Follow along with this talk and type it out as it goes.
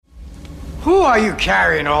Who are you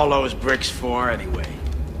carrying all those bricks for, anyway?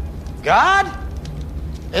 God?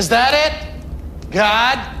 Is that it?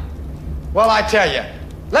 God? Well, I tell you,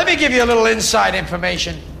 let me give you a little inside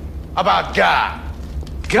information about God.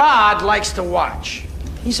 God likes to watch.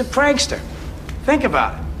 He's a prankster. Think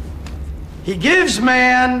about it. He gives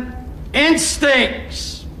man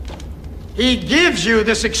instincts. He gives you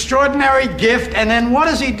this extraordinary gift, and then what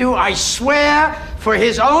does he do? I swear, for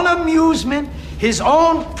his own amusement, his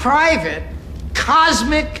own private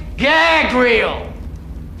cosmic gag reel,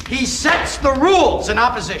 he sets the rules in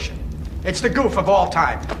opposition. It's the goof of all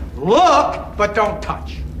time. Look, but don't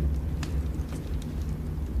touch.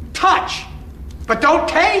 Touch, but don't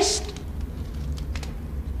taste.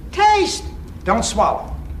 Taste, don't swallow.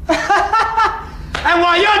 And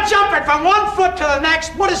while you're jumping from one foot to the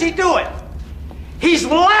next, what is he doing? He's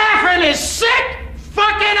laughing his sick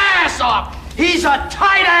fucking ass off. He's a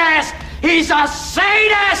tight ass. He's a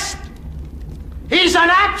sadist. He's an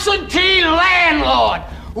absentee landlord.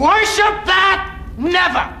 Worship that?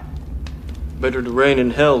 Never. Better to reign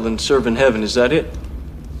in hell than serve in heaven, is that it?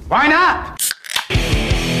 Why not?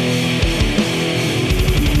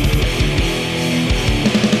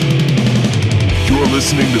 You're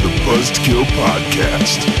listening to the Buzzkill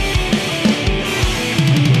Podcast.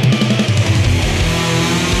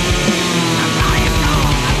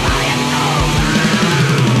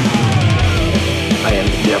 I am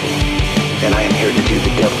the devil, and I am here to do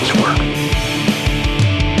the devil's work.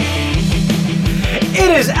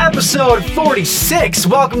 It is episode 46.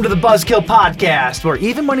 Welcome to the Buzzkill Podcast, where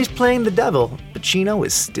even when he's playing the devil, Pacino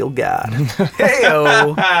is still God.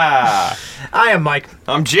 Heyo. I am Mike.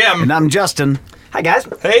 I'm Jim. And I'm Justin. Hi, guys.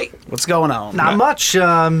 Hey. What's going on? Not much.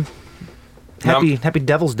 Happy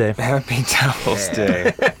Devil's Day. Happy Devil's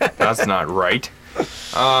Day. That's not right.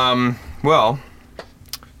 Well,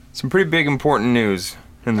 some pretty big important news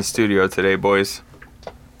in the studio today, boys.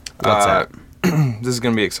 What's that? This is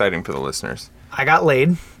going to be exciting for the listeners. I got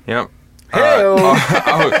laid. Yep. Heyo.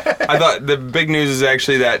 I thought the big news is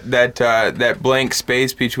actually that blank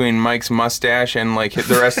space between Mike's mustache and like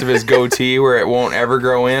the rest of his goatee where it won't ever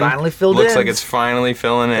grow in. Finally filled Looks in. like it's finally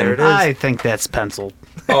filling in. There it is. I think that's penciled.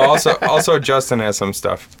 Oh, also Justin has some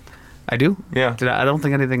stuff. I do? Yeah. I don't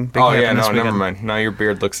think anything big Oh happened yeah, this no, weekend. never mind. Now your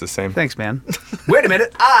beard looks the same. Thanks, man. Wait a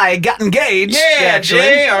minute. I got engaged. actually.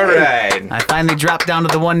 Jay, all right. I finally dropped down to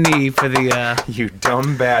the one knee for the... You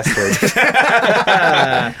dumb bastard.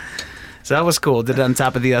 So that was cool. Did it on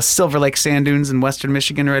top of the Silver Lake sand dunes in western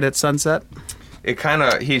Michigan right at sunset.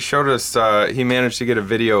 He showed us, he managed to get a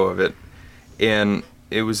video of it, and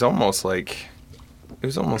it was almost like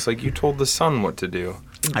you told the sun what to do.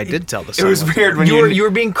 I did tell the It sun. was what to weird do. when You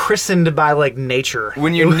were being christened by like nature.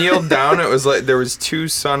 when you kneeled down, it was like there was two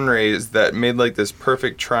sun rays that made like this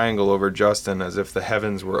perfect triangle over Justin as if the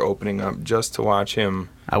heavens were opening up just to watch him.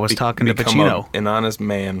 I was talking to become Pacino. an honest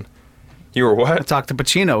man. You were what? I talked to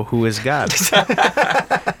Pacino, who is God.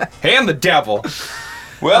 And the devil.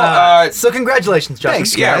 Well, So congratulations, Justin.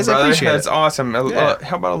 Thanks, yeah, guys. I brother, appreciate that's it. awesome. Yeah.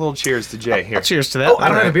 How about a little cheers to Jay here? Cheers to that. Oh, I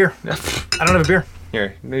don't have a beer. I don't have a beer.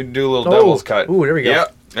 Here, do a little devil's cut. Ooh, there we go.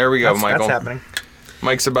 Yep, there we go, That's Michael. That's happening.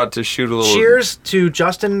 Mike's about to shoot a little. Cheers to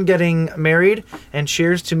Justin getting married, and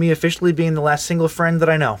cheers to me officially being the last single friend that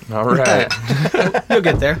I know. All right. You'll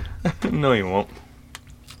get there. No, you won't.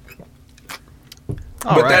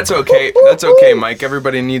 All But right. that's okay. That's okay, Mike.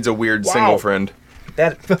 Everybody needs a weird single friend.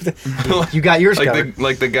 That you got yours Like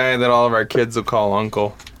covered. the guy that all of our kids will call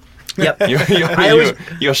uncle. Yep.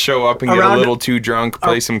 You'll show up and get a Around- little too drunk,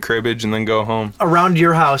 play some cribbage, and then go home. Around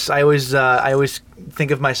your house, I always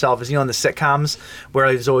think of myself as in the sitcoms where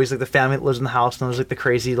there's always like the family that lives in the house, and there's like the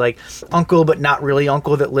crazy like uncle but not really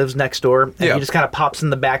uncle that lives next door, and Yeah. he just kind of pops in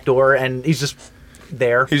the back door and he's just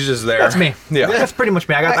there. He's just there. That's me. Yeah. That's pretty much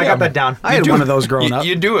me. I got that down. I had one of those growing up.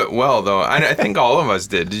 You do it well, though. I think all of us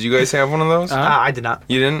did. Did you guys have one of those? I did not.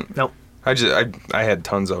 You didn't? Nope. I had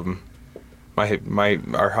tons of them.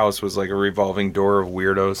 Our house was like a revolving door of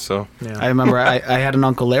weirdos. So I remember I had an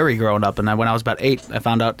Uncle Larry growing up, and when I was about 8, I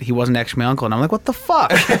found out he wasn't actually my uncle, and I'm like, what the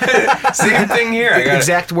fuck? same thing here. I got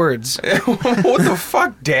Exact words. what the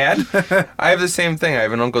fuck, Dad? I have the same thing. I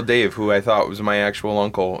have an Uncle Dave who I thought was my actual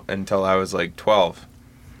uncle until I was like 12.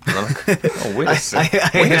 And I'm like, oh, wait a second.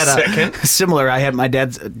 Wait a second. Similar. I had my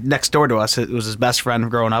dad's next door to us. It was his best friend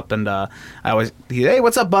growing up, and hey,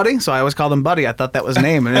 what's up, buddy? So I always called him Buddy. I thought that was his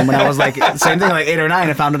name, and then when I was like, same thing, like 8 or 9,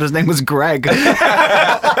 I found out his name was Greg.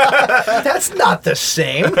 That's not the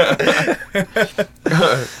same.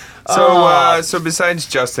 So besides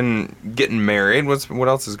Justin getting married, what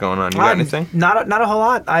else is going on? You got anything? Not a whole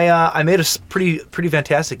lot. I made a pretty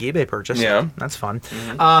fantastic eBay purchase. Yeah, that's fun.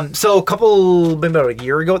 So maybe about a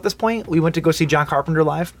year ago at this point, we went to go see John Carpenter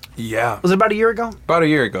live. Yeah, was it about a year ago? About a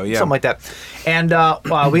year ago, yeah, something like that. And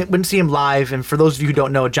we went to see him live. And for those of you who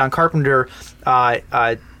don't know, John Carpenter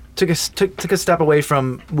took a step away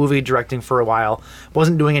from movie directing for a while.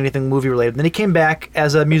 Wasn't doing anything movie related. Then he came back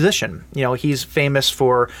as a musician. You know, he's famous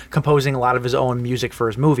for composing a lot of his own music for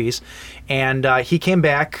his movies. And he came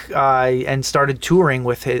back and started touring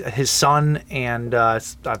with his son and a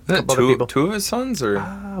couple other people. Two of his sons, or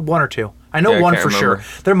one or two. I know one for remember.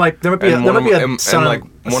 sure. There might be a son. And like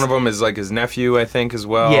one of them is like his nephew, I think, as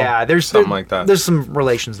well. Yeah, there's something like that. There's some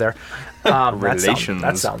relations there. Relations.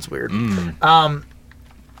 That sounds weird.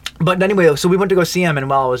 But anyway, so we went to go see him, and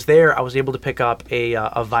while I was there, I was able to pick up a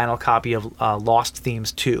vinyl copy of Lost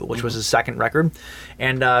Themes 2, which was his second record,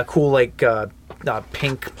 and cool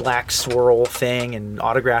pink black swirl thing, and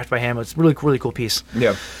autographed by him. It's a really cool piece.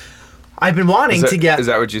 Yeah. I've been wanting to get. Is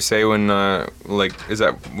that what you say when is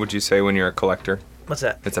that what you say when you're a collector? What's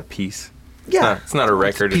that? It's a piece. Yeah. It's not a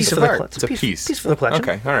record. It's a piece of art. It's a piece. Piece for the collection.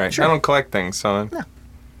 Okay. All right. Sure. I don't collect things, so. Yeah.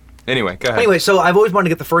 Anyway, go ahead. Anyway, so I've always wanted to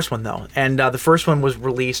get the first one, though. And the first one was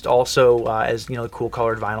released also as, the cool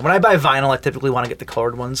colored vinyl. When I buy vinyl, I typically want to get the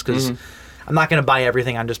colored ones because I'm not going to buy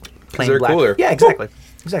everything on just plain they're black. Cooler. Yeah, exactly.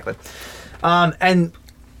 Exactly. And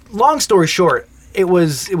long story short, it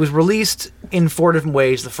was released in 4 different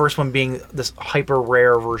ways. The first one being this hyper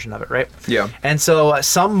rare version of it, right? Yeah. And so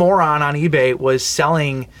some moron on eBay was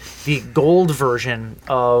selling the gold version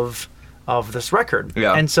of this record.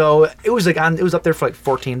 Yeah. And so it was up there for like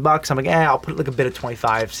 $14. I'm like, I'll put like a bid of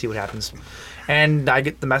 25, see what happens. And I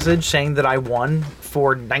get the message saying that I won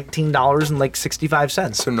for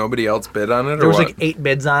 $19.65. So nobody else bid on it, or there was what? like 8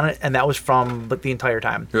 bids on it, and that was from like the entire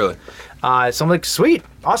time. Really? So I'm like, sweet,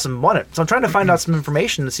 awesome, won it. So I'm trying to find out some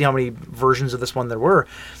information to see how many versions of this one there were.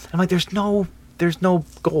 I'm like, there's no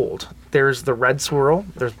gold. There's the red swirl,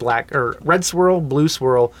 there's black, or red swirl, blue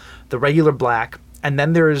swirl, the regular black, and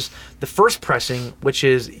then there's the first pressing, which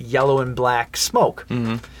is yellow and black smoke.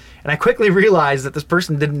 Mm-hmm. And I quickly realized that this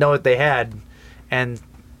person didn't know what they had, and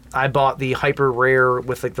I bought the hyper rare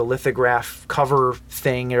with like the lithograph cover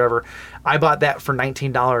thing or whatever. I bought that for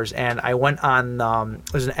 $19, and I went on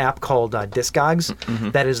there's an app called Discogs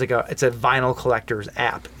that is it's a vinyl collector's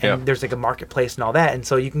app, and there's like a marketplace and all that, and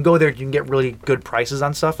so you can go there, you can get really good prices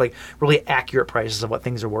on stuff, like really accurate prices of what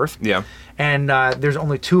things are worth. Yeah. And there's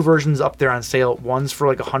only 2 versions up there on sale. One's for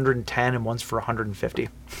like $110 and one's for $150.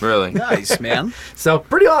 Really? Nice, man. So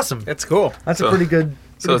pretty awesome. That's cool. That's a pretty good.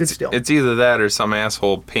 So good steal. It's either that or some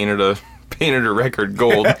asshole painted a record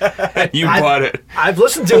gold. You bought it. I've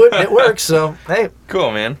listened to it and it works. So hey,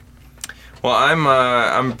 cool, man. Well,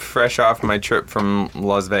 I'm fresh off my trip from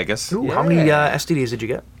Las Vegas. Ooh, how many STDs did you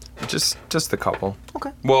get? Just a couple.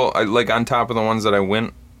 Okay. Well, like on top of the ones that I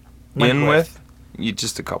went in with,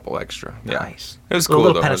 just a couple extra. Yeah. Nice. It was a cool.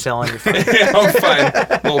 little penicillin on your face. Yeah, I'm fine.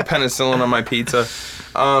 A little penicillin on my pizza.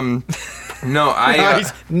 No,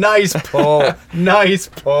 nice pull. Nice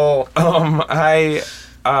pull.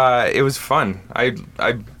 It was fun. I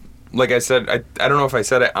like I said, I don't know if I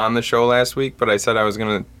said it on the show last week, but I said I was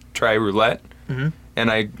gonna try roulette, and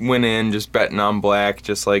I went in just betting on black,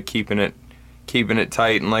 just like keeping it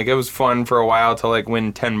tight, and like it was fun for a while to like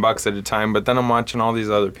win $10 at a time. But then I'm watching all these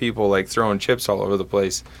other people like throwing chips all over the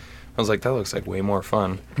place. I was like, that looks like way more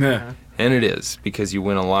fun. Yeah. And it is, because you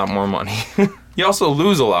win a lot more money. You also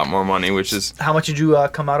lose a lot more money, which is... How much did you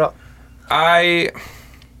come out up? I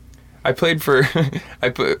played for...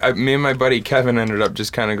 me and my buddy Kevin ended up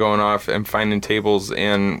just kind of going off and finding tables,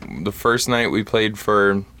 and the first night we played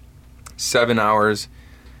for 7 hours.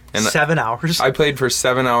 And 7 hours? I played for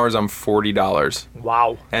 7 hours on $40.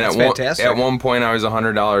 Wow. And that's fantastic. At one point I was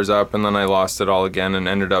 $100 up, and then I lost it all again and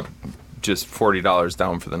ended up just $40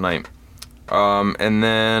 down for the night. And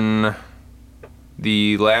then...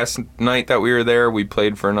 The last night that we were there, we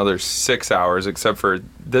played for another 6 hours, except for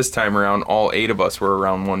this time around, all 8 of us were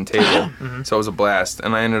around one table. So it was a blast.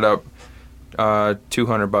 And I ended up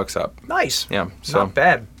 $200 up. Nice. Yeah. So, not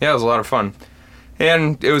bad. Yeah, it was a lot of fun.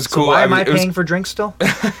 And it was so cool. Why am I paying for drinks still?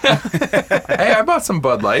 Hey, I bought some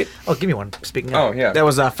Bud Light. Oh, give me one. Speaking of. Oh, yeah. That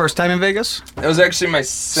was first time in Vegas? It was actually my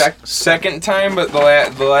second time, but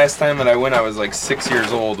the last time that I went, I was like 6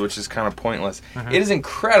 years old, which is kind of pointless. It is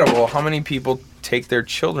incredible how many people take their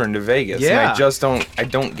children to Vegas. Yeah. And I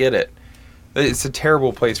don't get it. It's a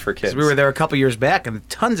terrible place for kids. We were there a couple years back, and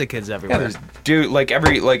tons of kids everywhere. Yeah,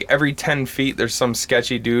 there's every 10 feet, there's some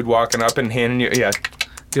sketchy dude walking up and handing you. Yeah.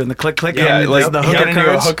 Doing the click Yeah, on like the hooker getting you a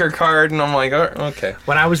cards. hooker card, and I'm like, oh, okay.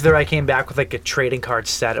 When I was there, I came back with like a trading card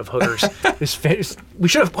set of hookers. We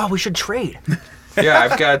should have. Wow, we should trade. Yeah,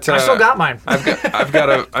 I've got. I still got mine. I've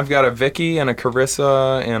got a Vicky and a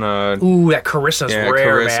Carissa and a. Ooh, that Carissa's rare,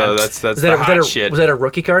 Carissa. man. That's Was the hot a, shit. Was that a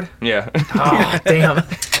rookie card? Yeah. Oh, damn.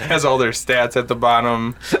 Has all their stats at the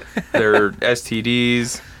bottom, their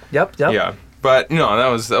STDs. Yep. Yeah, but no, that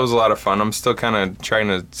was a lot of fun. I'm still kind of trying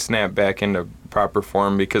to snap back into proper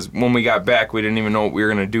form because when we got back, we didn't even know what we were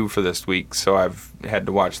gonna do for this week. So I've had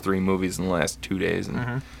to watch 3 movies in the last 2 days,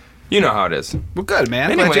 and you know how it is. Well, good,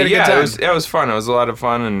 man. Anyway, Glad you had a good time. it was fun. It was a lot of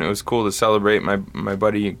fun, and it was cool to celebrate. My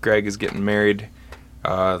buddy Greg is getting married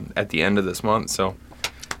at the end of this month, so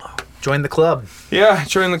Join the club. yeah,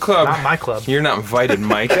 join the club. Not my club. You're not invited,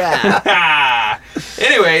 Mike.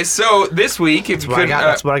 Anyway, so this week, if you couldn't,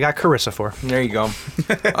 That's what I got Carissa for. there you go.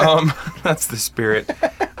 That's the spirit.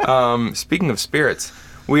 Speaking of spirits,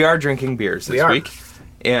 we are drinking beers this week,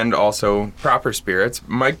 and also proper spirits.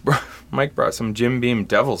 Mike brought some Jim Beam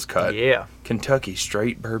Devil's Cut. Yeah. Kentucky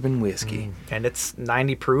straight bourbon whiskey. And it's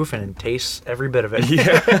 90 proof and it tastes every bit of it.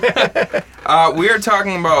 We are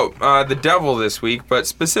talking about the devil this week, but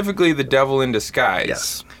specifically the devil in disguise.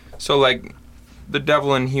 Yes. So like the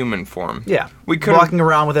devil in human form. Yeah. We could Walking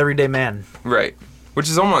around with everyday man. right, which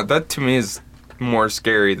is almost that to me is more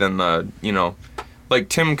scary than the like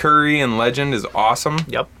Tim Curry in Legend is awesome.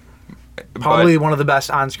 Yep. Probably one of the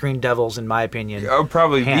best on-screen devils in my opinion.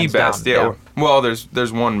 Probably the Hands best. down, Yeah. Well,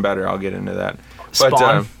 there's one better. I'll get into that.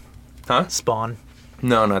 Spawn. But Spawn.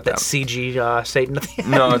 no, not That that. CG Satan at the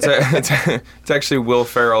end. No, it's actually Will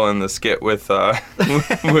Ferrell in the skit with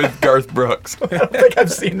Garth Brooks. I don't think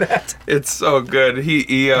I've seen that. It's so good.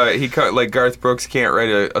 He like Garth Brooks can't write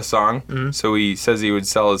a song, so he says he would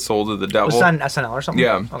sell his soul to the devil. Was it on SNL or something?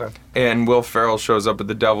 Yeah. Okay. And Will Ferrell shows up at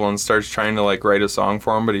the devil and starts trying to like write a song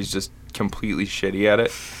for him, but he's just completely shitty at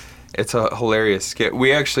it. It's a hilarious skit.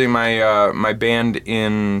 We actually my band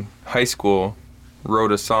in high school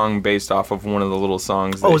wrote a song based off of one of the little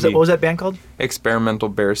songs. What was that band called? Experimental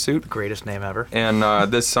Bear Suit. Greatest name ever. And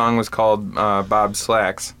this song was called Bob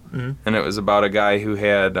Slacks. And it was about a guy who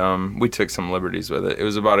had, we took some liberties with it. It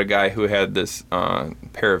was about a guy who had this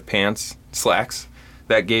pair of pants, slacks,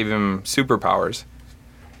 that gave him superpowers.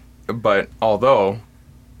 But although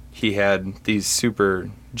he had these super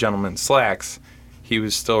gentleman slacks, he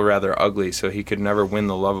was still rather ugly, so he could never win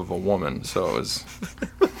the love of a woman. So it was...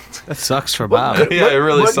 That sucks for Bob. Yeah, it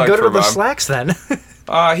really what sucked good for are the Bob. slacks then?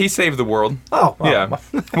 He saved the world. Oh, wow.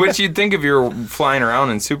 Yeah, which you'd think if you're flying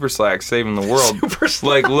around in super slacks saving the world, Super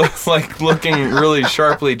slacks. like looking really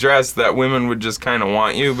sharply dressed, that women would just kind of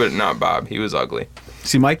want you, but not Bob. He was ugly.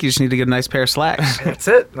 See, Mike, you just need to get a nice pair of slacks. That's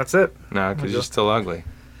it. No, because you're still ugly.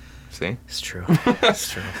 See? It's true.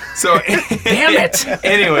 It's true. So, Damn it!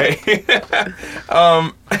 anyway,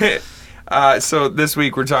 so this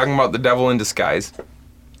week we're talking about the devil in disguise,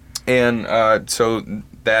 and so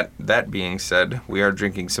that being said, we are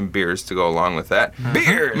drinking some beers to go along with that.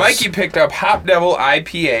 Beers. Mikey picked up Hop Devil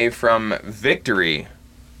IPA from Victory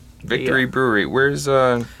Brewery. Where's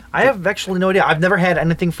I have actually no idea. I've never had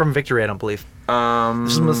anything from Victory, I don't believe.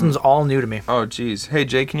 This is all new to me. Oh geez. Hey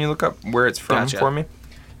Jay, can you look up where it's from Gotcha. for me?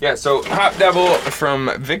 Yeah, so Hop Devil from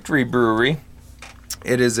Victory Brewery.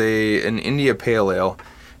 It is an India Pale Ale.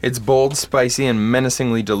 It's bold, spicy, and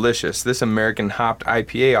menacingly delicious. This American hopped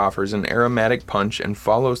IPA offers an aromatic punch and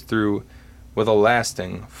follows through with a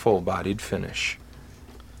lasting, full-bodied finish.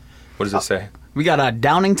 What does it say? We got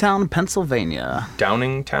Downingtown, Pennsylvania.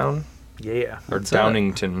 Downingtown? Yeah. Or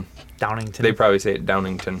Downington? Downington. They probably say it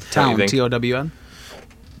Downington. Town, What do you think? T-O-W-N.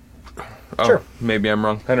 Oh, Sure. Maybe I'm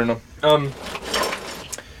wrong. I don't know.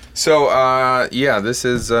 So, this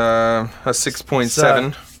is a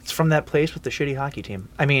 6.7. It's from that place with the shitty hockey team.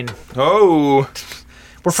 I mean, Oh!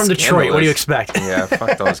 we're from Detroit. What do you expect? Yeah,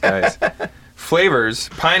 fuck those guys. Flavors: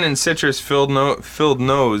 pine and citrus filled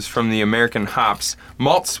nose from the American hops.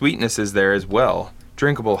 Malt sweetness is there as well.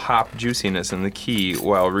 Drinkable hop juiciness in the key,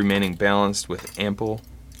 while remaining balanced with ample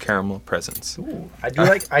caramel presence. Ooh, I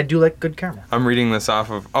do like good caramel. I'm reading this off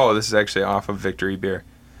of. Oh, this is actually off of Victory Beer.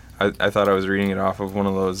 I thought I was reading it off of one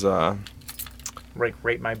of those.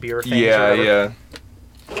 Rate my beer things. Yeah.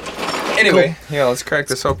 Anyway, yeah, let's crack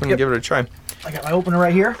this open and give it a try. I got my opener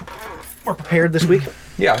right here. We're prepared this week.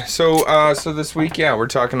 Yeah, so this week, we're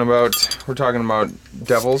talking about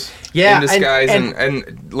devils Yeah, in disguise, and-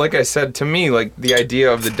 and like I said, to me, like the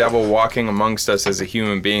idea of the devil walking amongst us as a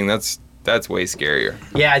human being, that's way scarier.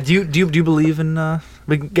 Yeah. Do you believe in?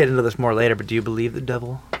 We can get into this more later, but do you believe the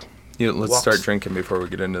devil? Let's Walks. start drinking before we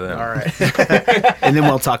get into that. All right. And then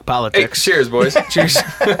we'll talk Hey, politics. cheers, boys. Cheers.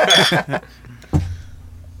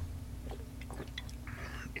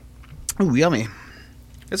 Ooh, yummy.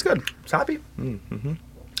 It's good. It's hoppy.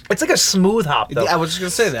 It's like a smooth hop, though. I was just gonna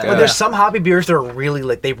say that. But there's some hoppy beers that are really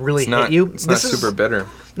like they really hit you. It's not super bitter.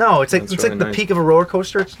 No, it's like It's it's really like the nice. peak of a roller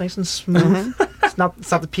coaster. It's nice and smooth. It's not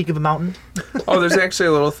the peak of a mountain. Oh, there's actually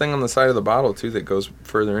a little thing on the side of the bottle too that goes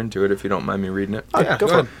further into it. If you don't mind me reading it. Oh, yeah, go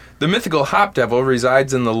for it. The mythical hop devil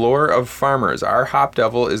resides in the lore of farmers. Our hop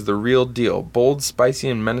devil is the real deal. Bold, spicy,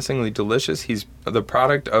 and menacingly delicious. He's the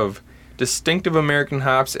product of distinctive American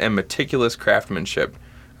hops and meticulous craftsmanship,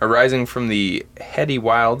 arising from the heady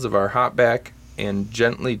wilds of our hopback and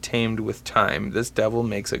gently tamed with time. This devil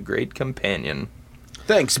makes a great companion.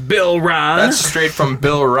 Thanks, Bill Ron. That's straight from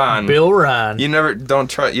Bill Ron. Bill Ron. You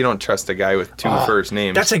don't trust a guy with two first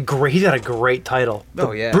names. That's he's got a great title.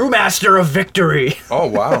 Oh, yeah. Brewmaster of Victory. Oh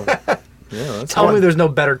wow. Yeah, that's Tell me there's no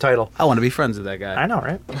better title. I want to be friends with that guy. I know,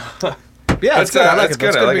 right? Yeah, That's good. That's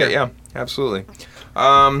good. I like it. Yeah, absolutely.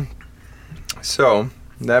 So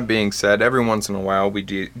that being said, every once in a while we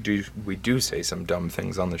do say some dumb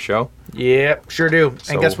things on the show. Yep, sure do.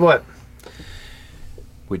 So- And guess what?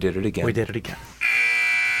 We did it again. We did it again.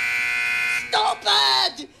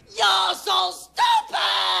 Stupid! You're so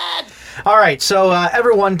stupid! All right, so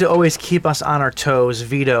everyone, to always keep us on our toes,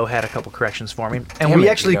 Vito had a couple corrections for me. And Damn we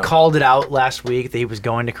it, actually Vito. called it out last week that he was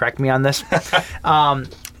going to correct me on this.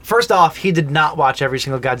 First off, he did not watch every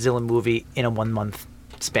single Godzilla movie in a 1 month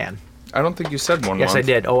span. I don't think you said one Yes, month. I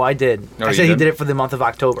did. Oh, I did. No, I you said he didn't? did it for the month of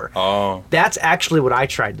October. Oh. That's actually what I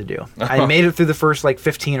tried to do. I made it through the first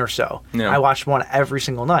 15 or so. Yeah. I watched one every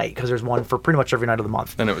single night because there's one for pretty much every night of the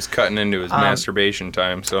month. Then it was cutting into his masturbation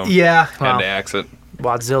time, so Yeah, had well, to axe it.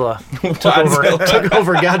 Godzilla took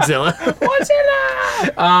over Godzilla.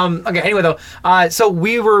 Okay, anyway, though, so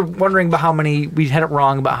we were wondering about we had it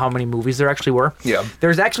wrong about how many movies there actually were. Yeah.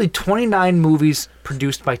 There's actually 29 movies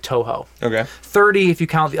produced by Toho. Okay. 30 if you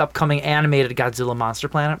count the upcoming animated Godzilla Monster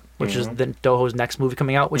Planet, which is the Toho's next movie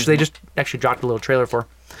coming out, which they just actually dropped a little trailer for.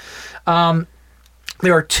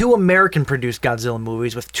 There are 2 American-produced Godzilla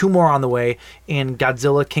movies, with 2 more on the way in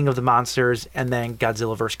Godzilla King of the Monsters and then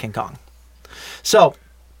Godzilla vs. King Kong. So,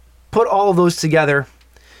 put all of those together,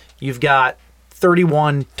 you've got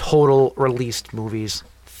 31 total released movies,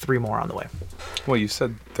 3 more on the way. Well, you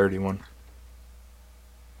said 31.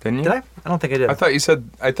 Didn't you? Did I? I don't think I did. I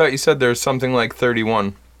thought you said there's something like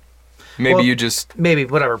 31. Maybe Well, you just Maybe,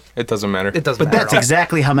 whatever. it doesn't matter. It doesn't But matter. that's at all.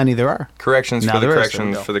 exactly how many there are. Corrections Now for the there is. There corrections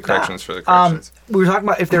we go. for the corrections for the corrections. We were talking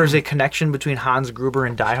about if there was a connection between Hans Gruber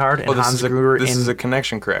and Die Hard and Oh, this Hans is a Gruber this in is a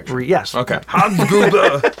connection correction. yes. Okay. Hans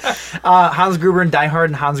Gruber. Hans Gruber in Die Hard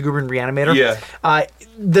and Hans Gruber in Reanimator. Yeah.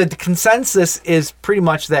 The consensus is pretty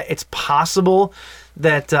much that it's possible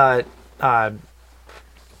that John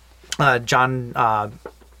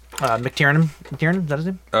McTiernan, is that his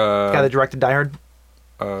name? The guy that directed Die Hard?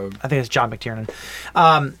 I think it's John McTiernan.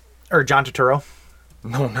 Or John Turturro.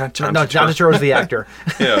 No, not John. No, John Turturro is the actor.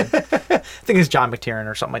 Yeah. I think it's John McTiernan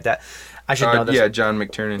or something like that. I should know this. Yeah, John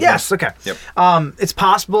McTiernan. Yes, okay. Yep. It's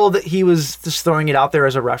possible that he was just throwing it out there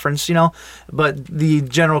as a reference, but the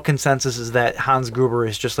general consensus is that Hans Gruber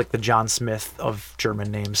is just like the John Smith of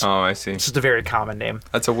German names. Oh, I see. It's just a very common name.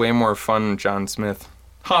 That's a way more fun John Smith.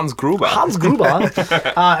 Hans Gruber. Hans Gruber.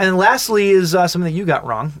 And lastly is something that you got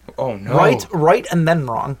wrong. Oh no. Right, and then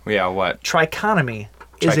wrong. Yeah, what? Trichotomy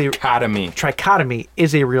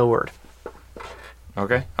is a real word.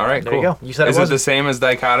 Okay. All right. There cool. you go. You said it Is it wasn't. the same as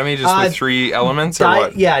dichotomy, just with 3 elements, or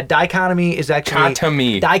what? Yeah, dichotomy is actually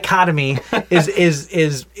Dichotomy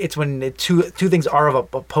is it's when two things are of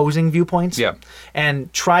opposing viewpoints. Yeah.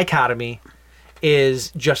 And trichotomy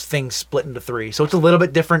is just things split into 3. So it's a little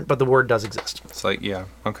bit different, but the word does exist. It's like, yeah.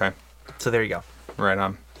 Okay. So there you go. Right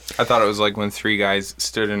on. I thought it was like when 3 guys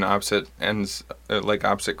stood in opposite ends, like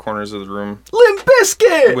opposite corners of the room Limp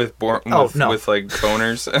Bizkit. with no. with like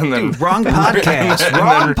boners, and then Wrong podcast.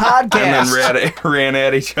 Wrong podcast. and then ran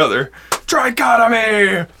at each other.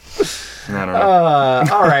 Trichotomy. I don't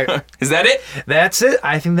know. All right. Is that it? That's it.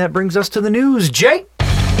 I think that brings us to the news. Jake.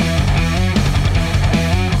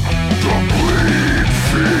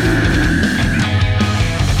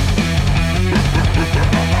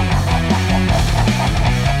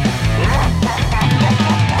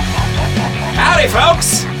 Howdy,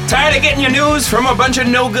 folks! Tired of getting your news from a bunch of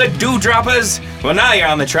no-good dew-droppers? Well, now you're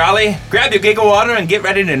on the trolley. Grab your gig of water and get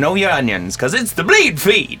ready to know your onions, because it's the bleed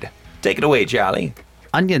feed. Take it away, Charlie.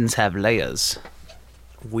 Onions have layers.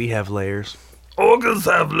 We have layers. Organs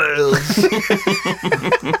have layers.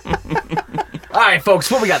 All right, folks,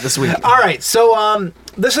 what we got this week? All right, so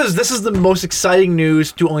this is the most exciting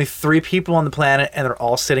news to only 3 people on the planet, and they're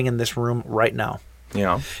all sitting in this room right now.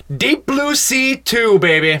 Yeah. Deep Blue Sea 2,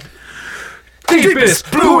 baby. Deepest,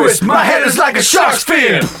 bluest, my head is like a shark's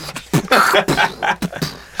fin.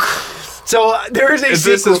 So there is a Is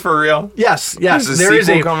sequel. this for real? Yes. There's a There is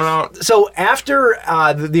sequel coming out? So after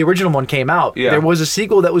the original one came out, Yeah. there was a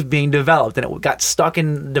sequel that was being developed, and it got stuck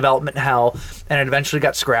in development hell, and it eventually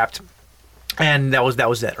got scrapped. And that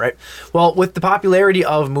was it, right? Well, with the popularity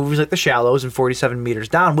of movies like The Shallows and 47 Meters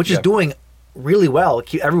Down, which is doing really well.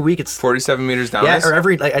 Every week it's 47 Meters Down. yeah, is? or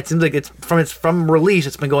every like it seems like it's from release,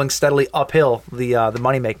 it's been going steadily uphill the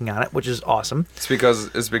money making on it, which is awesome. It's because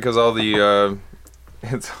all the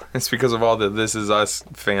it's because of all the This Is Us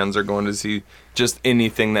fans are going to see just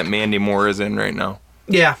anything that Mandy Moore is in right now.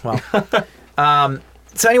 Yeah, well.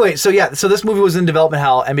 So anyway, so this movie was in development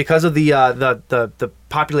hell, and because of the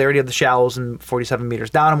popularity of The Shallows and 47 Meters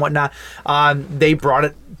Down and whatnot, they brought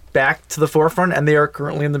it back to the forefront, and they are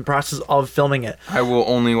currently in the process of filming it. I will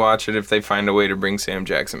only watch it if they find a way to bring Sam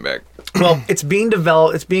Jackson back. Well, it's being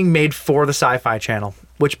developed. It's being made for the Sci-Fi Channel,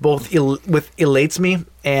 which both elates me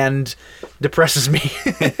and depresses me.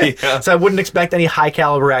 Yeah. So I wouldn't expect any high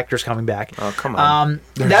caliber actors coming back. Oh, come on.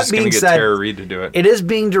 They're that just gonna being get said, Tara Reid to do it. it is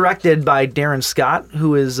being directed by Darren Scott,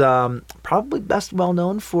 who is probably best well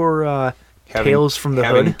known for Tales from the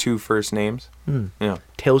having Hood. 2 first names. Yeah.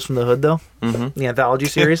 Tales from the Hood, though, the anthology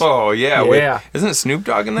series. Oh yeah. Yeah. Wait, isn't Snoop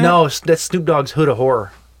Dogg in that? No, that's Snoop Dogg's Hood of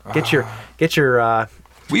Horror. Get your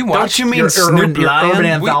We watched. you mean your Snoop urban Lion?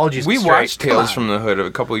 anthologies. We straight. watched Tales from the Hood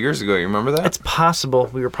a couple years ago. You remember that? It's possible.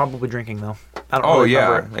 We were probably drinking though. I don't oh really yeah.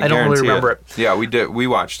 remember it. I don't really remember it. Yeah, we did. We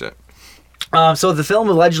watched it. So the film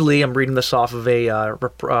allegedly, I'm reading this off of a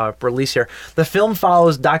release here. The film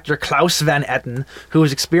follows Dr. Klaus Van Etten, who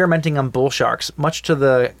is experimenting on bull sharks, much to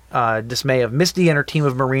the dismay of Misty and her team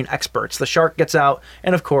of marine experts. The shark gets out,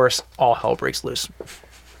 and of course, all hell breaks loose.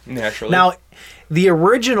 Naturally. Now, the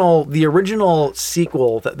original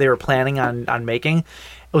sequel that they were planning on making,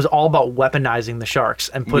 it was all about weaponizing the sharks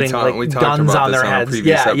and putting we talked guns about on this their on a heads.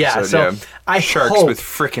 previous Yeah. episode, So yeah. I Sharks hope, with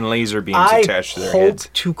frickin' laser beams I attached to their hope heads.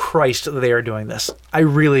 to Christ that they are doing this. I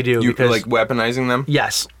really do. You because like weaponizing them?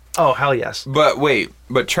 yes. Oh hell yes. But wait,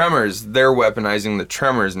 Tremors, they're weaponizing the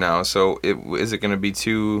Tremors now. So is it going to be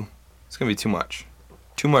too? It's going to be too much.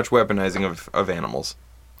 Too much weaponizing of animals.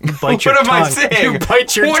 Bite your What am I tongue. saying? You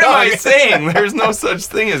bite your What tongue. am I saying? There's no such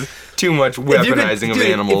thing as too much weaponizing of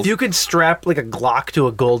animals. If you could strap like a Glock to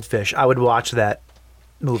a goldfish, I would watch that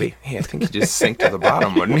movie. Hey, I think he'd just sink to the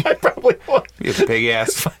bottom, wouldn't he? I probably would. He has a big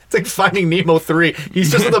ass. It's like Finding Nemo 3.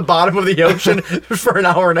 He's just at the bottom of the ocean for an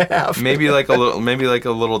hour and a half. Maybe like a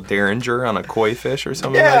little derringer on a koi fish or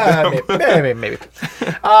something Yeah, like that. maybe.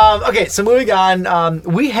 Okay, so moving on,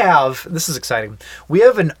 we have, this is exciting, we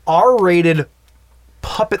have an R-rated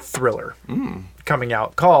puppet thriller coming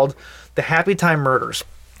out called The Happy Time Murders.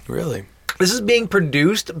 Really? This is being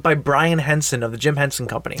produced by Brian Henson of the Jim Henson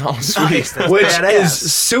Company. Oh, sweet. Which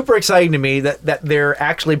is super exciting to me that they're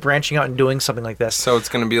actually branching out and doing something like this. So it's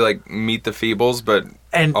going to be like Meet the Feebles, but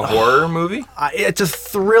And- a horror movie? It's a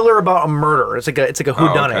thriller about a murder. It's like a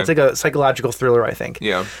whodunit. okay. It's like a psychological thriller, I think.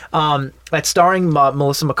 Yeah. It's starring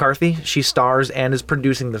Melissa McCarthy. She stars and is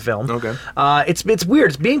producing the film. Okay. It's weird.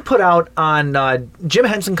 It's being put out on Jim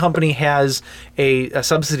Henson Company has a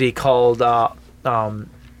subsidy called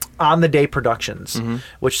On the Day Productions,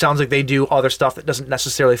 which sounds like they do other stuff that doesn't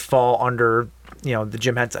necessarily fall under the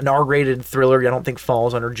Jim Henson. An R-rated thriller, I don't think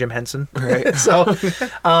falls under Jim Henson. Right. So,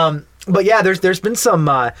 but yeah, there's been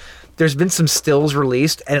some stills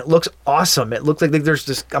released, and it looks awesome. It looks like there's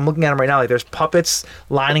just, I'm looking at them right now, like there's puppets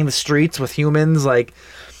lining the streets with humans. Like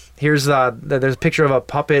there's a picture of a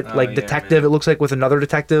puppet detective. man. It looks like with another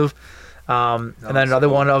detective. And then another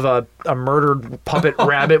one of a murdered puppet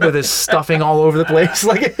rabbit with his stuffing all over the place.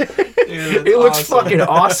 Like it looks fucking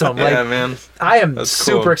awesome. Like, Yeah, man. I am That's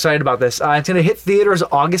super cool. excited about this. It's gonna hit theaters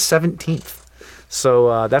August 17th.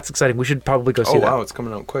 So that's exciting. We should probably go see Oh, that. wow. It's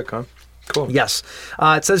coming out quick, huh? Cool. Yes.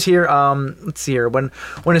 It says here, let's see here. When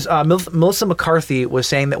Melissa McCarthy was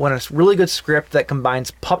saying that when a really good script that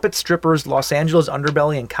combines puppet strippers, Los Angeles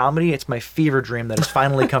underbelly, and comedy, it's my fever dream that has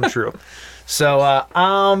finally come true. So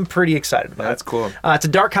I'm pretty excited about it. That's cool. It's a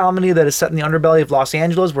dark comedy that is set in the underbelly of Los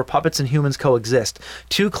Angeles where puppets and humans coexist.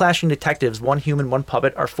 Two clashing detectives, one human, one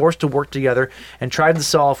puppet, are forced to work together and try to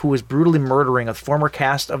solve who is brutally murdering a former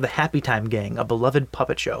cast of the Happy Time Gang, a beloved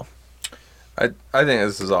puppet show. I think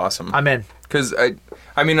this is awesome. I'm in. Because I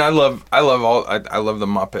love the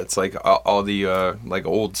Muppets, like all the like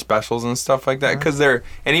old specials and stuff like that. Because and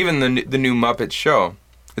even the new Muppet show,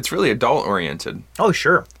 it's really adult oriented. Oh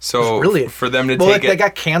sure. So It's really for them to well, take they it,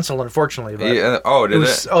 got canceled unfortunately. But yeah. Oh, did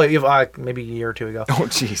it? Oh, maybe a year or two ago. Oh,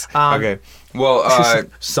 jeez. Okay. Well,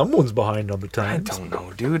 Someone's behind on the I times. don't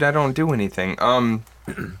know, dude. I don't do anything.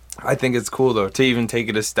 I think it's cool though to even take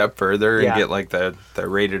it a step further and get like the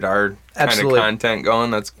rated R kind of content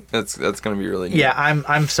going. That's going to be really neat. Yeah,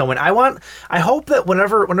 I'm so in. I hope that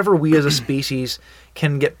whenever we as a species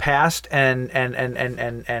can get past and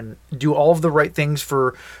do all of the right things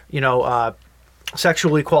for,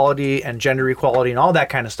 sexual equality and gender equality and all that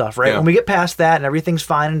kind of stuff, right? Yeah. When we get past that and everything's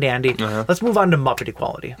fine and dandy, let's move on to Muppet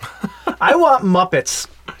equality. I want Muppets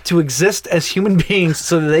to exist as human beings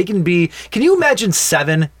so that they can be... Can you imagine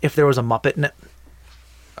Seven if there was a Muppet in it?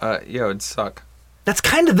 Yeah, it would suck. That's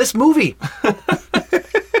kind of this movie.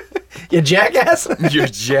 You jackass? You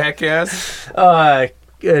jackass?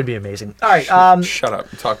 It'd be amazing. All right. Shut up.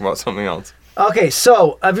 Talk about something else. Okay,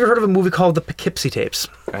 so have you heard of a movie called The Poughkeepsie Tapes?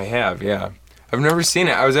 I have, yeah. I've never seen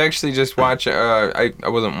it. I was actually just watching... I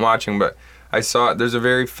wasn't watching, but I saw... There's a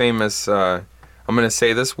very famous... I'm going to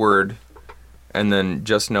say this word... And then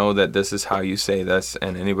just know that this is how you say this,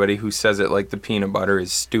 and anybody who says it like the peanut butter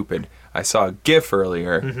is stupid. I saw a GIF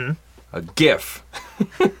earlier. Mm-hmm. A GIF.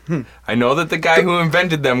 I know that the guy who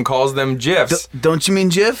invented them calls them GIFs. Don't you mean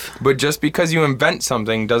GIF? But just because you invent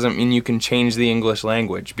something doesn't mean you can change the English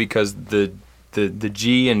language, because the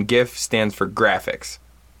G in GIF stands for graphics.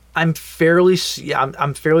 I'm fairly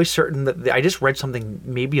certain that I just read something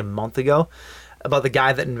maybe a month ago about the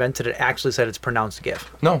guy that invented it actually said it's pronounced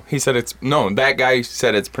GIF. No, that guy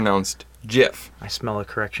said it's pronounced GIF. I smell a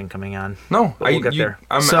correction coming on. No, we'll get there.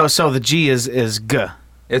 So the G is G.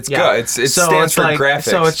 It's G. It stands for graphics.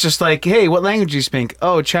 So it's just like, hey, what language do you speak?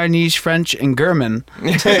 Oh, Chinese, French, and German.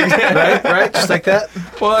 right? Just like that?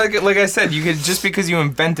 Well, like I said, you could just because you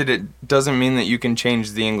invented it doesn't mean that you can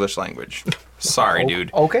change the English language. Sorry,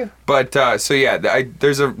 dude. Okay. But so yeah,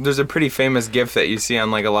 there's a pretty famous GIF that you see on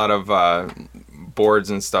like a lot of boards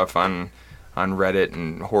and stuff on Reddit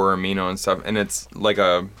and Horror Amino and stuff, and it's like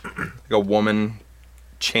a woman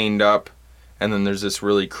chained up, and then there's this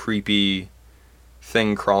really creepy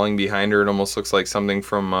thing crawling behind her. It almost looks like something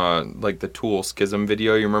from like the Tool Schism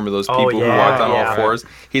video. You remember those people who walked on all fours?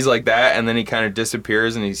 He's like that, and then he kind of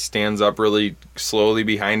disappears, and he stands up really slowly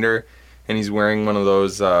behind her, and he's wearing one of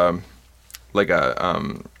those like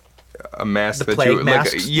a mask the that you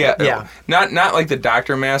masks? Not like the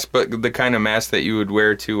doctor mask, but the kind of mask that you would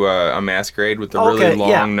wear to a masquerade with the really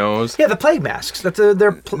long nose. Yeah, the plague masks. That's they're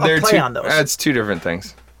a play on those. It's two different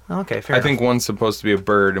things. Okay, fair I enough. think one's supposed to be a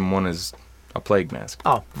bird and one is a plague mask.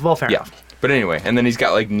 Oh, well, fair enough. But anyway, and then he's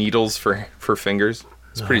got like needles for fingers.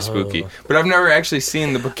 It's pretty spooky. But I've never actually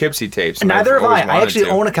seen the Poughkeepsie Tapes. Neither have I. I actually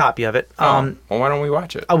own a copy of it. Well, why don't we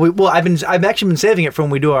watch it? I've actually been saving it for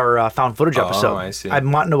when we do our found footage episode. Oh, I see.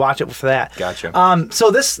 I'm wanting to watch it for that. Gotcha.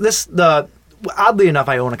 So oddly enough,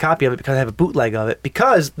 I own a copy of it because I have a bootleg of it.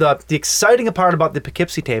 Because the exciting part about the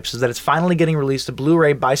Poughkeepsie Tapes is that it's finally getting released to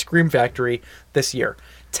Blu-ray by Scream Factory this year,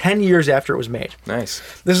 10 years after it was made. Nice.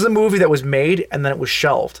 This is a movie that was made and then it was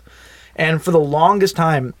shelved, and for the longest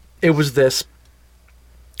time, it was this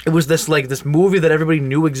movie that everybody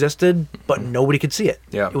knew existed, but nobody could see it.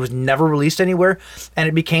 Yeah. It was never released anywhere, and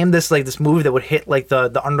it became this movie that would hit like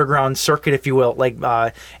the underground circuit, if you will, like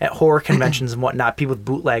at horror conventions and whatnot. People with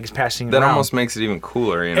bootlegs passing That around. almost makes it even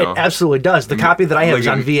cooler, you know. It absolutely does. The copy that I have is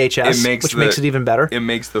on VHS, which makes it even better. It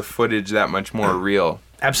makes the footage that much more real.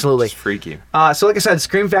 Absolutely. It's freaky. So, like I said,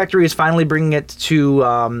 Scream Factory is finally bringing it to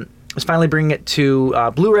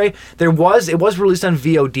Blu-ray. It was released on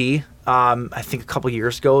VOD. I think a couple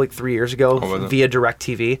years ago, like 3 years ago, via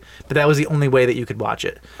DirecTV, but that was the only way that you could watch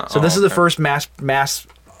it. So this is the first mass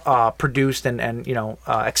produced and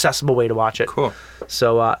accessible way to watch it. Cool.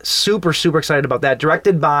 So super excited about that.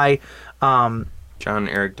 Directed by John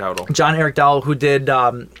Eric Dowdle. John Eric Dowdle, who did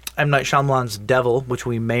M. Night Shyamalan's Devil, which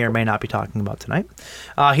we may or may not be talking about tonight.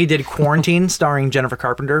 He did Quarantine, starring Jennifer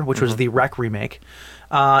Carpenter, which was the Wreck remake.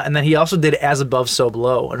 And then he also did As Above, So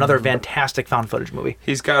Below, another fantastic found footage movie.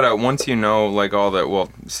 He's got once you know, like all that,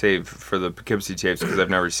 well, save for the Poughkeepsie Tapes because I've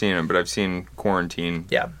never seen it, but I've seen Quarantine,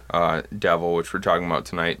 Devil, which we're talking about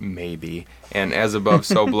tonight, maybe, and As Above,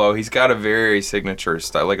 So Below. He's got a very signature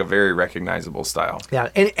style, like a very recognizable style. Yeah,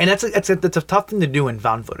 and that's a tough thing to do in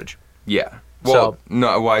found footage. Yeah. Well,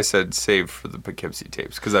 I said save for the Poughkeepsie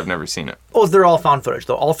Tapes because I've never seen it. Oh, they're all found footage,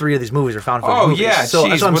 though. All three of these movies are found footage movies. Yeah, so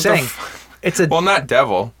that's what I'm saying. It's a well, not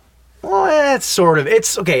Devil. Well, it's sort of.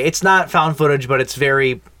 It's okay. It's not found footage, but it's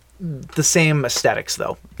very the same aesthetics,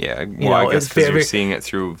 though. Yeah, well, I guess because you're seeing it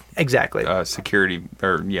through exactly security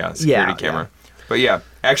camera. Yeah. But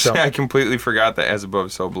actually, I completely forgot that As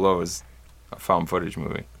Above, So Below is a found footage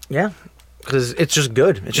movie. Yeah. because it's just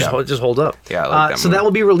good. It just holds up. Yeah, I like that So movie. that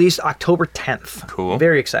will be released October 10th. Cool.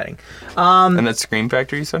 Very exciting. And that's Scream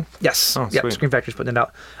Factory, you said? Yes. Oh, Yep, sweet. Screen Factory's putting it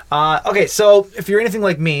out. Okay, so if you're anything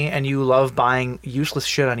like me and you love buying useless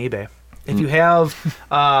shit on eBay, if you have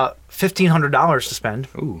 $1,500 to spend,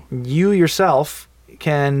 you yourself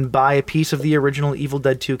can buy a piece of the original Evil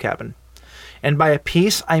Dead 2 cabin. And by a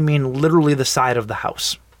piece, I mean literally the side of the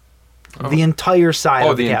house. The entire side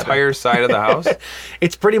of the cabin. Oh, the entire side of the house?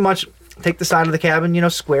 It's pretty much, take the side of the cabin,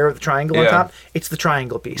 square with the triangle on Yeah. top. It's the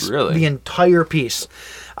triangle piece. Really? The entire piece.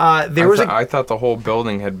 I thought the whole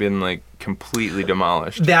building had been like completely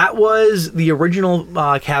demolished. That was the original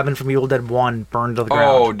cabin from Evil Dead 1 burned to the ground.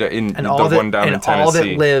 Oh, the one down in Tennessee. All that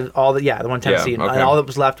lived, the one in Tennessee. Yeah, okay. And all that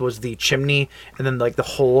was left was the chimney and then like the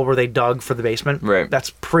hole where they dug for the basement. Right.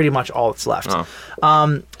 That's pretty much all that's left.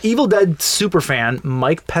 Oh. Evil Dead superfan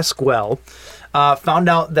Mike Pesquel found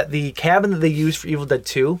out that the cabin that they used for Evil Dead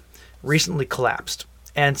 2 recently collapsed.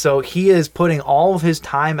 And so he is putting all of his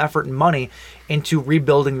time, effort, and money into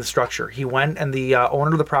rebuilding the structure. He went and the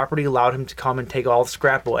owner of the property allowed him to come and take all the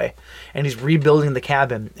scrap away. And he's rebuilding the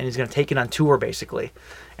cabin and he's going to take it on tour basically.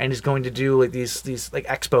 And he's going to do like these like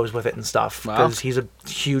expos with it and stuff because he's a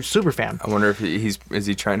huge super fan. I wonder if is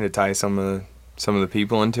he trying to tie some of the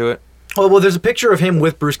people into it? Well, there's a picture of him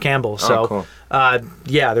with Bruce Campbell. So, cool.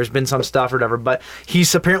 There's been some stuff or whatever, but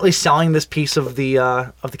he's apparently selling this piece of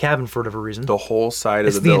the cabin for whatever reason. The whole side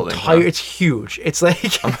It's of the building. It's huge. It's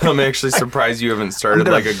like I'm actually surprised you haven't started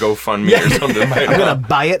like a GoFundMe or something. By I'm now. gonna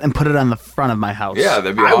buy it and put it on the front of my house. Yeah,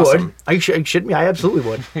 that'd be I awesome. would. Are you shitting me? I absolutely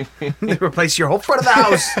would. Replace your whole front of the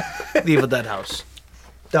house. The Evil Dead house.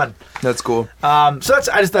 Done. That's cool. So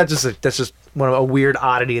that's just one of a weird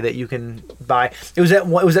oddity that you can buy. It was at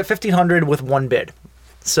 $1,500 with one bid.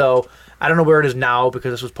 So I don't know where it is now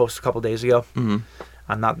because this was posted a couple days ago. Mm-hmm.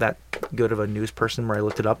 I'm not that good of a news person where I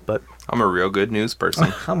looked it up, but I'm a real good news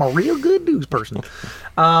person. I'm a real good news person.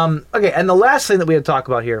 Okay, and the last thing that we had to talk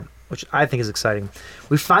about here, which I think is exciting,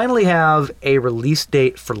 we finally have a release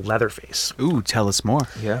date for Leatherface. Ooh, tell us more.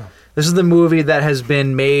 Yeah. This is the movie that has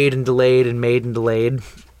been made and delayed and made and delayed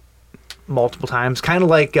multiple times, kind of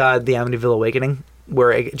like the Amityville Awakening,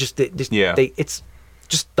 where it just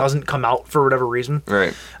doesn't come out for whatever reason.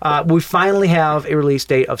 Right. We finally have a release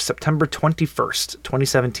date of September 21st,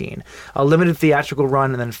 2017. A limited theatrical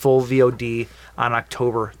run and then full VOD on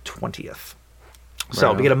October 20th. So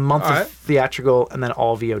Right we get a on. month All of right. theatrical and then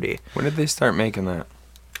all VOD. When did they start making that?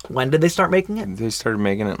 When did they start making it? They started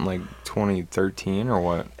making it in like 2013 or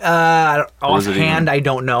what? Offhand, even- I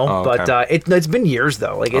don't know, Oh, but okay. it's been years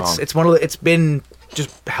though. Like Oh. it's been just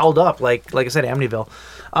held up. Like I said, Amityville.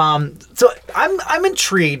 So I'm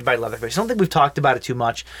intrigued by Leatherface. I don't think we've talked about it too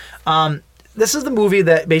much. This is the movie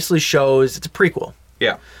that basically shows it's a prequel,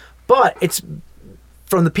 Yeah. but it's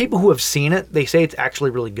from the people who have seen it. They say it's actually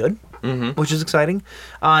really good. Mm-hmm. Which is exciting.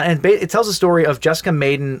 And it tells the story of Jessica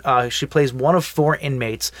Maiden. She plays one of 4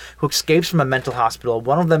 inmates who escapes from a mental hospital.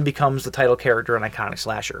 One of them becomes the title character in iconic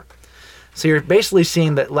slasher. So you're basically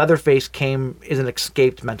seeing that Leatherface is an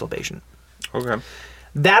escaped mental patient. Okay.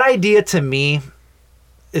 That idea to me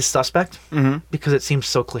is suspect because it seems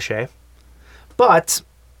so cliche. But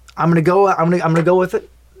I'm gonna go with it.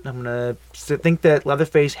 I'm gonna think that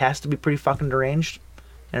Leatherface has to be pretty fucking deranged.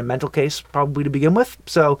 In a mental case, probably to begin with.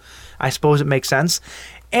 So I suppose it makes sense.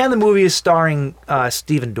 And the movie is starring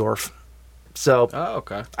Steven Dorff. So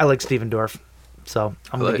okay. I like Steven Dorff. So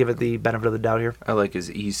I'm going to like- give it the benefit of the doubt here. I like his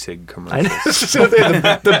e-cig I know. commercials.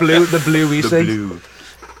 the blue e-cig. blue.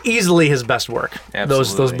 Easily his best work.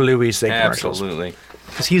 Those Absolutely. blue e-cig commercials. Absolutely.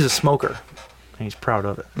 Because he's a smoker. And he's proud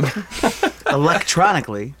of it.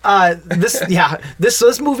 Electronically.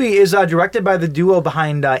 This movie is directed by the duo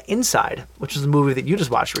behind Inside, which is the movie that you just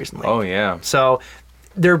watched recently. Oh yeah. So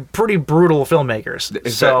they're pretty brutal filmmakers.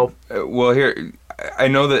 Well, here I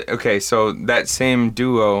know that. Okay, so that same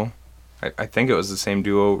duo, I think it was the same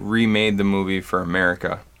duo, remade the movie for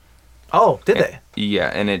America. Oh, did they?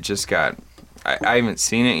 Yeah, and it just got. I haven't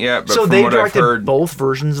seen it yet, but So from they what I've directed heard, both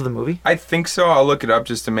versions of the movie? I think so. I'll look it up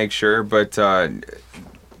just to make sure. But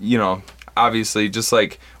obviously, just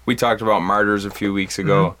like we talked about Martyrs a few weeks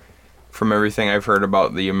ago, from everything I've heard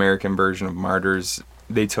about the American version of Martyrs,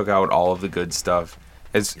 they took out all of the good stuff.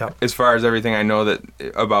 As far as everything I know that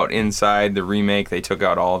about Inside, the remake, they took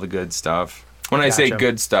out all the good stuff. When I say Gotcha.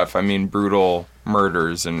 good stuff, I mean brutal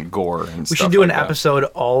murders and gore and stuff. We should do like an that. episode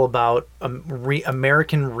all about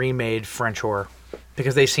American remade French horror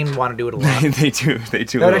because they seem to want to do it a lot. they do. They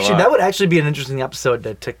do. That would actually be an interesting episode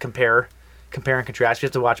to compare and contrast. You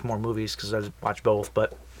have to watch more movies because I watch both,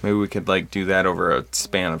 but Maybe we could like do that over a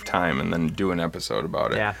span of time and then do an episode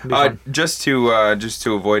about it. Yeah, it'd be fun. Just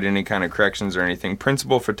to avoid any kind of corrections or anything.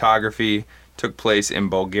 Principal photography took place in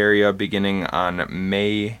Bulgaria beginning on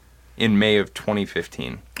May of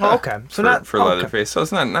 2015. Oh, okay. So for Leatherface. So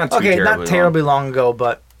it's not too terribly not terribly long ago,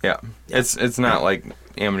 but yeah. It's not like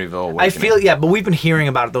Amityville Awakening. I feel but we've been hearing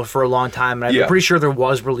about it though for a long time, and I'm pretty sure there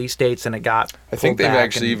was release dates, and it got. I think they've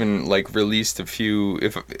actually even like released a few,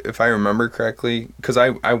 if I remember correctly, because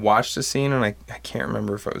I watched the scene and I can't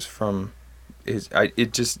remember if it was from, it's a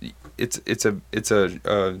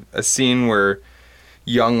scene where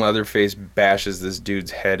young Leatherface bashes this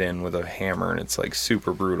dude's head in with a hammer, and it's like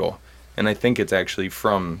super brutal, and I think it's actually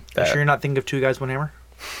from that. You sure you're not thinking of Two Guys, One Hammer?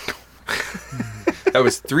 That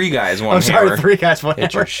was Three Guys, One Hammer. I'm sorry, Three Guys, One Hammer.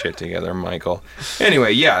 Get your shit together, Michael.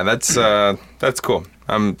 Anyway, yeah, that's cool.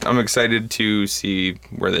 I'm excited to see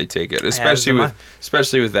where they take it,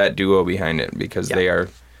 especially with that duo behind it, because they are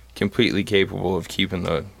completely capable of keeping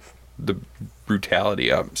the brutality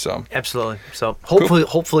up. So absolutely. So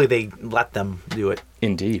hopefully they let them do it.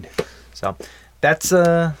 Indeed. So that's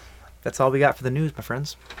all we got for the news, my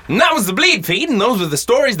friends. And that was the bleed feed, and those were the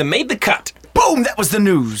stories that made the cut. Boom! That was the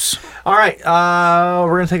news. All right,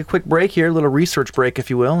 we're going to take a quick break here, a little research break, if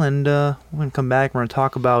you will, and we're going to come back. We're going to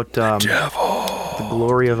talk about the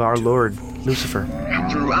glory of our Lord, Lucifer.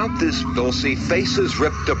 Throughout this, they'll see faces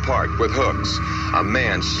ripped apart with hooks, a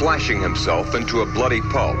man slashing himself into a bloody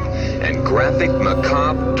pulp, and graphic,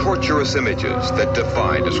 macabre, torturous images that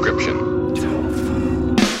defy description.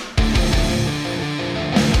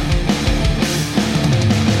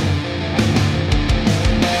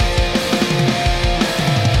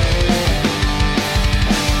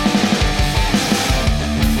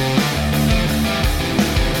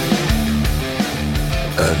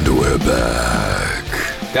 And we're back.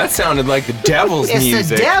 That sounded like the devil's music. It's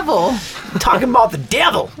the devil. Talking about the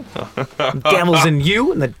devil. The devil's in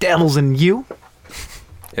you, and the devil's in you.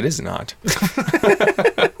 It is not.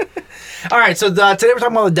 All right, so today we're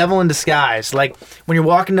talking about the devil in disguise. Like when you're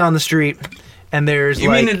walking down the street, and there's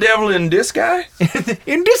You mean the devil in this guy?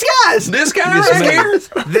 in disguise? This guy right here?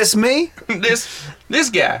 This me? This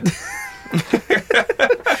guy.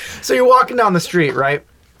 So you're walking down the street, right?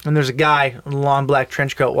 And there's a guy in a long black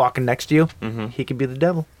trench coat walking next to you. Mm-hmm. He could be the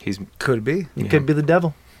devil. Could be. He could be the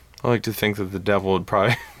devil. I like to think that the devil would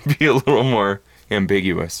probably be a little more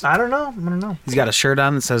ambiguous. I don't know. He's got a shirt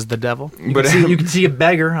on that says the devil. You can see a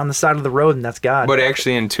beggar on the side of the road, and that's God. But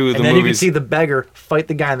actually, in two of the and then movies, you can see the beggar fight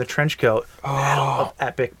the guy in the trench coat. Battle of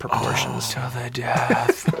epic proportions. To the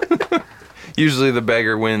death. Usually, the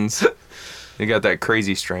beggar wins. They got that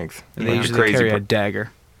crazy strength. And they usually carry a dagger.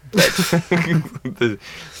 the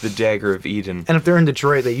dagger of Eden. And if they're in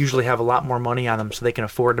Detroit, they usually have a lot more money on them, so they can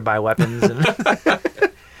afford to buy weapons.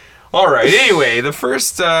 All right. Anyway, the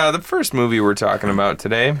first movie we're talking about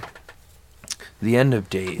today, The End of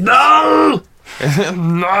Days. No,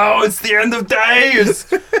 no, it's The End of Days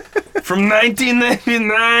from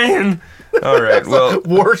 1999. All right. Well,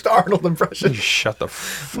 worst Arnold impression. Shut the.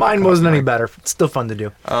 Mine wasn't any better. It's still fun to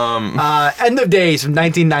do. End of Days from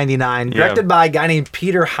 1999, directed by a guy named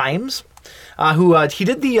Peter Hyams, who he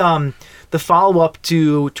did the follow up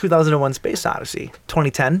to 2001: Space Odyssey,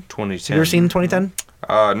 2010. 2010. You ever seen 2010?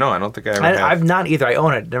 No, I don't think I ever have. I've not either. I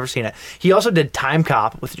own it. Never seen it. He also did Time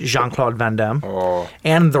Cop with Jean-Claude Van Damme.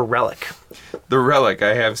 And The Relic. The Relic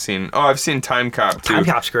I have seen. Oh, I've seen Time Cop too. Time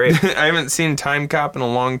Cop's great. I haven't seen Time Cop in a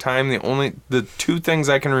long time. The two things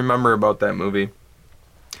I can remember about that movie,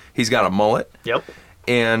 he's got a mullet. Yep.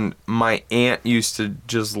 And my aunt used to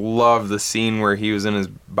just love the scene where he was in his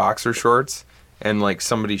boxer shorts and like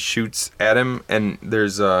somebody shoots at him and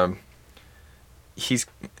there's I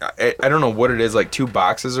don't know what it is, like two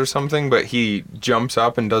boxes or something, but he jumps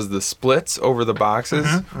up and does the splits over the boxes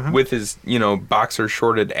with his, boxer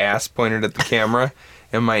shorted ass pointed at the camera.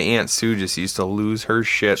 And my Aunt Sue just used to lose her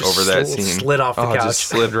shit over that scene. Slid off the couch. Just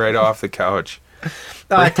slid right off the couch.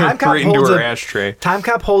 Time Cop right into her ashtray. Time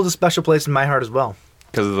Cop holds a special place in my heart as well.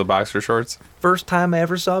 Because of the boxer shorts? First time I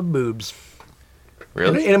ever saw boobs.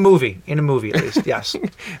 Really? In a movie at least, yes.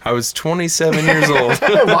 I was 27 years old.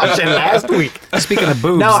 I watched it last week. Speaking of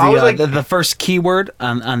boobs, No, the first keyword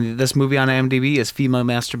on this movie on IMDb is female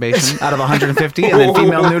masturbation out of 150, and then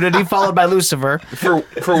female nudity followed by Lucifer. For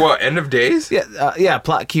what? End of Days? Yeah,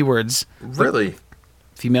 plot keywords. Really?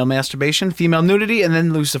 Female masturbation, female nudity, and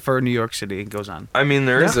then Lucifer, New York City. It goes on. I mean,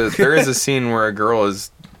 there is a scene where a girl is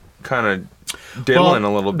kind of diddling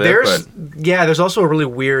a little bit. There's also a really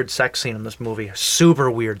weird sex scene in this movie. A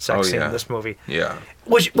super weird sex scene in this movie. Yeah.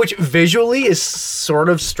 Which visually is sort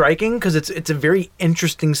of striking because it's a very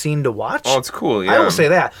interesting scene to watch. Oh, it's cool. Yeah. I will say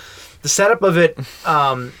that. The setup of it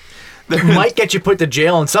might get you put to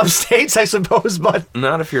jail in some states, I suppose, but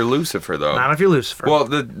Not if you're Lucifer, though. not if you're Lucifer. Well,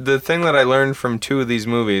 the thing that I learned from 2 of these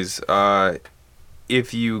movies,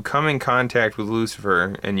 if you come in contact with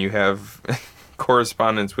Lucifer and you have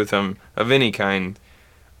correspondence with him of any kind,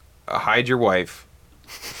 hide your wife,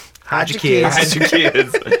 hide your kids. hide your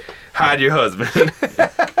kids, hide your husband.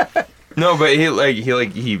 No, but he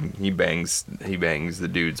bangs the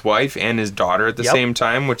dude's wife and his daughter at the same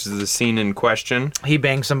time, which is the scene in question. He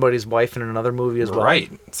banged somebody's wife in another movie as well.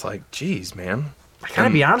 Right. It's like, geez, man. I gotta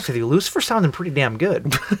be honest with you, Lucifer sounded pretty damn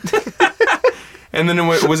good. And then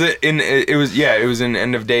it was in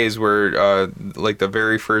End of Days where like the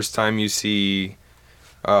very first time you see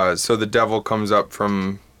so the devil comes up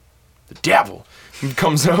from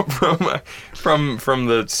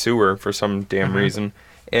the sewer for some damn reason.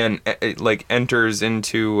 And it, like, enters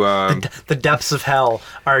into the depths of hell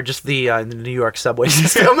are just the New York subway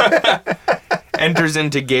system. enters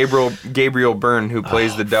into Gabriel Byrne, who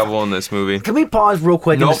plays the devil in this movie. Can we pause real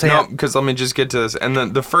quick? Nope, because let me just get to this. And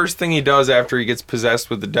then the first thing he does after he gets possessed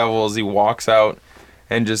with the devil is he walks out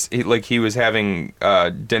and he was having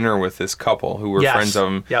dinner with this couple who were friends of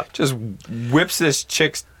him. Yep. Just whips this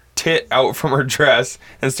chick's tit out from her dress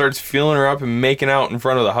and starts feeling her up and making out in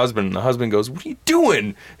front of the husband. And the husband goes, "What are you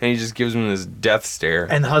doing?" And he just gives him this death stare.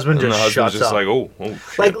 And the husband just shuts up. Like, oh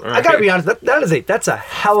shit. Like, I gotta be honest, that's a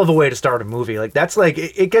hell of a way to start a movie. Like, that's like,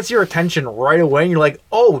 it gets your attention right away, and you're like,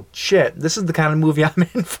 oh shit, this is the kind of movie I'm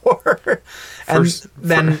in for. And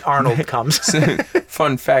then Arnold comes.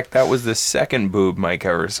 Fun fact, that was the second boob Mike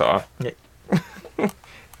ever saw. Yeah.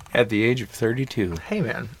 At the age of 32. Hey,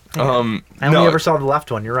 man. I only ever saw the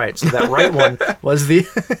left one. You're right. So that right one was the.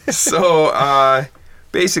 So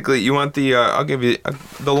basically, you want the. I'll give you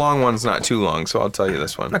the long one's not too long, so I'll tell you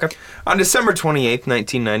this one. Okay. On December 28th,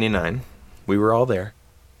 1999, we were all there.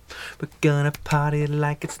 We're gonna party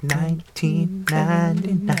like it's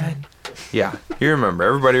 1999. Yeah, you remember.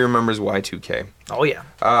 Everybody remembers Y2K. Oh yeah.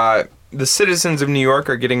 The citizens of New York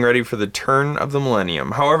are getting ready for the turn of the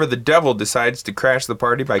millennium. However, the devil decides to crash the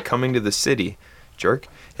party by coming to the city. Jerk.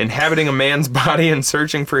 Inhabiting a man's body and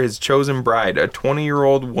searching for his chosen bride, a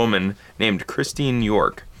 20-year-old woman named Christine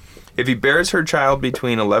York. If he bears her child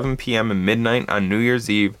between 11 p.m. and midnight on New Year's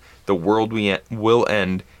Eve, the world will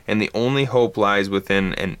end, and the only hope lies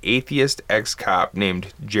within an atheist ex-cop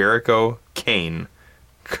named Jericho Kane.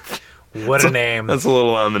 What a name. That's a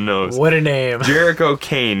little on the nose. What a name. Jericho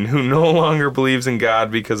Kane, who no longer believes in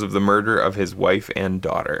God because of the murder of his wife and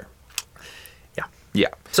daughter. Yeah. Yeah.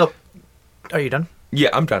 So, are you done? Yeah,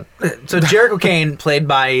 I'm done. So Jericho Kane, played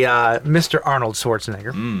by Mr. Arnold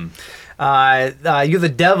Schwarzenegger. You're the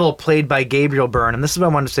devil, played by Gabriel Byrne. And this is what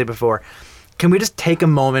I wanted to say before. Can we just take a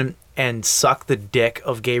moment and suck the dick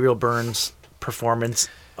of Gabriel Byrne's performance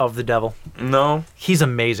of the devil? No. He's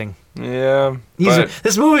amazing. Yeah.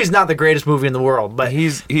 This movie is not the greatest movie in the world, but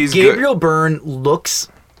he's Gabriel Byrne looks...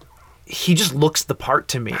 He just looks the part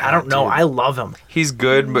to me. I don't know. Dude. I love him. He's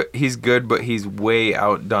good, but he's way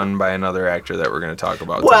outdone by another actor that we're going to talk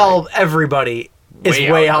about Well, tonight. Everybody is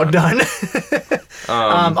way outdone.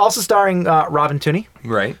 Also starring Robin Tunney.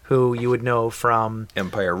 Right. Who you would know from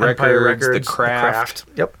Empire Records, The Craft.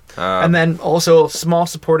 Yep. And then also small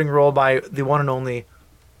supporting role by the one and only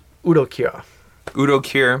Udo Kier. Udo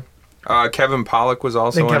Kier. Kevin Pollak was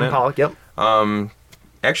also in it. Kevin Pollak, yep.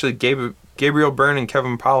 Actually, Gabriel Byrne and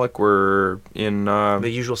Kevin Pollak were in The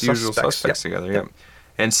Usual Suspects together. Yep.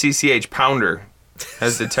 And CCH Pounder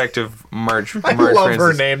as Detective March. I March love Francis.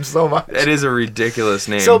 her name so much. It is a ridiculous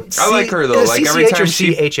name. So I like her though. Like every time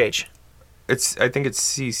she, CHH. I think it's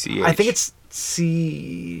CCH. I think it's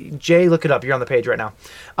CJ. Look it up. You're on the page right now.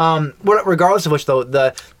 Regardless of which, though,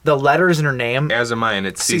 the letters in her name. As of mine,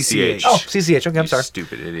 it's CCH. Oh, CCH. Okay, I'm sorry.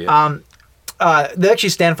 Stupid idiot. They actually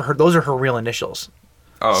stand for her. Those are her real initials.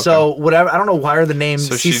 Oh, okay. So whatever. I don't know where the name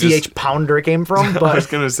CCH Pounder came from, but I was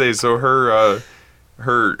gonna say. So her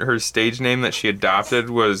stage name that she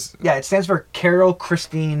adopted was. Yeah, it stands for Carol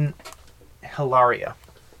Christine Hilaria.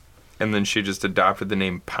 And then she just adopted the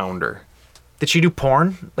name Pounder. Did she do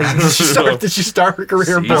porn? Like, did she start her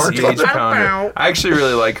career in porn? Pounder. I actually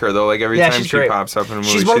really like her though. Like every time she pops up in a movie,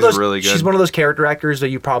 she's really good. She's one of those character actors that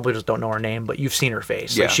you probably just don't know her name, but you've seen her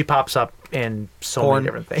face. Yeah. Like, she pops up in so many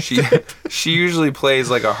different things. She usually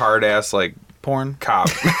plays like a hard ass like porn cop.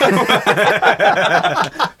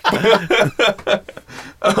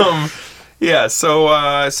 Yeah. So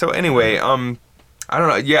anyway, I don't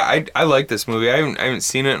know. Yeah, I like this movie. I haven't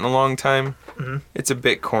seen it in a long time. Mm-hmm. It's a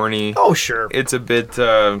bit corny. Oh sure. It's a bit.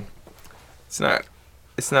 It's not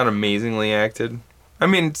amazingly acted. I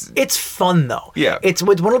mean, it's fun though. Yeah. It's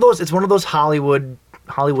one of those Hollywood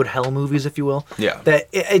Hollywood hell movies, if you will. Yeah. That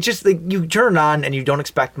it just like you turn it on and you don't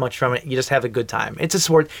expect much from it. You just have a good time. It's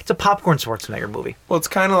a popcorn Schwarzenegger movie. Well, it's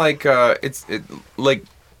kind of like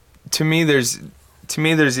to me there's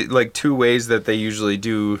like two ways that they usually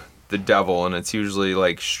do the devil, and it's usually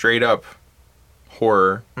like straight up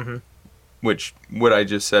horror, which what I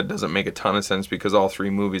just said doesn't make a ton of sense because all three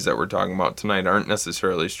movies that we're talking about tonight aren't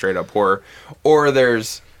necessarily straight up horror, or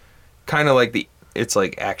there's kind of like it's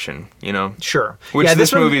like action, you know? Sure. Which yeah,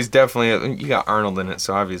 this movie is definitely, you got Arnold in it,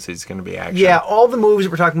 so obviously it's going to be action. Yeah, all the movies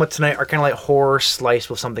that we're talking about tonight are kind of like horror sliced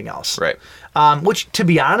with something else. Right. Which, to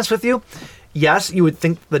be honest with you, yes, you would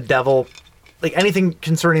think the devil, like anything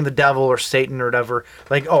concerning the devil or Satan or whatever,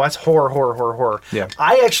 like, oh, that's horror. Yeah.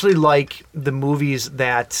 I actually like the movies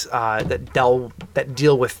that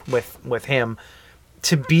deal with him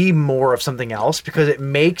to be more of something else because it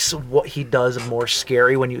makes what he does more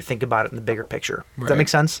scary when you think about it in the bigger picture. Does that make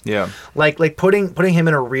sense? Yeah. Like putting him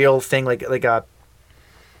in a real thing, like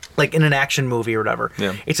in an action movie or whatever.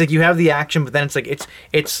 Yeah. It's like you have the action, but then it's like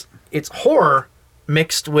it's horror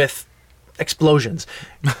mixed with explosions.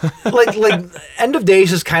 like End of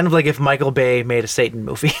Days is kind of like if Michael Bay made a Satan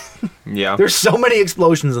movie. Yeah. There's so many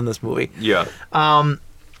explosions in this movie. Yeah.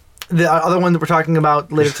 The other one that we're talking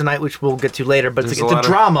about later tonight, which we'll get to later, but it's a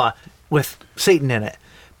drama with Satan in it.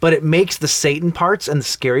 But it makes the Satan parts and the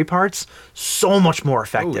scary parts so much more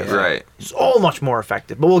effective. Ooh, right. So much more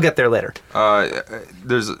effective. But we'll get there later.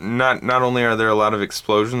 There's not only are there a lot of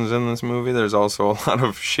explosions in this movie, there's also a lot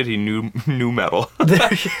of shitty new metal.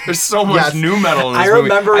 There's so much new metal in this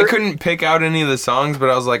movie. I couldn't pick out any of the songs, but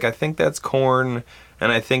I was like, I think that's Korn,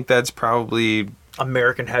 and I think that's probably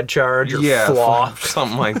American Head Charge or Flaw.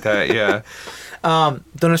 Something like that, yeah.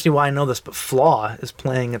 Don't ask me why I know this, but Flaw is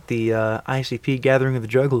playing at the ICP Gathering of the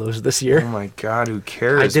Juggalos this year. Oh my God, who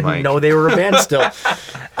cares? I didn't know they were a band still.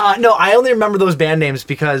 No, I only remember those band names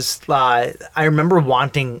because I remember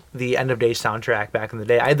wanting the End of Days soundtrack back in the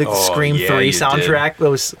day. I had the Scream 3 soundtrack. That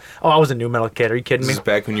was I was a new metal kid. Are you kidding me? This is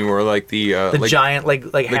back when you wore like the giant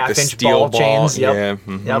like half-inch ball chains. Yep.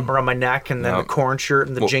 Yep, around my neck, and then the Korn shirt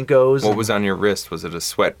and the Jinkos. What was on your wrist? Was it a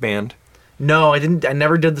sweatband? No, I didn't. I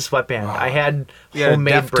never did the sweatband. I had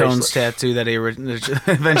homemade bracelets. Tattoo that he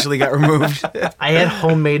eventually got removed. I had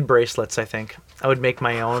homemade bracelets. I think I would make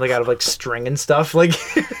my own, like out of like string and stuff, like.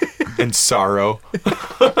 And sorrow.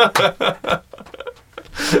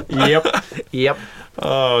 Yep.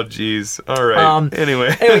 Oh, jeez. All right.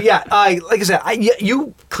 Anyway, yeah. Like I said,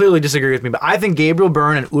 you clearly disagree with me, but I think Gabriel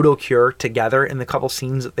Byrne and Udo Kier together in the couple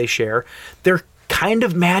scenes that they share, they're kind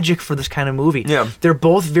of magic for this kind of movie. Yeah. They're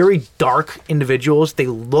both very dark individuals. They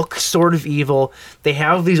look sort of evil. They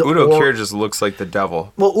have these... Udo Kier just looks like the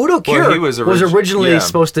devil. Well, Udo Kier was originally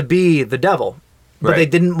supposed to be the devil. But they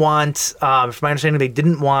didn't want, from my understanding, they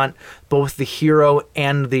didn't want both the hero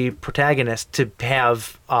and the protagonist to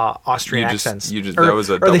have Austrian accents. That was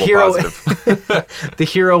a double positive. The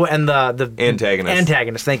hero and the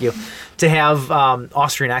antagonist. Thank you, to have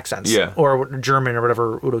Austrian accents. Yeah. Or German or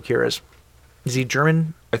whatever Udo Kier is. Is he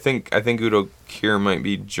German? I think Udo Kier might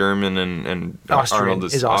be German and Arnold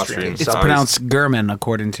is Austrian. It's pronounced German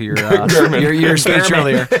according to your your speech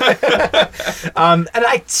earlier. And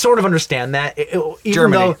I sort of understand that.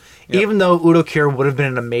 Even though Udo Kier would have been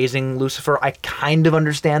an amazing Lucifer, I kind of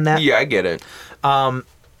understand that. Yeah, I get it.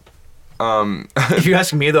 If you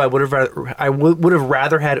ask me though, I would have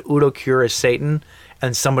rather had Udo Kier as Satan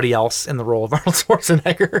and somebody else in the role of Arnold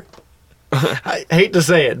Schwarzenegger. I hate to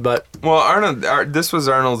say it, but this was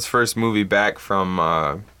Arnold's first movie back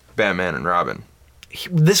from Batman and Robin.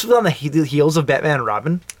 This was on the heels of Batman and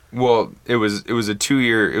Robin. Well, it was a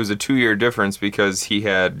 2-year difference because he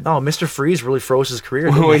had Mr. Freeze really froze his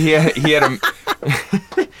career. Well, he had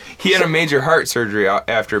a major heart surgery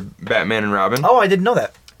after Batman and Robin. Oh, I didn't know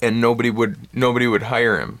that. And nobody would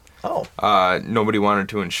hire him. Oh. Nobody wanted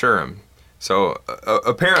to insure him. So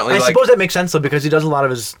apparently, I suppose that makes sense though because he does a lot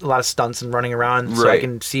of stunts and running around. So I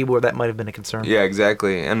can see where that might have been a concern. Yeah,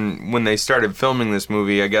 exactly. And when they started filming this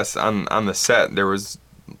movie, I guess on the set there was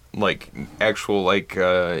like actual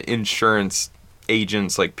insurance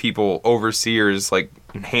agents, like people, overseers, like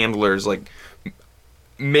handlers, like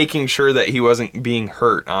making sure that he wasn't being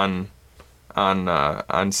hurt on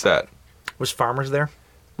set. Was Farmers there?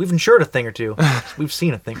 We've insured a thing or two. We've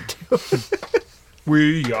seen a thing or two.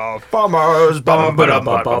 We are farmers. Bum, ba-dum,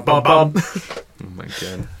 bum, bum, bum, bum. Oh my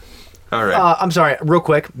God. All right. I'm sorry, real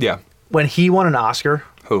quick. Yeah. When he won an Oscar.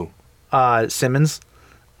 Who? Simmons.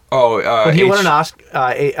 Oh, when he won an Oscar.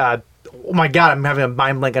 Oh my God, I'm having a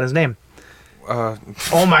mind blank on his name.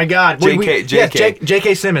 Oh my God. J.K.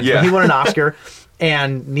 J.K. Simmons. Yeah. When he won an Oscar.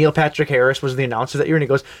 And Neil Patrick Harris was the announcer that year, and he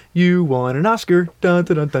goes, "You won an Oscar." Dun,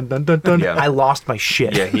 dun, dun, dun, dun, dun, dun. Yeah. I lost my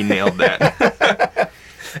shit. Yeah, he nailed that.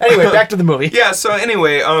 Anyway, back to the movie. Yeah, so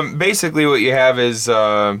anyway, basically what you have is,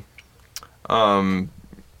 now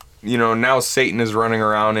Satan is running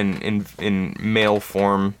around in male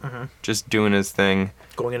form, just doing his thing.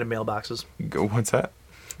 Going into mailboxes. What's that?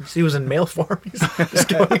 He was in mail form. He's just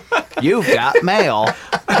going. You've got mail.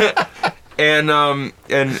 And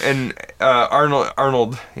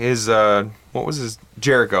Arnold is what was his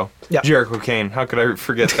Jericho? Yep. Jericho Kane. How could I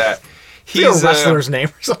forget that? He's a wrestler's name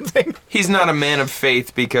or something. He's not a man of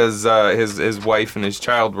faith because his wife and his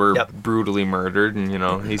child were brutally murdered,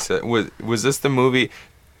 and he said, was this the movie?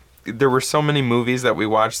 There were so many movies that we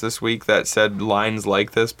watched this week that said lines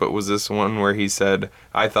like this, but was this one where he said,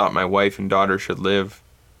 "I thought my wife and daughter should live.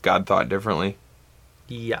 God thought differently"?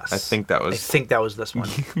 Yes. I think that was this one.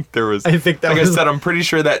 There was. I think that like was. I said, I'm pretty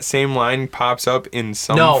sure that same line pops up in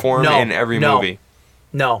some form in every movie.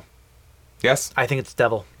 No. Yes. I think it's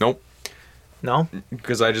Devil. Nope. No.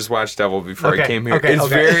 Because I just watched Devil before Okay, I came here. okay, It's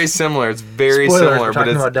okay. very similar. It's very Spoilers, similar, we're but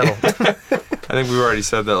talking it's. about Devil. I think we've already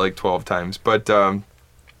said that like 12 times, but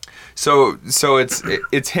so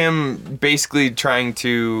it's him basically trying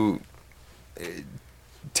to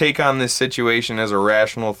take on this situation as a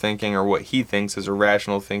rational thinking, or what he thinks is a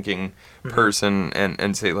rational thinking person,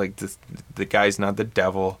 and say like the guy's not the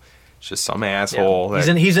devil, it's just some asshole.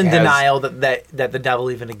 Yeah. He's in denial that the devil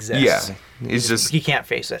even exists. Yeah, he can't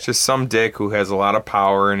face it. Just some dick who has a lot of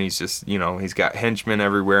power, and he's just he's got henchmen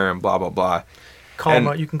everywhere and blah blah blah.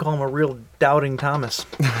 You can call him a real doubting Thomas.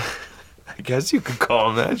 I guess you could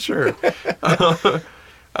call him that, sure.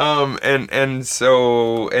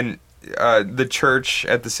 The church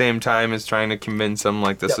at the same time is trying to convince him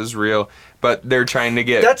like this is real, but they're trying to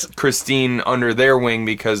get Christine under their wing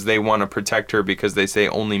because they want to protect her, because they say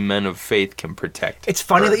only men of faith can protect. It's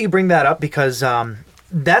funny that you bring that up, because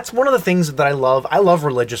that's one of the things that I love. I love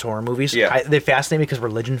religious horror movies. Yeah. They fascinate me because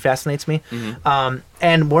religion fascinates me. Mm-hmm.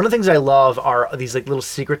 And one of the things I love are these like little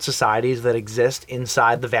secret societies that exist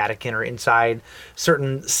inside the Vatican or inside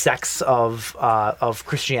certain sects of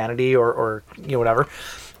Christianity or whatever.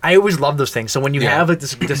 I always love those things. So when you have like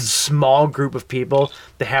this small group of people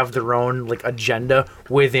that have their own like agenda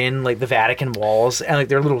within like the Vatican walls, and like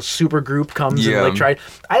their little super group comes and like try.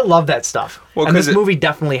 I love that stuff. Well, and this movie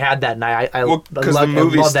definitely had that, and I love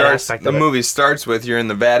that aspect of it. The movie starts with you're in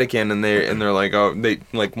the Vatican, and they're like,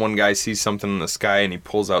 one guy sees something in the sky, and he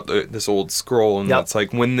pulls out this old scroll, and it's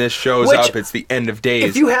like, when this shows up, it's the end of days.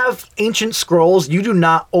 If you have ancient scrolls, you do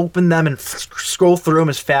not open them and scroll through them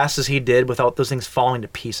as fast as he did without those things falling to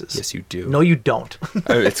pieces. Yes, you do. No, you don't.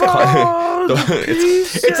 It's like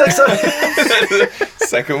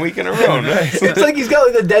second week in a row. Nice. It's like he's got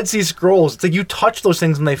like the Dead Sea Scrolls. It's like you touch those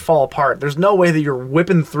things and they fall apart. There's no way that you're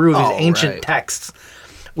whipping through these ancient texts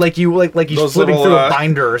like he's flipping through a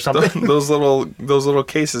binder or something. Those little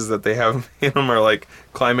cases that they have in them are like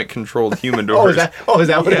climate controlled humidors. Is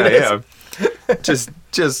that what it is? Yeah.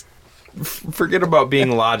 Just forget about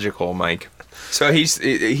being logical, Mike. So he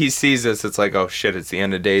sees this. It's like, oh shit, it's the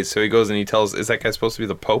end of days. So he goes and he tells. Is that guy supposed to be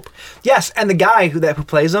the Pope? Yes, and the guy who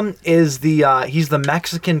plays him is he's the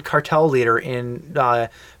Mexican cartel leader in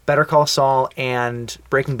Better Call Saul and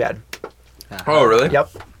Breaking Bad. Oh really? Yep.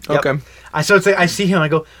 Okay. So it's like I see him. I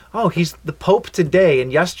go, oh, he's the Pope today, and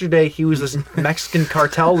yesterday he was this Mexican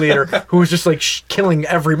cartel leader who was just like killing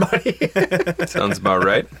everybody. Sounds about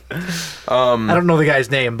right. I don't know the guy's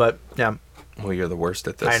name, but yeah. Well, you're the worst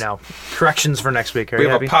at this. I know. Corrections for next week. We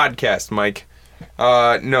have a podcast, Mike.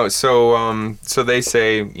 No, so they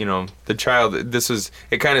say, the child.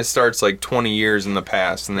 It kind of starts like 20 years in the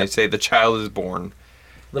past, and they say the child is born.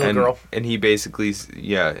 Little girl. And he basically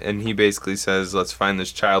says, let's find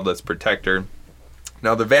this child, let's protect her.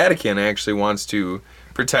 Now the Vatican actually wants to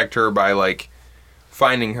protect her by like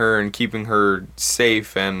finding her and keeping her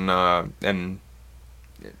safe and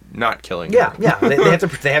not killing her. Yeah, they have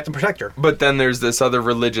to protect her. But then there's this other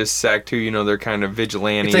religious sect who, they're kind of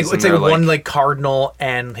vigilantes. It's like one like cardinal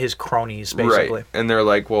and his cronies, basically. Right. And they're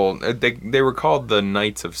like, well, they were called the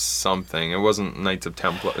Knights of something. It wasn't Knights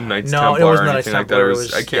Templar it wasn't or Knights anything like Templar.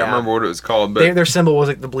 that. I can't remember what it was called. But their symbol was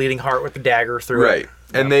like the bleeding heart with the dagger through it. Right.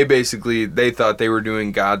 And they thought they were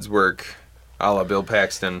doing God's work, a la Bill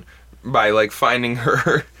Paxton, by like finding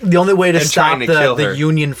her. The only way to stop the the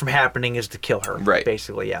union from happening is to kill her. Right.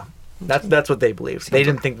 Basically, yeah. That's what they believed. They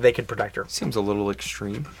didn't think they could protect her. Seems a little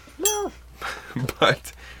extreme. No.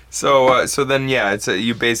 But so then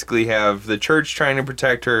you basically have the church trying to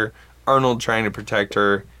protect her, Arnold trying to protect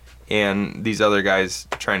her, and these other guys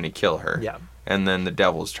trying to kill her. Yeah. and then the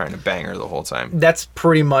devil's trying to bang her the whole time. That's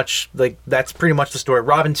pretty much the story.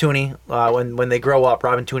 Robin Tooney, when they grow up,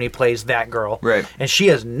 Robin Tooney plays that girl, Right. And she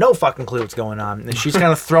has no fucking clue what's going on, and she's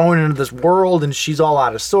kind of thrown into this world, and she's all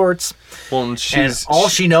out of sorts. Well, and all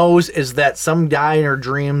she knows is that some guy in her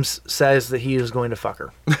dreams says that he is going to fuck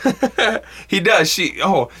her. He does.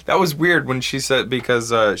 That was weird when she said,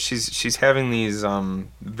 because she's having these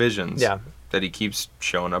visions. Yeah. That he keeps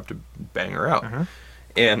showing up to bang her out.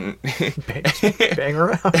 And bang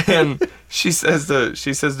her out. And she says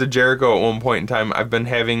to Jericho at one point in time,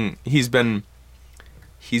 he's been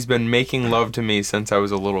making love to me since I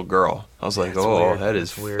was a little girl. I was like, weird. That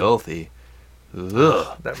is weird. Filthy.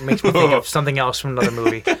 Ugh. That makes me think of something else from another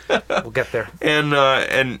movie. We'll get there.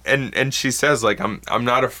 And she says, like, I'm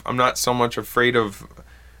not so much afraid of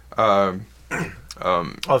him.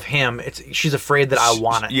 She's afraid that I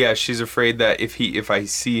want it. Yeah, she's afraid that if I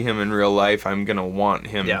see him in real life, I'm gonna want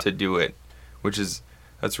him to do it,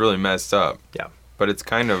 that's really messed up. Yeah, but it's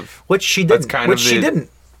kind of which she didn't. She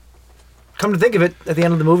didn't. Come to think of it, at the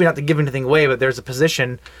end of the movie, not to give anything away, but there's a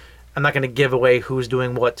position. I'm not going to give away who's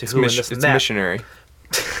doing what to who and this and that. It's missionary.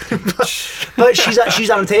 But she's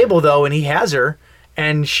on a table though, and he has her,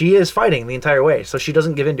 and she is fighting the entire way, so she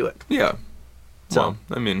doesn't give into it. Yeah. So, well,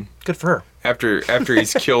 I mean, good for her. After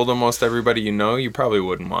he's killed almost everybody you know, you probably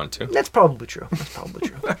wouldn't want to. That's probably true.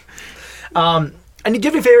 And do you have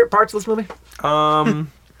any favorite parts of this movie?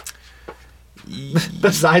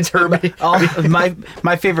 Besides her,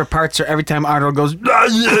 my favorite parts are every time Arnold goes, which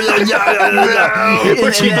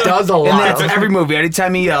he does a lot. And that's every movie.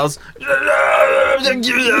 Anytime he yells, and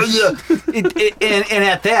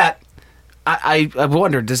at that, I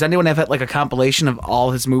wonder, does anyone have like a compilation of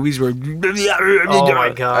all his movies where? Oh my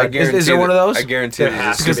god! Is there one of those? I guarantee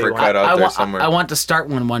there's a super cut out there somewhere. I want to start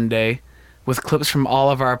one day with clips from all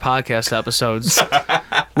of our podcast episodes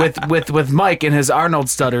with Mike and his Arnold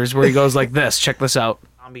stutters where he goes like this. Check this out.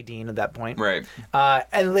 Zombie Dean at that point, right?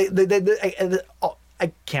 And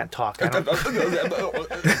I can't talk.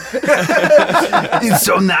 It's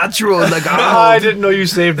so natural. Like I didn't know you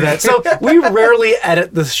saved that. So we rarely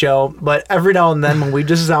edit the show, but every now and then when we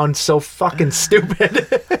just sound so fucking stupid,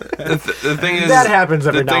 the thing is that happens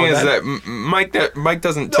every now and then. The thing is that Mike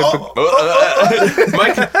doesn't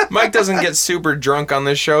Mike doesn't get super drunk on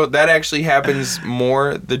this show. That actually happens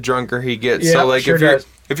more the drunker he gets. Yeah, so like sure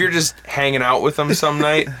if you're just hanging out with him some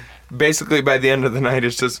night. Basically, by the end of the night,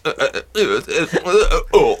 it's just. It's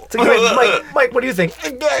like, Mike, what do you think?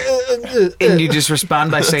 And you just respond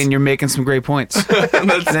by saying you're making some great points. And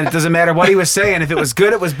then it doesn't matter what he was saying. If it was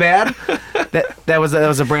good, it was bad. That was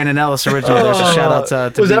a Brandon Ellis original. There's a shout out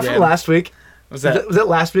to. Was that from last week? Was that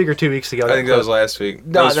last week or 2 weeks ago? I think that was last week.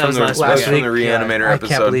 No, that was last week. From the Reanimator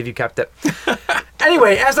episode. I can't believe you kept it.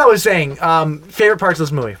 Anyway, as I was saying, favorite parts of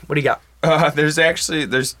this movie. What do you got? There's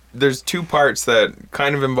two parts that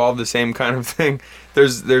kind of involve the same kind of thing.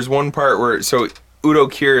 There's one part where Udo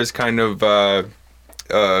Kier is kind of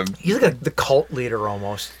he's like the cult leader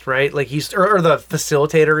almost, right? Like he's or the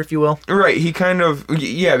facilitator, if you will. Right. He kind of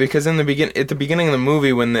because at the beginning of the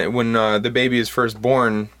movie when the baby is first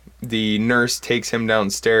born, the nurse takes him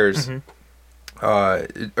downstairs. Mm-hmm.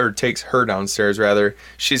 Or takes her downstairs rather.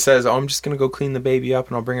 She says, "Oh, I'm just gonna go clean the baby up,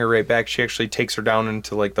 and I'll bring her right back." She actually takes her down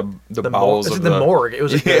into like the bowels of the morgue. It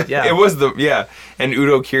was it was And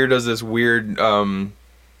Udo Kier does this weird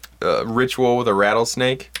ritual with a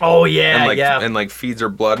rattlesnake. Oh yeah, and like feeds her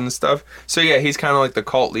blood and stuff. So yeah, he's kind of like the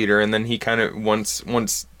cult leader, and then he kind of once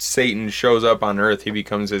Satan shows up on Earth, he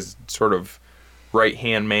becomes his sort of right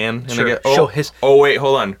hand man. And sure. Wait,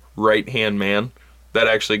 hold on, right hand man. That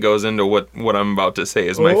actually goes into what I'm about to say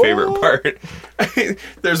is my favorite part.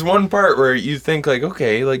 There's one part where you think like,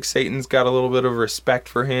 okay, like Satan's got a little bit of respect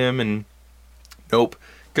for him, and nope,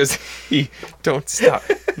 because don't stop,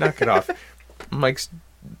 knock it off. Mike's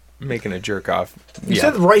making a jerk off. You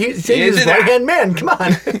said he's his right hand man. Come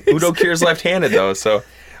on. Udo Kier's left-handed though, so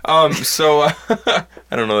I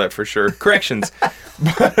don't know that for sure. Corrections.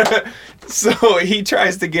 So he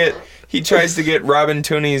tries to get Robin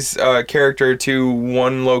Tooney's character to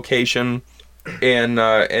one location,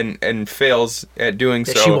 and fails at doing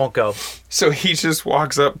so. She won't go. So he just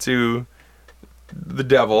walks up to the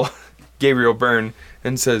devil, Gabriel Byrne,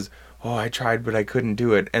 and says, "Oh, I tried, but I couldn't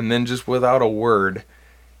do it." And then just without a word,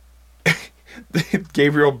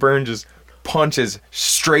 Gabriel Byrne just punches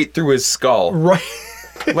straight through his skull. Right.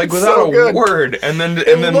 like without so a good. word, and then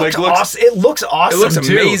It looks awesome. It looks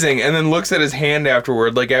too. amazing, and then looks at his hand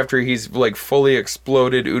afterward, like after he's like fully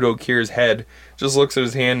exploded Udo Kier's head. Just looks at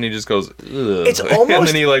his hand and he just goes, ugh. It's almost, and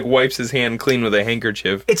then he like wipes his hand clean with a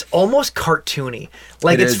handkerchief. It's almost cartoony.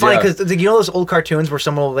 Like it's funny because you know those old cartoons where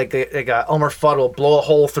someone will, like Elmer Fudd will blow a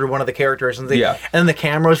hole through one of the characters and and then the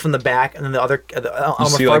camera's from the back and then the other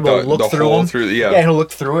Elmer Fudd will look through him. He'll look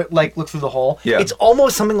through it, like look through the hole. Yeah. It's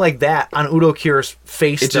almost something like that on Udo Kier's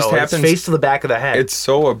face. It just happens. It's face to the back of the head. It's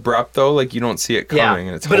so abrupt though, like you don't see it coming,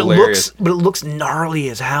 and it's hilarious. It looks gnarly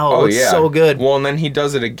as hell. It's so good. Well, and then he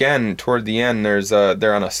does it again toward the end.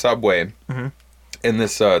 They're on a subway, and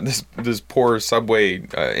this poor subway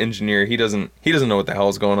engineer, he doesn't know what the hell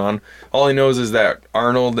is going on. All he knows is that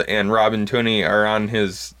Arnold and Robin Tunney are on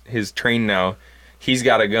his train now. He's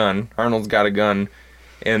got a gun. Arnold's got a gun,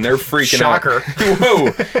 and they're freaking out. Shocker!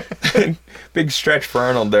 Whoa, big stretch for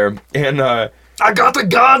Arnold there, and. I got the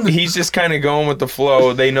gun! He's just kind of going with the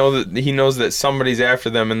flow. He knows that somebody's after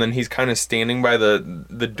them, and then he's kind of standing by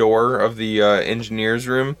the door of the engineer's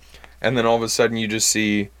room, and then all of a sudden you just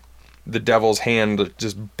see the devil's hand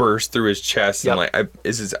just burst through his chest, and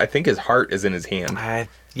I think his heart is in his hand.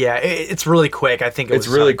 It's really quick. I think it's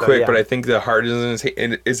really quick, but I think the heart is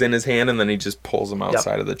in his hand, and then he just pulls him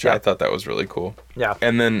outside of the chest. I thought that was really cool. Yeah.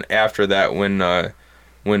 And then after that,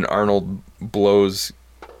 when Arnold blows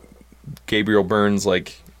Gabriel Byrne's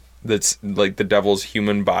that's like the devil's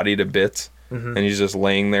human body to bits, and he's just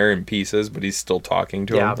laying there in pieces, but he's still talking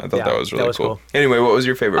to him. I thought that was really cool. Anyway, what was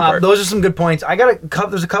your favorite part? Those are some good points.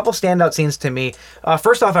 There's a couple standout scenes to me.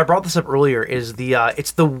 First off, I brought this up earlier. Is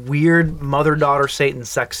it's the weird mother-daughter Satan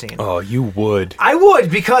sex scene. Oh, you would. I would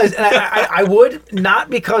because I would not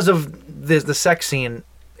because of the sex scene.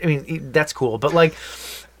 I mean that's cool, but like.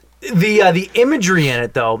 The imagery in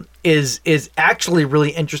it though is actually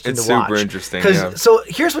really interesting to watch. It's super interesting. So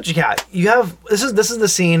here's what you got. You have this is the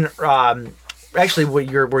scene. Actually,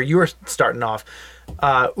 where you were starting off.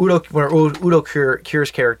 Udo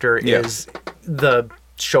Kier's character is the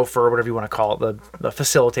chauffeur, whatever you want to call it, the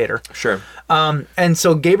facilitator. Sure. And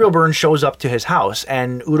so Gabriel Byrne shows up to his house,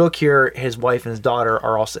 and Udo Kier, his wife, and his daughter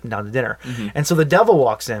are all sitting down to dinner. And so the devil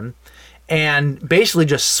walks in, and basically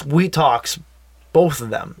just sweet talks both of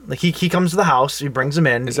them. Like he comes to the house, he brings them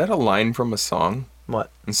in. Is that a line from a song?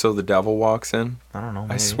 What? And so the devil walks in? I don't know.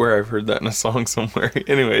 Maybe. I swear I've heard that in a song somewhere.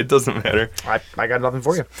 Anyway, it doesn't matter. I got nothing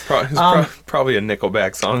for you. Probably a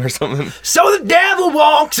Nickelback song or something. So the devil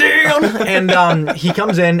walks in! And he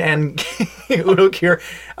comes in, and Udo Kier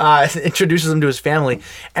introduces him to his family.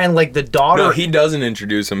 And like the daughter... No, he doesn't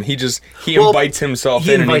introduce him. He invites himself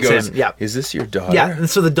in and he goes, is this your daughter? Yeah, and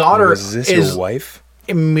so the daughter is this your wife?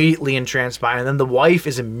 Immediately entranced by him, and then the wife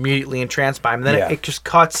is immediately entranced by him, and then it just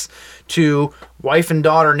cuts to wife and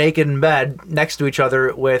daughter naked in bed next to each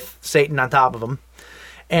other with Satan on top of them.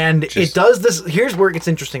 And it does this. Here's where it gets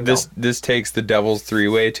interesting though. This takes the devil's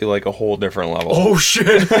three-way to like a whole different level. Oh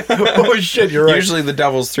shit. Oh shit, you're right. Usually the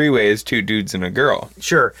devil's three-way is two dudes and a girl.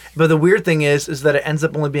 Sure, but the weird thing is that it ends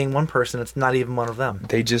up only being one person. It's not even one of them.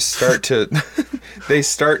 They just start to they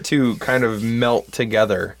start to kind of melt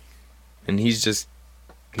together, and he's just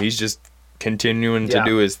continuing to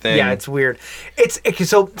do his thing. Yeah, it's weird.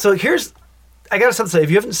 So here's, I gotta say, if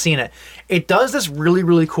you haven't seen it, it does this really,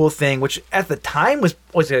 really cool thing, which at the time was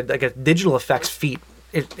like a digital effects feat,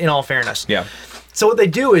 in all fairness. Yeah. So what they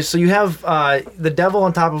do is, you have the devil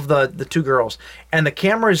on top of the two girls, and the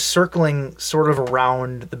camera is circling sort of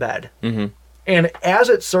around the bed. Mm-hmm. And as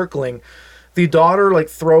it's circling, the daughter like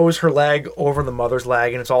throws her leg over the mother's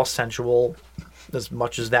leg, and it's all sensual. As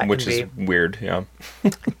much as that Which can be. Which is weird, yeah.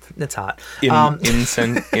 It's hot.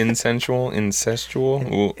 Insensual?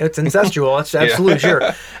 Ooh. It's incestual. That's absolutely sure.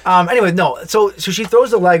 Anyway, no. So she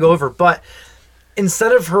throws the leg over, but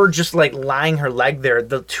instead of her just like lying her leg there,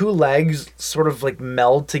 the two legs sort of like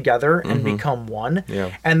meld together and become one.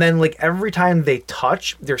 Yeah. And then like every time they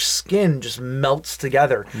touch, their skin just melts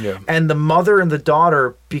together. Yeah. And the mother and the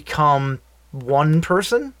daughter become one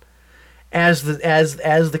person. As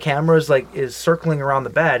the camera is circling around the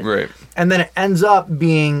bed, right, and then it ends up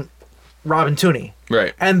being Robin Tunney,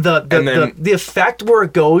 right, and the effect where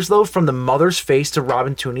it goes though from the mother's face to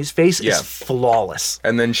Robin Tunney's face is flawless,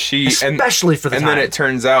 and then especially for the time. And then it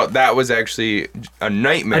turns out that was actually a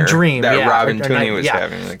nightmare, a dream that Robin Tunney was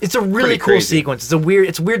having. Like, it's a really cool sequence.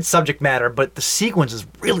 It's weird subject matter, but the sequence is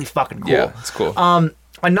really fucking cool. Yeah, it's cool.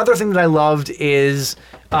 Another thing that I loved is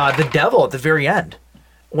the devil at the very end.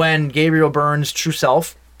 When Gabriel Byrne's true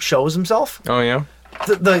self shows himself. Oh, yeah?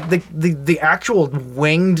 the actual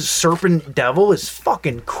winged serpent devil is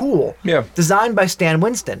fucking cool. Yeah. Designed by Stan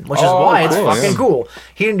Winston, which is why it's cool, fucking yeah. cool.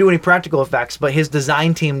 He didn't do any practical effects, but his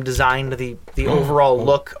design team designed the overall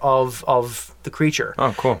look of the creature.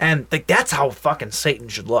 Oh, cool. And like that's how fucking Satan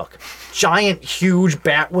should look. Giant, huge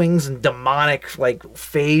bat wings and demonic like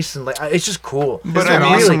face, and like it's just cool. But It's I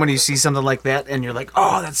mean, really- awesome when you see something like that and you're like,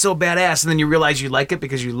 oh, that's so badass, and then you realize you like it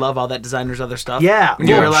because you love all that designer's other stuff. Yeah. And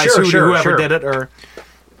you Yeah, realize whoever did it or.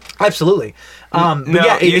 Absolutely. But No,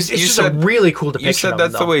 yeah, you- it's you just said- a really cool depiction. You said of that's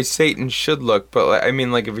him, the though. way Satan should look, but like, I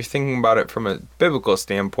mean, like if you're thinking about it from a biblical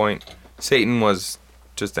standpoint, Satan was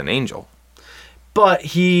just an angel. But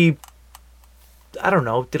he, I don't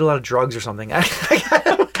know, did a lot of drugs or something. I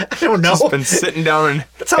don't know. Just been sitting down in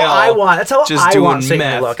That's how hell, I want. That's how just I doing want Satan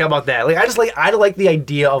meth. to look. How about that? Like I like the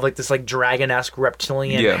idea of like this like dragon-esque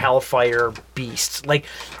reptilian Yeah. hellfire beast. Like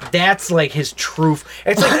that's like his true.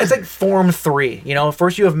 It's like Form 3. You know,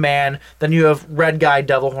 first you have man, then you have red guy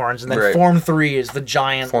devil horns, and then Right. Form 3 is the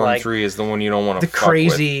giant Form like 3 is the one you don't want to the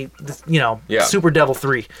crazy, you know, Yeah. Super Devil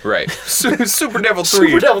 3. Right. Super Devil 3.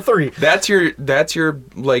 Super Devil 3. That's your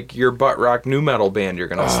like your butt rock new metal band you're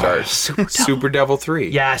gonna start. Super Devil 3.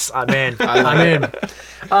 Yes, I'm in. I'm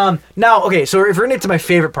in. Now, okay, so if we're gonna get to my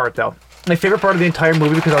favorite part, though, my favorite part of the entire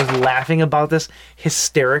movie, because I was laughing about this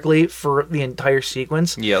hysterically for the entire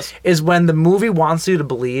sequence, Yes. is when the movie wants you to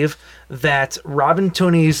believe that Robin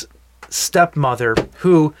Tunney's stepmother,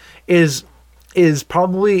 who is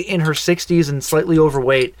probably in her 60s and slightly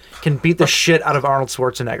overweight, can beat the shit out of Arnold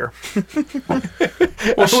Schwarzenegger.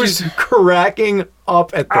 Well, I was cracking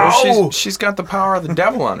up at this. She's got the power of the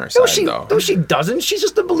devil on her No, side, though. no, she doesn't. She's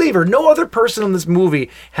just a believer. No other person in this movie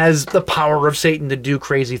has the power of Satan to do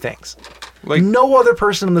crazy things. Like No other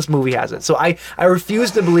person in this movie has it. So I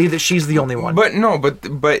refuse to believe that she's the only one. But no,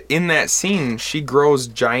 but in that scene, she grows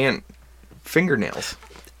giant fingernails.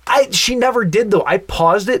 She never did, though. I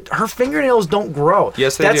paused it. Her fingernails don't grow.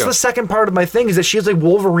 Yes, they That's do. the second part of my thing, is that she has like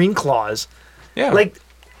Wolverine claws. Yeah. Like,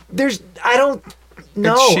 I don't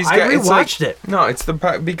know. It's rewatched it. No, it's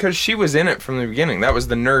because she was in it from the beginning. That was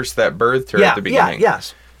the nurse that birthed her Yeah, at the beginning.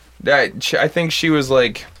 yes. I think she was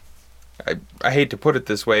like, I hate to put it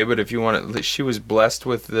this way, but if you want it, she was blessed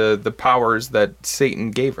with the powers that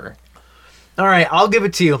Satan gave her. All right, I'll give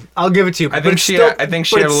it to you. I think she had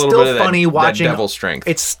a little bit of that devil strength.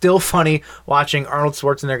 It's still funny watching Arnold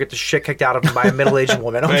Schwarzenegger get the shit kicked out of him by a middle-aged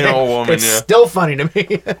woman. Okay? By an old woman, it's yeah. still funny to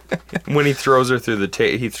me. When he throws her through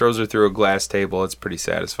he throws her through a glass table. It's pretty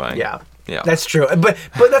satisfying. Yeah, Yeah. that's true. But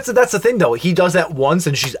that's the thing, though. He does that once,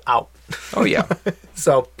 and she's out. Oh yeah.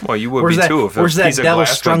 So Well, you would where's be that, too if a where's piece that of devil glass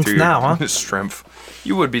went strength through now, your huh? strength.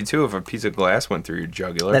 You would be too if a piece of glass went through your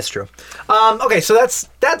jugular. That's true. Okay, so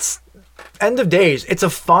that's End of Days. It's a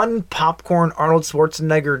fun popcorn Arnold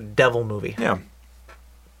Schwarzenegger devil movie. Yeah.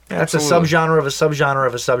 That's a Absolutely. subgenre of a subgenre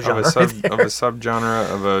of a subgenre. of a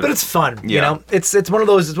subgenre of a. But it's fun, you Yeah. know. It's one of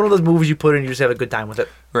those movies you put in, and you just have a good time with it.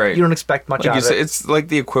 Right. You don't expect much like out you of said, it. it's like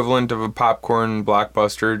the equivalent of a popcorn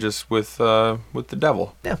blockbuster, just with the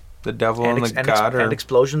devil. Yeah. The devil and, the god. and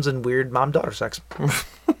explosions and weird mom-daughter sex.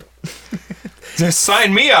 Just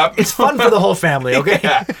sign me up. It's fun for the whole family. Okay.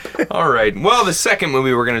 Yeah. All right. Well, the second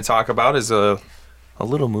movie we're going to talk about is a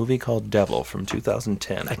little movie called Devil from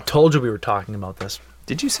 2010. I told you we were talking about this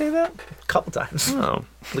Did you say that? a couple times. Oh.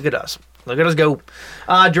 Look at us. Look at us go.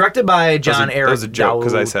 Directed by John That Eric. was a joke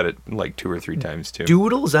because I Dowd- said it like 2 or 3 times too.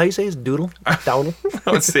 Doodle? Is that how you say it? Doodle? Dowdle?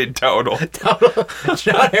 I would say Dowdle.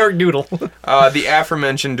 John Eric Doodle. The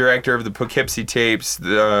aforementioned director of the Poughkeepsie tapes,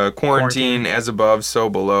 the Quarantine, As Above, So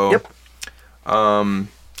Below. Yep.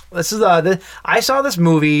 This is I saw this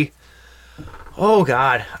movie. Oh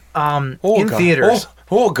God. In theaters.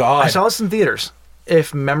 Oh God. I saw this in theaters.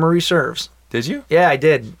 If memory serves. Did you? Yeah, I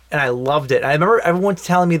did, and I loved it. I remember everyone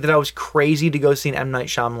telling me that I was crazy to go see an M. Night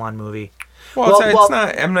Shyamalan movie. Well, it's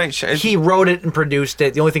not M. Night Shyamalan. He wrote it and produced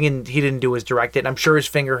it. The only thing he didn't do was direct it. And I'm sure his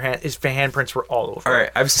handprints were all over. All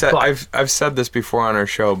right, But- I've said this before on our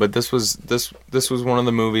show, but this was one of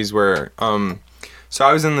the movies where so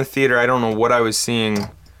I was in the theater. I don't know what I was seeing,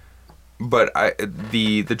 but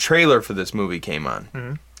the trailer for this movie came on,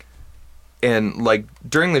 Mm-hmm. and like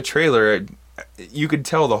during the trailer, you could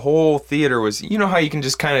tell the whole theater was. You know how you can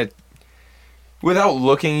just kind of, without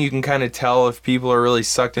looking, you can kind of tell if people are really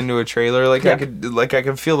sucked into a trailer. Like Yeah. I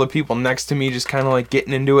could feel the people next to me just kind of like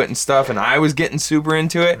getting into it and stuff, and I was getting super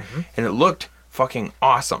into it, Mm-hmm. and it looked fucking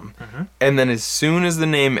awesome. And then as soon as the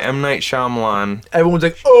name M. Night Shyamalan, Everyone's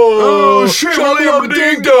like, "Oh, Shyamalan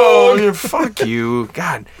Ding Dong!" Fuck you,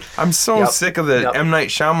 God! I'm so Yep. sick of the Yep. M. Night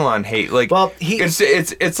Shyamalan hate. Like, Well, it's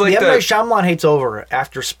like the M. Night Shyamalan hate's over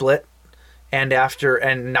after Split. and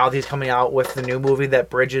now he's coming out with the new movie that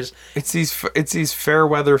bridges. It's these fair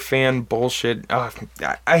weather fan bullshit.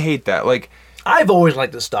 I hate that. Like, I've always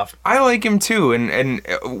liked this stuff. I like him too, and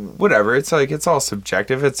whatever. It's like, it's all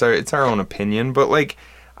subjective. It's our own opinion, but like,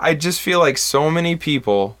 I just feel like so many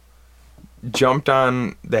people jumped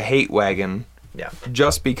on the hate wagon,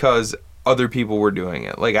 just because other people were doing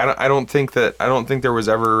it. Like, I don't think there was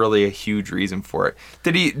ever really a huge reason for it.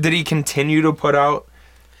 Did he continue to put out?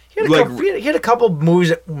 He had a couple movies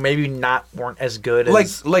that maybe weren't as good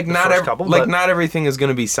as not everything is going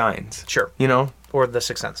to be Signs. Sure, you know, or The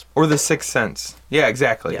Sixth Sense. Yeah,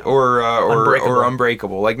 exactly. Yeah. Or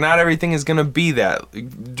Unbreakable. Like, not everything is going to be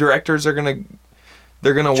that. Directors are gonna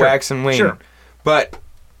wax and wane. Sure. But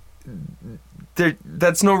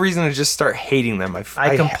that's no reason to just start hating them.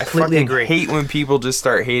 I completely agree. I hate when people just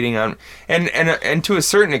start hating on, and to a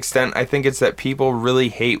certain extent, I think it's that people really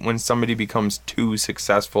hate when somebody becomes too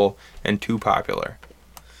successful and too popular.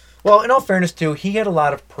 Well, in all fairness, too, he had a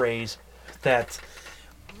lot of praise that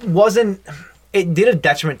wasn't. It did a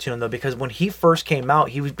detriment to him though, because when he first came out,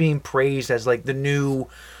 he was being praised as like the new,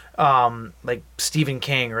 like Stephen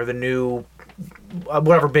King or the new.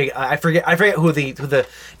 Whatever big I forget who the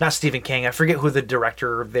not Stephen King, I forget who the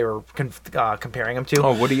director they were comparing him to.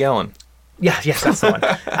 Oh, Woody Allen. Yes, that's the one.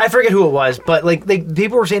 I forget who it was, but like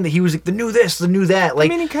people were saying that he was like the new this, the new that.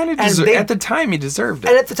 Like, I mean, he kind of at the time he deserved it.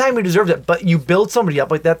 And at the time he deserved it. But you build somebody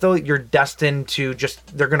up like that though, you're destined to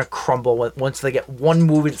they're gonna crumble once they get one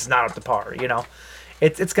movie that's not up to par. You know,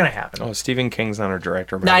 it's gonna happen. Oh, Stephen King's not a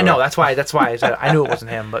director. No, I know that's why I knew it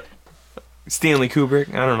wasn't him, but. Stanley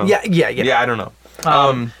Kubrick? I don't know. Yeah. Yeah, I don't know.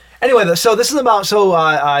 Anyway, so this is about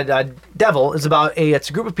Devil is about it's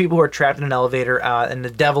a group of people who are trapped in an elevator, and the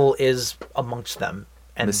devil is amongst them.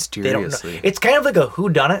 And mysteriously, they don't know. It's kind of like a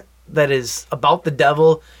whodunit that is about the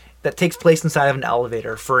devil that takes place inside of an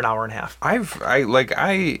elevator for an hour and a half. I like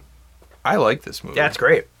this movie. Yeah, it's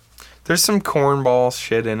great. There's some cornball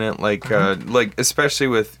shit in it, like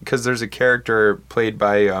especially because there's a character played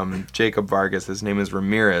by Jacob Vargas. His name is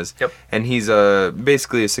Ramirez. Yep. And he's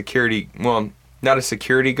basically a security, well, not a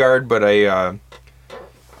security guard, but he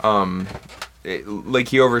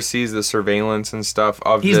oversees the surveillance and stuff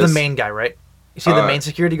of He's the main guy, right? Is he the main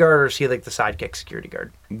security guard, or is he like the sidekick security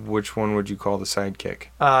guard? Which one would you call the sidekick?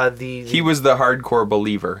 He was the hardcore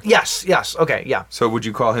believer. Yes, okay, yeah. So would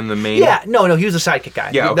you call him the main? Yeah, no, he was the sidekick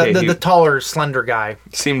guy. Yeah, okay. The taller, slender guy.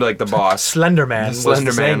 Seemed like the boss. Slender Man.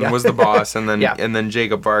 Was the boss, and then and then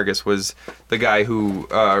Jacob Vargas was the guy who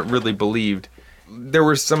really believed. There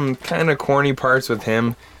were some kind of corny parts with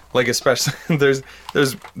him. Like, especially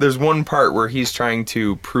there's one part where he's trying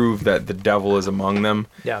to prove that the devil is among them.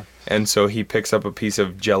 Yeah. And so he picks up a piece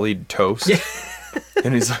of jellied toast. Yeah.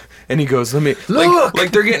 and he goes, "Let me look."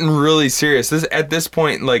 Like they're getting really serious. At this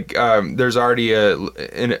point, there's already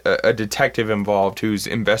a detective involved who's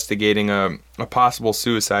investigating a possible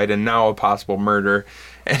suicide and now a possible murder.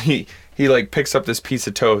 And he like picks up this piece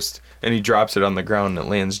of toast and he drops it on the ground and it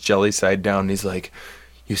lands jelly side down. And he's like,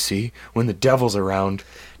 "You see, when the devil's around."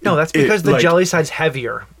 No, that's because the jelly side's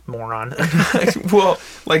heavier, moron. Well,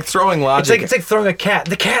 like throwing logic. It's like throwing a cat.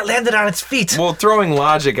 The cat landed on its feet. Well, throwing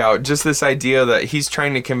logic out, just this idea that he's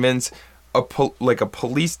trying to convince a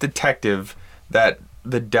police detective that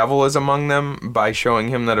the devil is among them by showing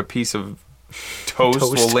him that a piece of toast.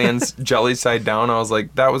 will land jelly side down. I was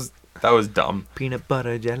like, that was dumb. Peanut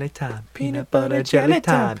butter jelly time. Peanut butter jelly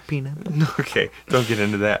time. Peanut. Okay, don't get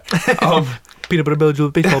into that. Peanut butter belly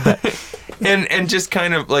with baseball bat. And just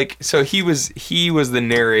kind of like, so he was the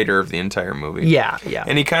narrator of the entire movie. Yeah.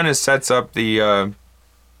 And he kind of sets up the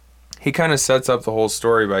whole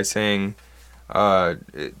story by saying,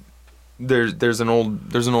 there's an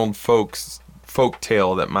old folk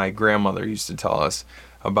tale that my grandmother used to tell us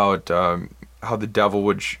about how the devil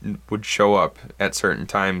would show up at certain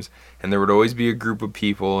times, and there would always be a group of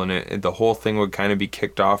people, and the whole thing would kind of be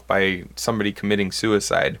kicked off by somebody committing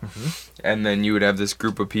suicide. Mm-hmm. And then you would have this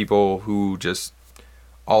group of people who just,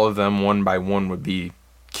 all of them one by one would be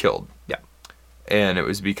killed. Yeah. And it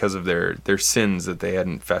was because of their sins that they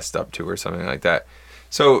hadn't fessed up to or something like that.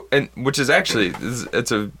 So, and which is actually,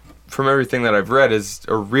 from everything that I've read, is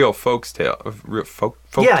a real folk tale. Folk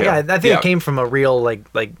tale. Yeah, I think it came from a real like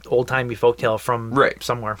old-timey folk tale from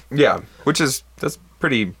somewhere. Yeah, that's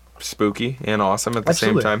pretty spooky and awesome at the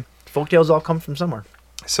same time. Folk tales all come from somewhere.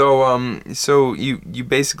 So you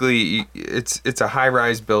basically, it's a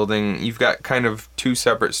high-rise building. You've got kind of two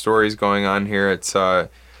separate stories going on here. It's you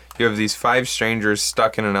have these 5 strangers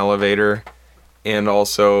stuck in an elevator, and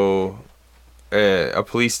also a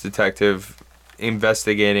police detective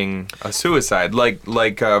investigating a suicide. Like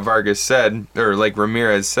Vargas said, or like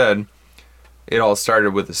Ramirez said, it all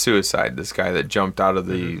started with a suicide. This guy that jumped out of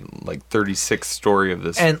the like 36th story of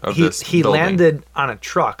this he building. landed on a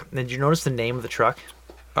truck. Did you notice the name of the truck?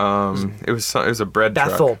 It was a bread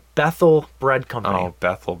truck. Bethel Bread Company. Oh,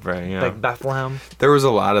 Bethel Bread, yeah. Like Bethlehem. There was a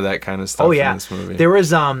lot of that kind of stuff in this movie. There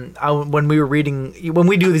was when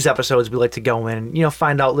we do these episodes, we like to go in and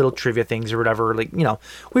find out little trivia things or whatever. Like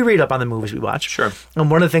we read up on the movies we watch. Sure. And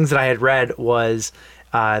one of the things that I had read was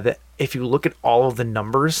that if you look at all of the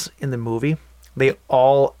numbers in the movie, they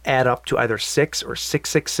all add up to either 6 or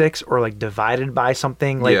 666 or like divided by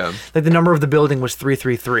something. Like the number of the building was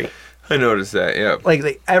 333. I noticed that, yeah.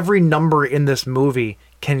 Like every number in this movie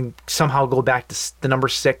can somehow go back to the number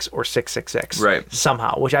 6 or 666. Right.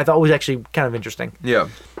 Somehow, which I thought was actually kind of interesting. Yeah.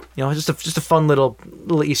 Just a fun little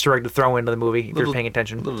Easter egg to throw into the movie if you're paying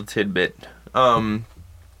attention. Little tidbit.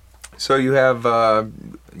 So you have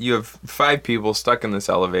 5 people stuck in this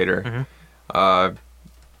elevator,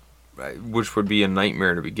 which would be a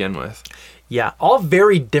nightmare to begin with. Yeah, all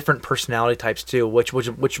very different personality types too, which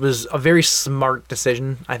was a very smart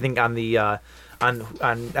decision, I think, on the on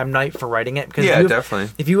M. Night for writing it. Because definitely.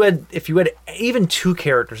 If you had even 2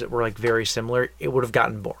 characters that were like very similar, it would have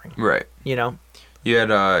gotten boring. Right. You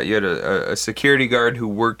had a security guard who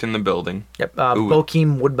worked in the building. Yep.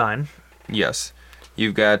 Bokeem Woodbine. Yes.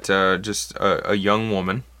 You've got just a young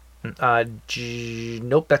woman.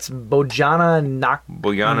 Nope, that's Bojana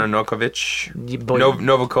Nokovic.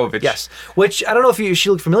 Novakovic. Yes, which I don't know if she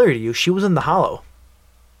looked familiar to you. She was in The Hollow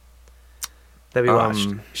that we watched.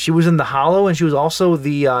 She was in The Hollow, and she was also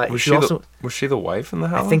the. Was she the wife in The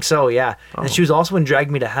Hollow? I think so. Yeah, and she was also in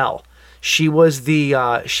Drag Me to Hell. She was the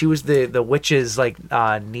witch's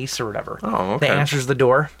niece or whatever. Oh, okay. That answers the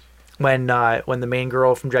door. When the main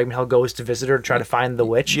girl from Drag Me to Hell goes to visit her to try to find the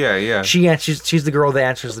witch. Yeah. She's the girl that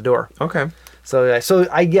answers the door. Okay. So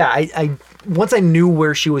I once I knew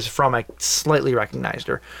where she was from, I slightly recognized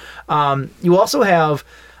her. You also have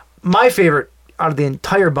my favorite out of the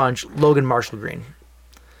entire bunch, Logan Marshall Green,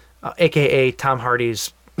 aka Tom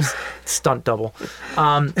Hardy's stunt double.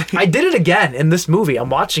 I did it again in this movie. I'm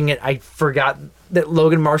watching it. I forgot that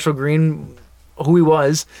Logan Marshall Green, who he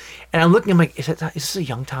was, and I'm looking. I'm like, is this a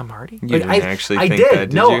young Tom Hardy? You didn't actually think that,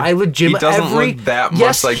 did no, you? I legitimately. He doesn't look that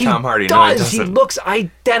much like Tom Hardy. Does. No, he doesn't. He looks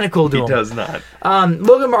identical to him. He does not.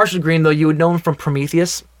 Logan Marshall Green, though, you would know him from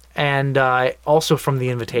Prometheus and also from The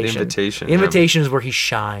Invitation. The Invitation. The Invitation is where he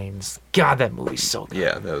shines. God, that movie's so good.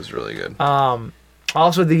 Yeah, that was really good.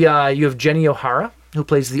 Also, you have Jenny O'Hara, who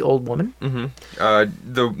plays the old woman.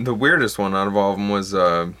 Mm-hmm. The weirdest one out of all of them was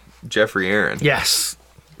Jeffrey Aaron. Yes.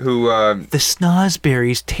 Who the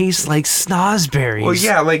snozberries taste like snozberries. Well,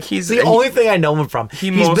 yeah, like he's the only thing I know him from.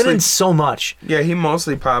 He's been in so much. Yeah, he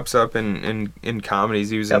mostly pops up in comedies.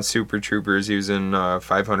 He was in Super Troopers. He was in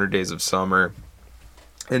 500 Days of Summer,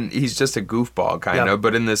 and he's just a goofball kind of.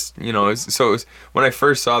 But in this, when I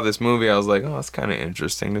first saw this movie, I was like, oh, that's kind of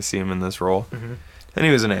interesting to see him in this role. Mm-hmm. And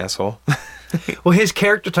he was an asshole. Well, his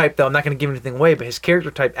character type, though, I'm not going to give anything away, but his character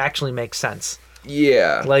type actually makes sense.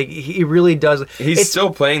 Yeah, like he really does. He's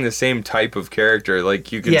still playing the same type of character.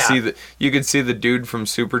 Like you can see the dude from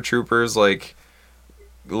Super Troopers, like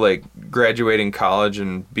graduating college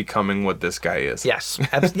and becoming what this guy is. Yes,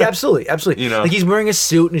 absolutely. Like he's wearing a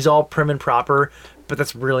suit and he's all prim and proper, but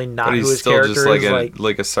that's really not who his character is. But he's still just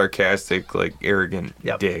like a sarcastic, like arrogant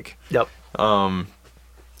dick. Yep.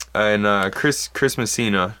 And Chris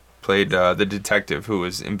Messina played the detective who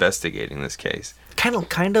was investigating this case.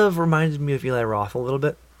 Kind of reminded me of Eli Roth a little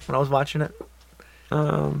bit when I was watching it. I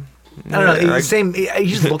don't know. Same. He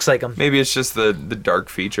just looks like him. Maybe it's just the dark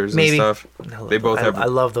features and stuff. They both have. I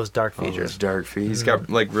love those dark features. Dark features. He's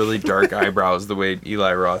got like really dark eyebrows the way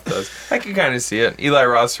Eli Roth does. I can kind of see it. Eli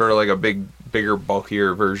Roth's sort of like a bigger,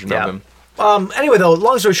 bulkier version of him. Anyway, though,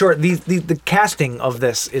 long story short, the casting of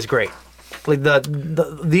this is great. Like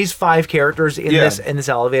these 5 characters in this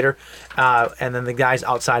elevator, and then the guys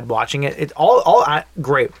outside watching it. It's all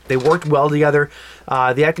great. They worked well together.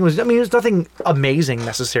 The acting was, it was nothing amazing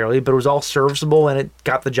necessarily, but it was all serviceable and it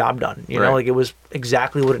got the job done. You know, like it was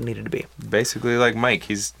exactly what it needed to be. Basically, like Mike,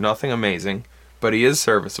 he's nothing amazing, but he is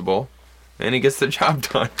serviceable, and he gets the job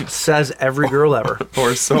done. Says every girl ever,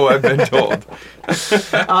 or so I've been told.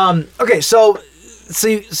 Okay, so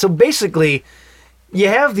basically, you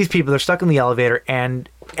have these people, they're stuck in the elevator, and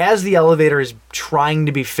as the elevator is trying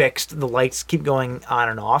to be fixed, the lights keep going on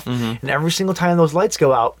and off, and every single time those lights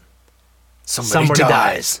go out, somebody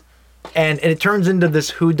dies. And it turns into this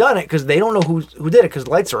whodunit, because they don't know who did it, because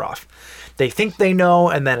the lights are off. They think they know,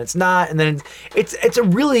 and then it's not, and then it's a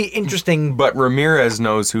really interesting... But Ramirez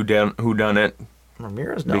knows who done it.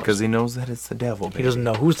 Ramirez knows. Because he knows that it's the devil, baby. He doesn't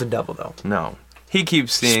know who's the devil, though. No. he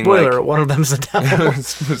keeps seeing. Spoiler: like, one of them's the devil.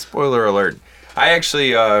 Spoiler alert! I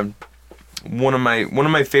actually one of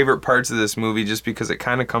my favorite parts of this movie, just because it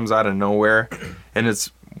kind of comes out of nowhere, and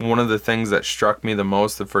it's one of the things that struck me the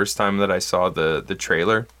most the first time that I saw the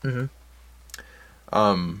trailer.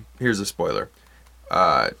 Here's a spoiler.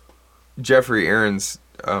 Jeffrey Aaron's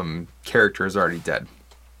character is already dead.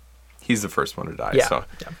 He's the first one to die. Yeah.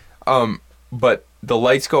 So, but the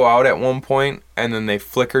lights go out at one point, and then they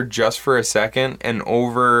flicker just for a second, and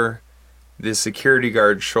over the security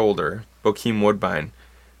guard's shoulder, Bokeem Woodbine,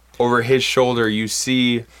 over his shoulder, you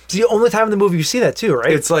see. It's the only time in the movie you see that too,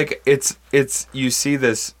 right? It's like it's you see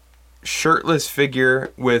this shirtless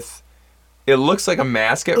figure with. It looks like a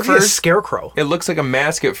mask at It looks first. like a scarecrow. It looks like a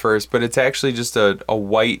mask at first, but it's actually just a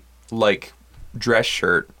white like dress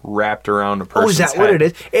shirt wrapped around a person's Oh, is that head. what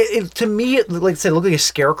it is? To me, it looked like a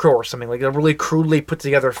scarecrow or something, like a really crudely put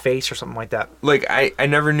together face or something like that. Like I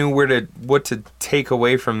never knew what to take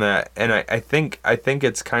away from that, and I think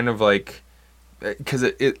it's kind of like, because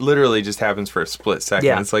it literally just happens for a split second.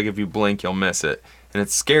 Yeah. It's like if you blink, you'll miss it, and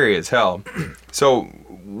it's scary as hell. So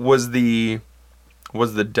was the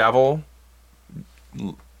devil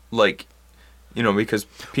like, you know, because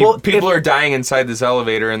people are dying inside this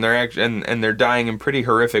elevator, and they're dying in pretty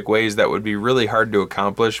horrific ways that would be really hard to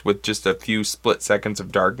accomplish with just a few split seconds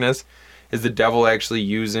of darkness. Is the devil actually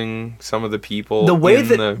using some of the people? The way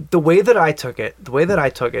that I took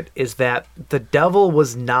it is that the devil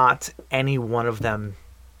was not any one of them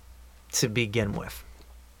to begin with.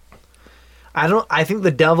 I think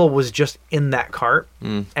the devil was just in that cart,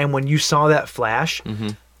 and when you saw that flash,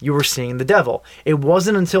 you were seeing the devil. It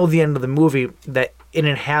wasn't until the end of the movie that it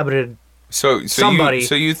inhabited somebody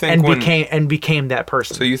you think became that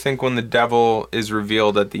person. So you think when the devil is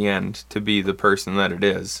revealed at the end to be the person that it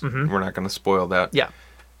is, we're not going to spoil that. Yeah.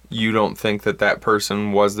 You don't think that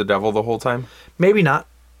person was the devil the whole time? Maybe not.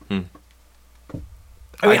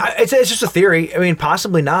 I mean, it's just a theory. I mean,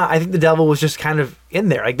 possibly not. I think the devil was just kind of in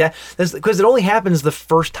there like that, because it only happens the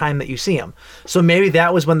first time that you see him. So maybe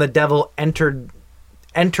that was when the devil entered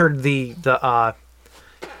the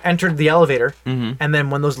elevator, and then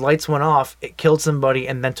when those lights went off, it killed somebody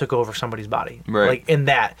and then took over somebody's body. Right. Like in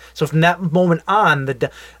that. So from that moment on,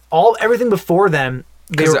 everything before then,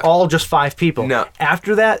 they were all just 5 people. No.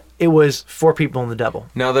 After that, it was 4 people and the devil.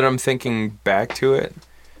 Now that I'm thinking back to it,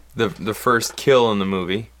 the first kill in the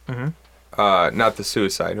movie, not the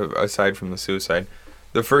suicide, aside from the suicide,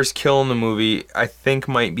 the first kill in the movie, I think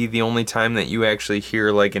might be the only time that you actually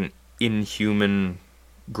hear like an inhuman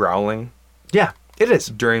growling. Yeah, it is.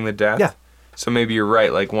 During the death. Yeah. So maybe you're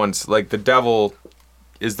right. Like once, like the devil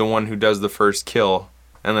is the one who does the first kill,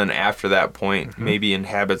 and then after that point, maybe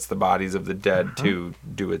inhabits the bodies of the dead to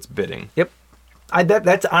do its bidding. Yep.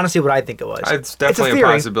 That's honestly what I think it was. It's definitely a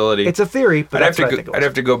possibility. It's a theory, but I'd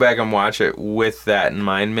have to go back and watch it with that in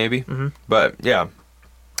mind, maybe. But yeah,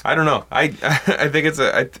 I don't know. I think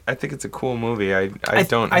it's a cool movie. I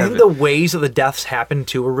think the ways that the deaths happen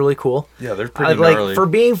too are really cool. Yeah, they're pretty like gnarly. For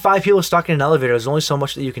being 5 people stuck in an elevator, there's only so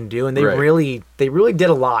much that you can do, and they really did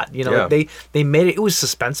a lot. You know, Yeah. like they made it. It was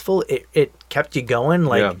suspenseful. It kept you going.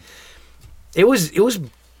 Like it was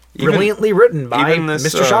brilliantly written by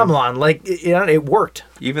Mr. Shyamalan. Like it worked.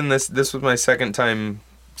 Even this was my second time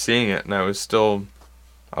seeing it, and I was still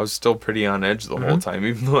pretty on edge the whole time,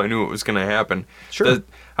 even though I knew it was going to happen. Sure.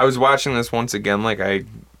 I was watching this once again, like I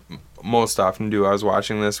most often do. I was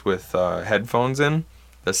watching this with headphones in.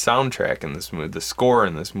 The soundtrack in this movie, the score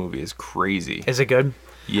in this movie is crazy. Is it good?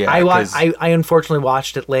 Yeah. I unfortunately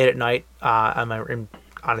watched it late at night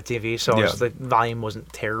on a TV, so the volume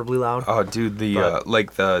wasn't terribly loud. Oh, dude,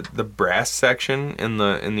 the brass section in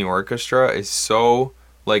the orchestra is so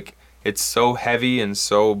like it's so heavy and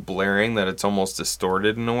so blaring that it's almost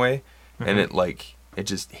distorted in a way, and it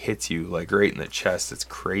just hits you like right in the chest. It's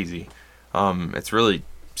crazy. It's really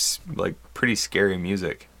like pretty scary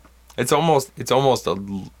music. It's almost a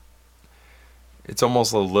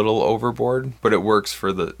little overboard, but it works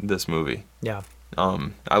for this movie. Yeah.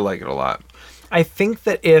 I like it a lot. I think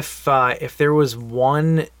that if there was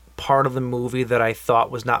one part of the movie that I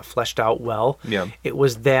thought was not fleshed out well, it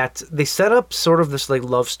was that they set up sort of this like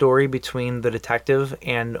love story between the detective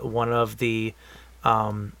and one of the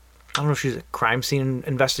I don't know if she's a crime scene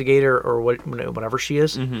investigator or whatever she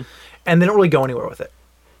is, and they don't really go anywhere with it.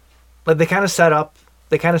 Like they kind of set up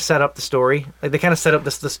the story. Like they kind of set up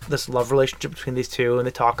this love relationship between these two, and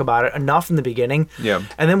they talk about it enough in the beginning. Yeah.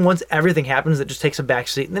 And then once everything happens, it just takes a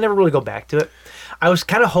backseat, and they never really go back to it. I was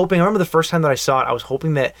kind of hoping. I remember the first time that I saw it, I was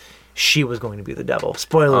hoping that she was going to be the devil.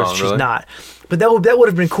 Spoilers, she's not. But that would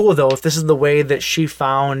have been cool though if this is the way that she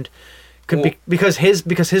found. because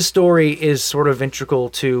his story is sort of integral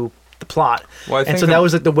to the plot. Well, I think and so that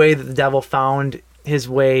was like the way that the devil found his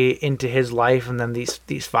way into his life, and then these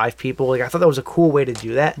 5 people. Like I thought that was a cool way to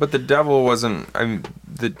do that. But the devil wasn't. I mean,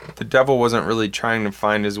 the devil wasn't really trying to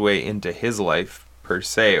find his way into his life per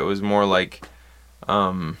se. It was more like,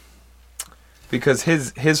 because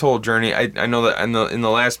his whole journey. I know that in the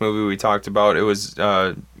last movie we talked about, it was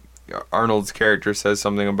Arnold's character says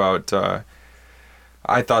something about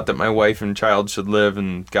I thought that my wife and child should live,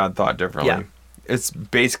 and God thought differently. Yeah. It's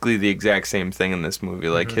basically the exact same thing in this movie.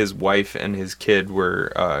 Like his wife and his kid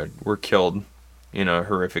were killed in a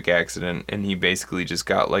horrific accident, and he basically just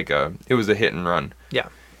got it was a hit and run. Yeah.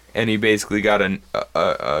 And he basically got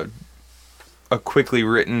a quickly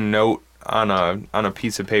written note on a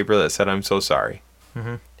piece of paper that said, "I'm so sorry."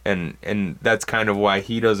 Mm-hmm. And that's kind of why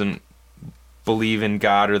he doesn't believe in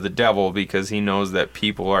God or the devil, because he knows that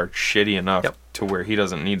people are shitty enough to where he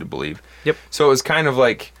doesn't need to believe. Yep. So it was kind of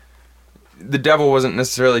like the devil wasn't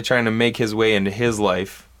necessarily trying to make his way into his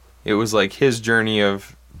life. It was like his journey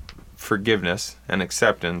of forgiveness and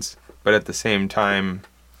acceptance, but at the same time,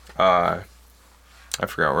 I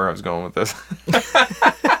forgot where I was going with this.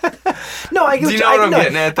 No, I get Do you know what I'm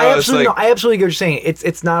getting at, though? I absolutely get what you're saying.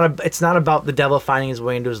 It's not about the devil finding his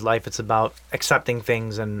way into his life. It's about accepting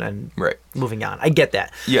things and Right. moving on. I get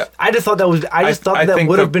that. Yeah. I just thought that think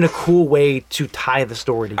would have been a cool way to tie the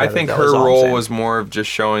story together. I think her role was more of just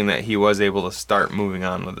showing that he was able to start moving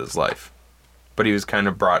on with his life, but he was kind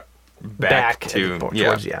of brought back to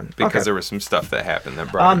towards the end because Okay. there was some stuff that happened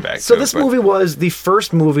that brought him back. So to this it, but- movie was the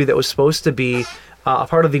first movie that was supposed to be a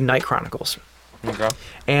part of the Night Chronicles. Okay.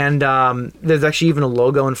 And there's actually even a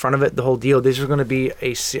logo in front of it. The whole deal. These were going to be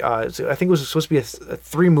I think it was supposed to be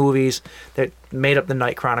 3 movies that made up the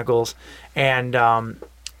Night Chronicles, and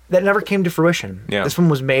that never came to fruition. Yeah. This one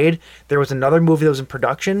was made. There was another movie that was in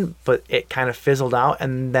production, but it kind of fizzled out,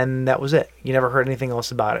 and then that was it. You never heard anything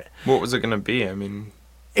else about it. What was it going to be? I mean,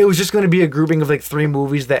 It was just going to be a grouping of like 3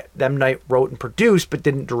 movies that M. Night wrote and produced, but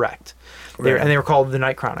didn't direct. And they were called the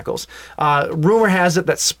Night Chronicles. Rumor has it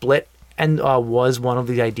that Split and was one of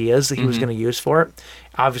the ideas that he was going to use for it.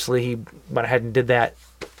 Obviously, he went ahead and did that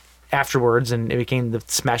afterwards, and it became the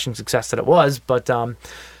smashing success that it was. But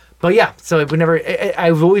yeah, so it would never.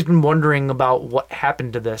 I've always been wondering about what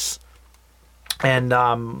happened to this, and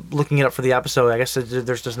looking it up for the episode. I guess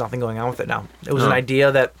there's just nothing going on with it now. It was an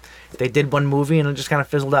idea that they did one movie, and it just kind of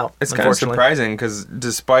fizzled out. it's kind of surprising because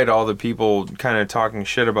despite all the people kind of talking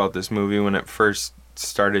shit about this movie when it first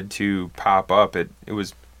started to pop up, it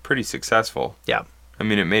was pretty successful. Yeah. I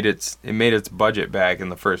mean, it made its budget back in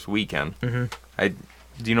the first weekend. Mm-hmm.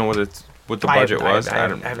 Do you know what the budget was?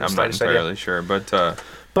 I'm not entirely sure, but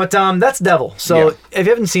that's Devil. So Yeah. if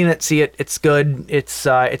you haven't seen it, see it. It's good. It's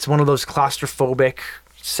one of those claustrophobic,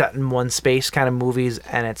 set in one space kind of movies,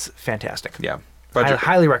 and it's fantastic. yeah, I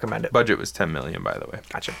highly recommend it. budget was $10 million, by the way.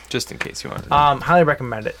 Gotcha. Just in case you wanted to know. Highly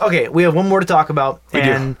recommend it. Okay, we have one more to talk about,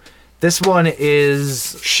 and this one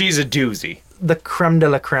is She's a doozy. the creme de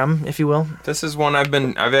la creme, if you will. This is one I've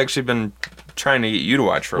actually been trying to get you to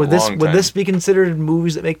watch for a long time. Would this be considered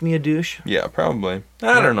movies that make me a douche? Yeah, probably.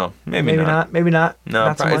 I don't know. Maybe not. Maybe not. No,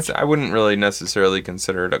 not so much. I wouldn't really necessarily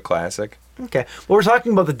consider it a classic. Okay. Well, we're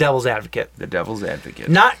talking about The Devil's Advocate. The Devil's Advocate.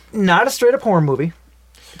 Not a straight up horror movie.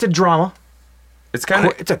 It's a drama. It's kind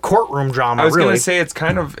of. It's a courtroom drama. I was really. gonna say it's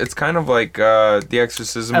kind of like The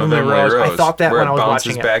Exorcism of Emily Rose. I thought that where when I was it bounces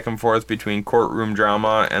watching it. back and forth between courtroom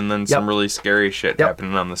drama and then some really scary shit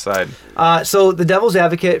happening on the side. So The Devil's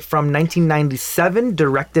Advocate from 1997,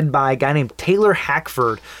 directed by a guy named Taylor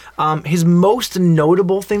Hackford. His most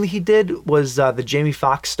notable thing that he did was the Jamie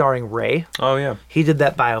Foxx starring Ray. Oh yeah. He did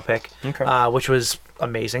that biopic, which was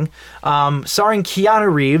amazing. Starring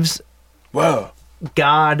Keanu Reeves. Whoa.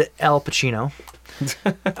 God Al Pacino.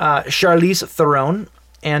 Charlize Theron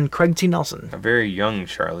and Craig T. Nelson. A very young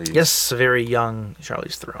Charlize. Yes, a very young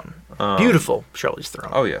Charlize Theron. Beautiful Charlize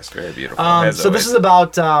Theron. Oh yes, very beautiful. So this is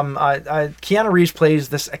about Keanu Reeves plays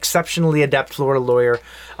this exceptionally adept Florida lawyer.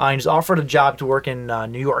 He's offered a job to work in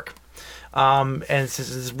New York. And it's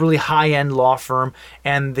this really high-end law firm.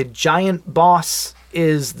 And the giant boss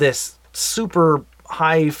is this super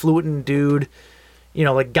highfalutin dude,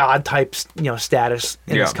 like God type, status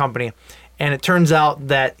in this company. And it turns out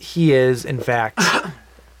that he is, in fact,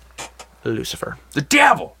 Lucifer. The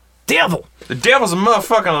devil. The devil's a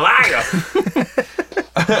motherfucking liar.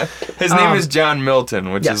 His name is John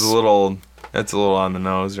Milton, which is a little on the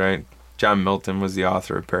nose, right? John Milton was the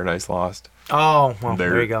author of Paradise Lost. Oh, well,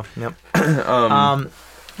 there you go. Yep.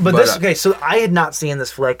 So I had not seen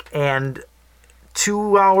this flick, and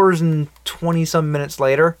 2 hours and 20 some minutes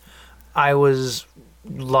later, I was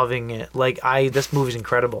loving it. Like this movie's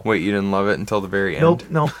incredible. Wait, you didn't love it until the very end?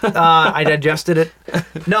 Nope. I digested it.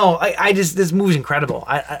 No, I just this movie's incredible.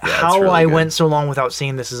 How really I good. went so long without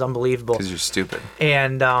seeing this is unbelievable. Because you're stupid.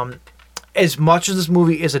 And as much as this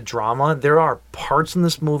movie is a drama, there are parts in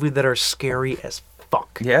this movie that are scary as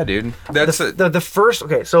fuck. Yeah, dude. That's the first.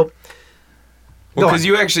 Okay, so. Well, because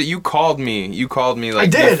you called me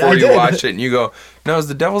like I before you did. watched it, and you go, "Now, is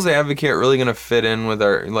the Devil's Advocate really gonna fit in with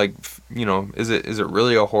our is it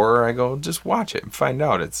really a horror?" I go, "Just watch it and find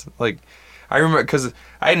out." It's like, I remember because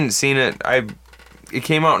I hadn't seen it. It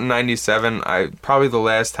came out in '97. Probably the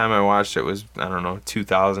last time I watched it was, I don't know,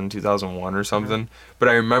 2000, 2001 or something. Mm-hmm. But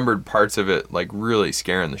I remembered parts of it like really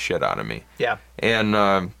scaring the shit out of me. Yeah.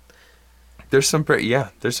 And there's some pretty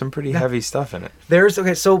heavy stuff in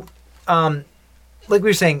it. So. Like we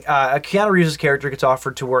were saying, Keanu Reeves' character gets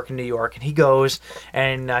offered to work in New York, and he goes,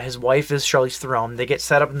 and his wife is Charlize Theron. They get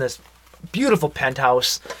set up in this beautiful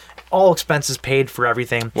penthouse, all expenses paid for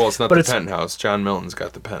everything. Well, it's not the penthouse. John Milton's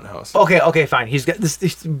got the penthouse. Okay, fine. He's got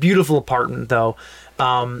this beautiful apartment, though.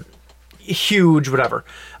 Huge, whatever.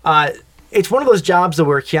 It's one of those jobs, though,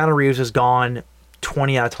 where Keanu Reeves is gone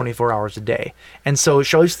 20 out of 24 hours a day. And so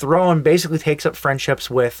Charlize Theron basically takes up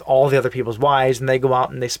friendships with all the other people's wives, and they go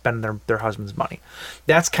out and they spend their husband's money.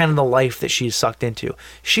 That's kind of the life that she's sucked into.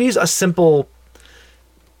 She's a simple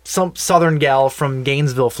some southern gal from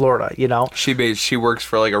Gainesville, Florida, you know? She works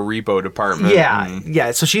for like a repo department.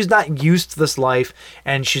 Yeah. So she's not used to this life,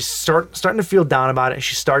 and she's starting to feel down about it, and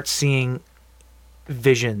she starts seeing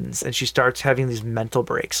visions, and she starts having these mental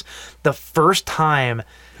breaks. The first time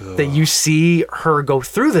that you see her go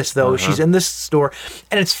through this, though, she's in this store,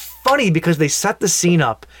 and it's funny because they set the scene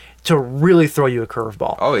up to really throw you a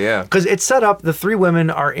curveball. Oh yeah, because it's set up. The three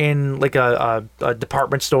women are in like a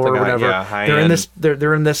department store or whatever.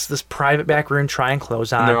 They're in this private back room trying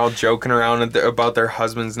clothes on. And they're all joking around about their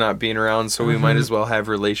husbands not being around, so we might as well have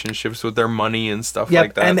relationships with their money and stuff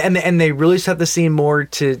like that. And they really set the scene more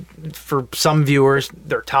for some viewers.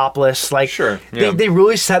 They're topless. Like they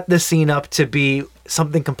really set the scene up to be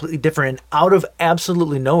something completely different. And out of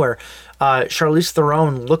absolutely nowhere, Charlize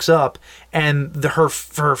Theron looks up, and her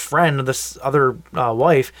friend, this other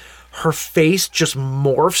wife, her face just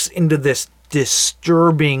morphs into this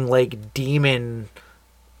disturbing, like, demon,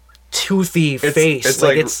 toothy face.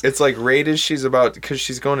 It's like right as she's about, because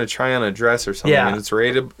she's going to try on a dress or something, and it's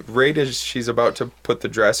right as she's about to put the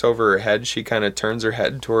dress over her head, she kind of turns her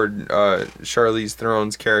head toward Charlize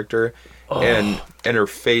Theron's character, and her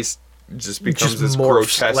face just becomes this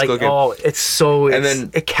grotesque looking. Oh, it's so. And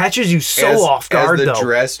then it catches you so off guard. As the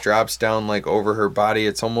dress drops down like over her body,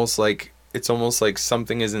 it's almost like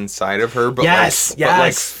something is inside of her, but but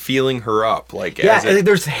like feeling her up, like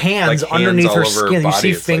there's hands like underneath her hands all over skin. her You see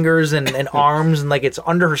body. It's fingers and arms, and like it's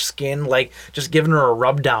under her skin, like just giving her a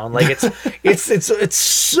rub down. Like it's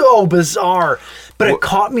so bizarre, but it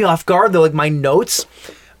caught me off guard though. Like my notes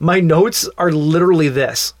are literally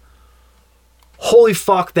this. Holy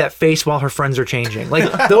fuck, that face while her friends are changing.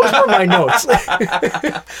 Like, those were my notes.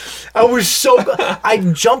 I was so... I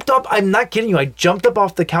jumped up. I'm not kidding you. I jumped up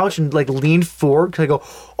off the couch and, like, leaned forward because I go,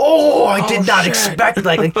 I did not expect...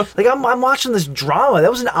 Like I'm watching this drama. That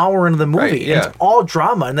was an hour into the movie. Right, yeah. And it's all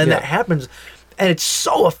drama. And then that happens. And it's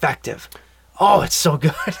so effective. Oh, it's so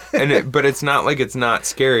good. But it's not like it's not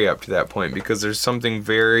scary up to that point, because there's something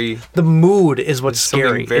very... The mood is what's scary.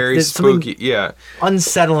 Something very spooky,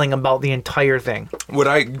 unsettling about the entire thing.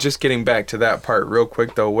 Just getting back to that part real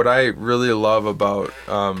quick, though, what I really love about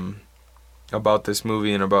this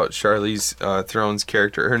movie and about Charlize Theron's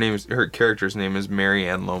character, her character's name is Mary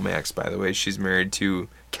Ann Lomax, by the way. She's married to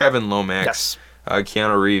Kevin Lomax,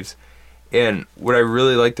 Keanu Reeves. And what I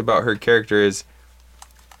really liked about her character is,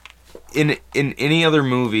 in any other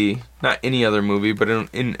movie, not any other movie, but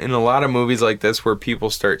in a lot of movies like this where people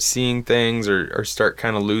start seeing things or start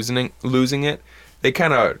kind of losing it, they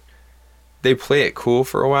play it cool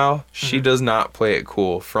for a while. She does not play it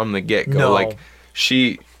cool from the get-go. No. Like,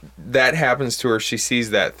 that happens to her. She sees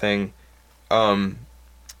that thing.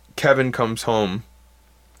 Kevin comes home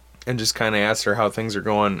and just kind of asks her how things are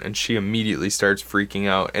going, and she immediately starts freaking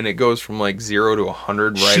out, and it goes from like 0 to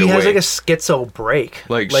 100 right away. She has like a schizo break.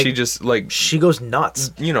 She goes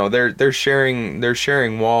nuts. You know, they're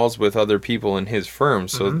sharing walls with other people in his firm,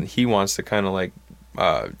 so he wants to kind of like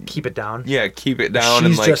keep it down. Yeah, keep it down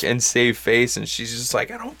and save face, and she's just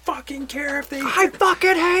like, I don't fucking care if they. I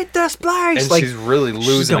fucking hate this place. And she's really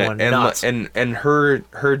losing it, nuts. and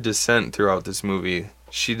her descent throughout this movie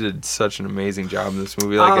She did such an amazing job in this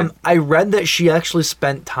movie. Like, I read that she actually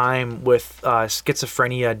spent time with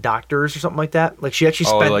schizophrenia doctors or something like that. Like she actually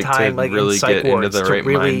spent time like really in psych get into wards the to right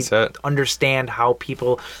really mindset. understand how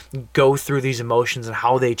people go through these emotions and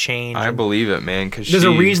how they change. I believe it, man. Because there's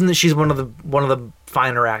a reason that she's one of the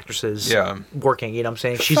finer actresses. Yeah. Working. You know what I'm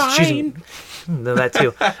saying? She's that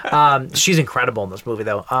too. She's incredible in this movie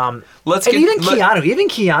though. Keanu.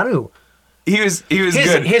 He was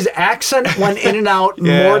good. His accent went in and out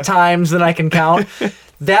more times than I can count.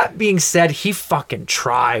 That being said, he fucking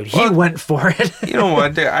tried. He went for it. You know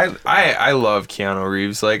what? Dude, I love Keanu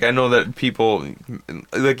Reeves. Like, I know that people,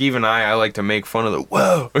 like even I like to make fun of the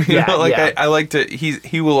whoa. You know, like I like to.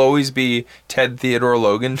 He will always be Ted Theodore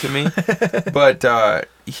Logan to me, but I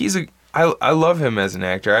love him as an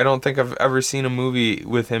actor. I don't think I've ever seen a movie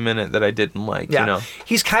with him in it that I didn't like. Yeah. You know,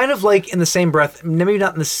 he's kind of like in the same breath, maybe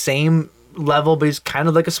not in the same level, but he's kind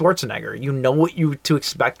of like a Schwarzenegger. You know what to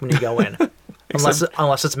expect when you go in, unless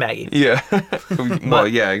it's Maggie. Yeah. Well,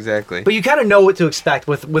 yeah, exactly. But you kind of know what to expect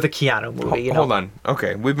with a Keanu movie. You know? Hold on.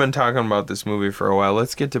 Okay, we've been talking about this movie for a while.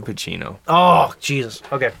 Let's get to Pacino. Oh Jesus.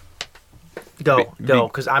 Okay. Go,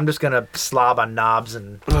 because I'm just gonna slob on knobs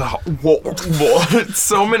and.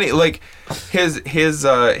 So many like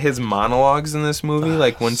his monologues in this movie.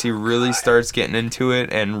 Like once he really starts getting into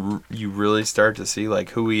it, and you really start to see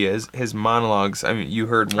like who he is. His monologues. I mean, you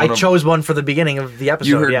heard one. I chose one for the beginning of the episode.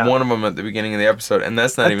 You heard one of them at the beginning of the episode, and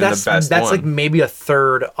that's not even the best one. That's like maybe a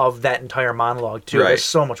third of that entire monologue too. Right. There's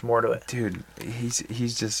so much more to it, dude.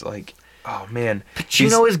 He's just like. Oh man,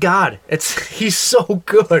 Pacino is God. He's so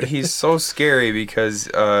good. He's so scary because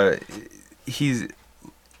he's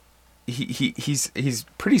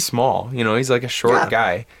pretty small. You know, he's like a short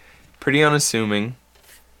guy, pretty unassuming,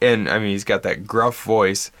 and I mean he's got that gruff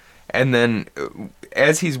voice. And then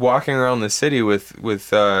as he's walking around the city with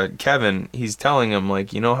Kevin, he's telling him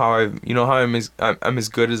like, you know how I'm as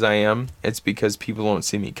good as I am. It's because people don't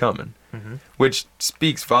see me coming. Mm-hmm. Which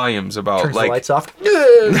speaks volumes about turns like the lights off.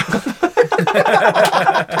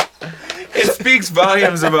 It speaks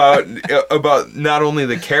volumes about not only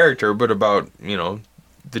the character but about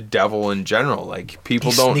the devil in general. Like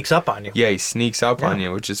people don't sneaks up on you. Yeah, he sneaks up on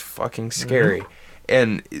you, which is fucking scary. Mm-hmm.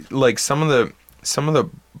 And like some of the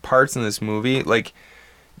parts in this movie, like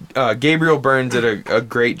Gabriel Byrne did a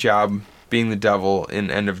great job being the devil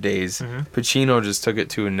in End of Days. Mm-hmm. Pacino just took it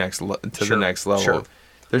to the next level. Sure.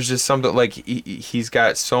 There's just something like he's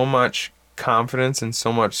got so much confidence and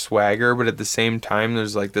so much swagger, but at the same time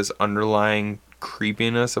there's like this underlying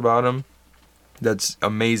creepiness about him that's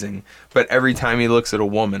amazing. But every time he looks at a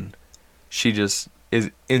woman, she just is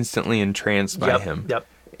instantly entranced by him. Yep.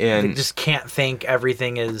 And they just can't think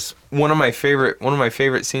everything is. One of my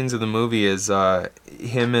favorite scenes of the movie is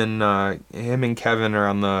him and Kevin are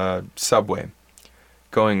on the subway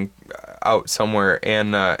going out somewhere,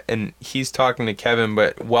 and he's talking to Kevin,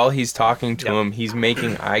 but while he's talking to him, he's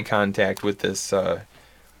making eye contact with this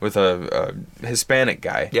with a Hispanic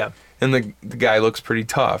guy. Yeah. And the guy looks pretty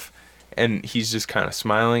tough, and he's just kind of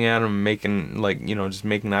smiling at him, making just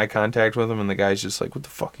making eye contact with him, and the guy's just like, "What the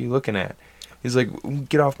fuck are you looking at?" He's like,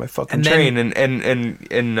 "Get off my fucking train," and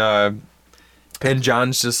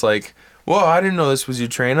John's just like, "Whoa, I didn't know this was your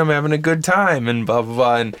train. I'm having a good time," and blah blah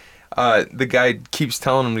blah, and the guy keeps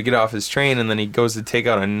telling him to get off his train, and then he goes to take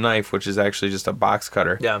out a knife, which is actually just a box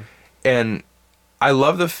cutter. Yeah. And I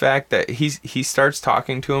love the fact that he starts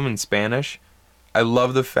talking to him in Spanish. I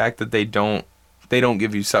love the fact that they don't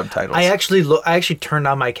give you subtitles. I actually turned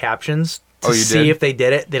on my captions to see if they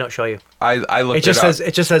did it. They don't show you. I looked it up.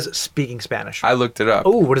 It just says speaking Spanish. I looked it up.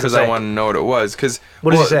 Oh, what does it say? Because I want to know what it was.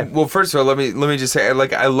 What does it say? Well, first of all, let me just say,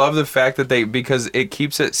 like, I love the fact that because it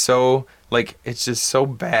keeps it so, like, it's just so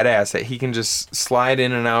badass that he can just slide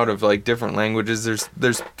in and out of like different languages.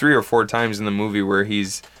 There's 3 or 4 times in the movie where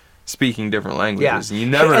he's speaking different languages, and you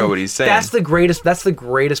never know what he's saying. That's the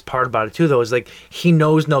greatest part about it too, though, is like he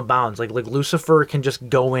knows no bounds. Like Lucifer can just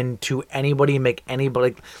go into anybody and make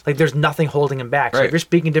anybody like there's nothing holding him back. So if you're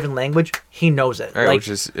speaking a different language, he knows it. Right, like, which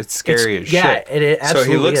is it's scary as shit. Yeah, it absolutely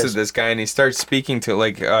So he looks is. at this guy and he starts speaking to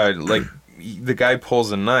like the guy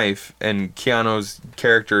pulls a knife and Keanu's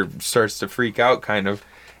character starts to freak out kind of,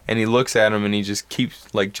 and he looks at him and he just keeps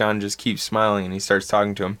John just keeps smiling and he starts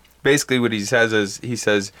talking to him. Basically what he says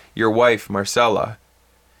is, your wife, Marcella,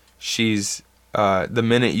 she's, the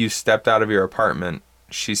minute you stepped out of your apartment,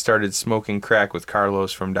 she started smoking crack with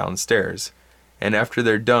Carlos from downstairs. And after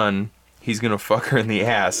they're done, he's going to fuck her in the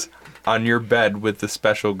ass on your bed with the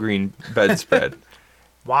special green bedspread.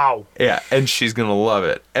 Wow. Yeah, and she's going to love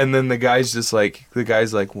it. And then the guy's like,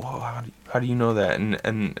 whoa, how do you know that?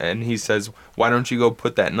 And he says, why don't you go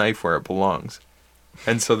put that knife where it belongs?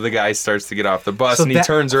 And so the guy starts to get off the bus, So and he that-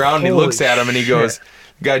 turns around and he holy looks at him, and he shit. goes,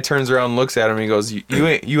 the guy turns around and looks at him, and he goes, you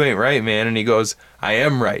ain't right, man. And he goes, I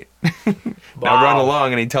am right. Now run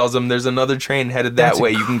along. And he tells him there's another train headed that That's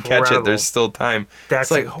way. You can catch it. incredible. There's still time.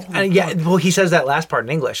 That's it's like, well, he says that last part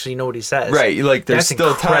in English, so you know what he says. right, like there's That's still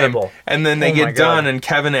incredible. time. And then they Oh my get done, God. and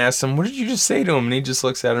Kevin asks him, what did you just say to him? And he just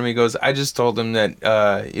looks at him. He goes, I just told him that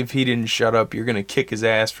if he didn't shut up, you're going to kick his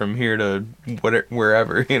ass from here to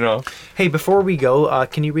wherever, you know? Hey, before we go,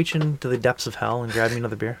 can you reach into the depths of hell and grab me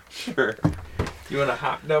another beer? Sure. You want a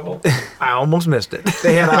hot devil? I almost missed it.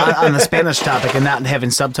 They had on the Spanish topic and not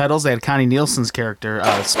having subtitles. They had Connie Nielsen's character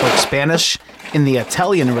spoke Spanish in the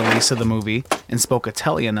Italian release of the movie and spoke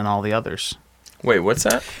Italian in all the others. Wait, what's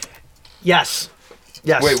that? Yes.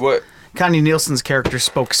 Wait, what? Connie Nielsen's character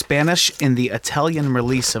spoke Spanish in the Italian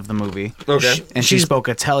release of the movie. Okay. And she spoke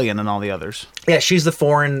Italian in all the others. Yeah, she's the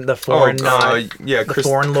foreign, Yeah, the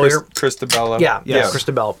foreign lawyer. Christabella. Yeah,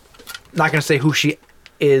 Christabel. Not gonna say who she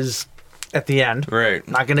is at the end. Right.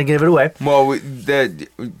 Not gonna give it away. Well,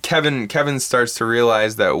 Kevin starts to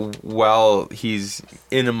realize that while he's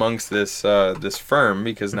in amongst this this firm,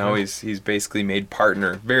 because now he's basically made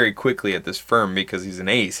partner very quickly at this firm because he's an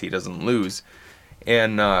ace, he doesn't lose,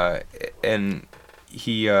 and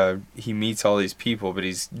he meets all these people, but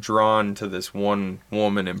he's drawn to this one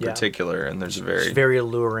woman in particular, and there's It's very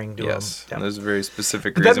alluring to him. and there's a very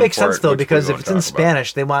specific But reason that makes for sense it, though, which we because if won't it's in talk about.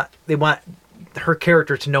 Spanish, they want her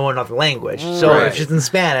character to know another language. So Right. if she's in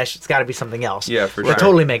Spanish, it's got to be something else. Yeah, for That sure.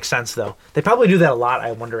 totally makes sense though. They probably do that a lot.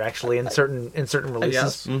 I wonder actually in certain releases.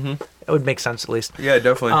 Yes. Mm-hmm. It would make sense at least. Yeah,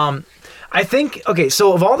 definitely. I think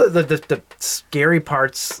so of all the scary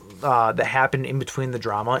parts that happen in between the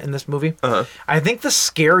drama in this movie, I think the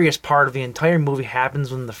scariest part of the entire movie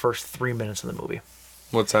happens within the first 3 minutes of the movie.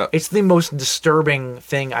 What's that? It's the most disturbing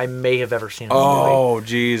thing I may have ever seen in a movie. Oh,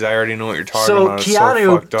 geez, I already know what you're talking So about. It's Keanu,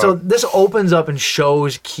 so fucked up. this opens up and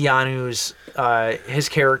shows Keanu's his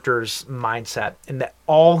character's mindset, and that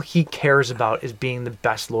all he cares about is being the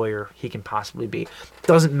best lawyer he can possibly be.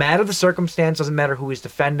 Doesn't matter the circumstance, doesn't matter who he's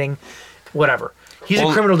defending, whatever. He's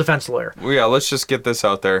a criminal defense lawyer. Well, yeah, let's just get this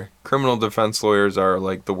out there. Criminal defense lawyers are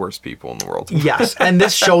like the worst people in the world. Yes, and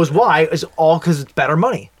this shows why is all because it's better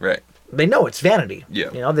money. Right. They know it's vanity.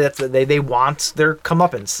 Yeah. You know, they want their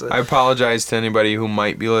comeuppance. I apologize to anybody who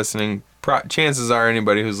might be listening. Chances are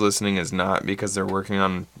anybody who's listening is not, because they're working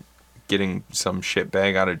on getting some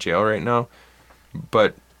shitbag out of jail right now.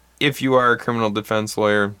 But if you are a criminal defense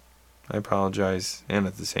lawyer, I apologize, and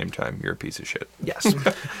at the same time, you're a piece of shit. Yes.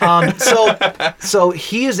 So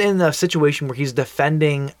he is in a situation where he's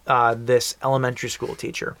defending this elementary school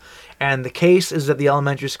teacher, and the case is that the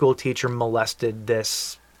elementary school teacher molested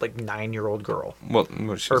this like 9-year-old girl. Well,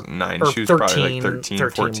 she was 9. or She was probably 13, like 13,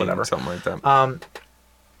 14, whatever. something like that.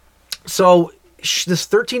 So this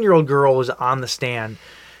 13-year-old girl was on the stand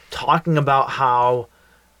talking about how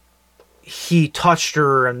he touched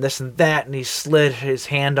her and this and that, and he slid his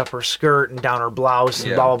hand up her skirt and down her blouse and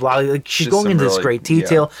Yeah. blah blah blah. Like she's Just going some into this really- great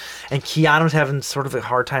detail, and Keanu's having sort of a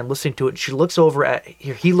hard time listening to it. He looks over at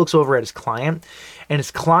his client, and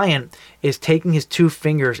his client is taking his 2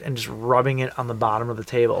 fingers and just rubbing it on the bottom of the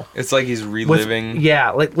table. It's like he's reliving.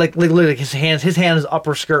 Like his hand is up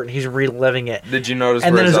her skirt and he's reliving it. Did you notice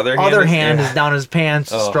And where then his his other hand is? is down his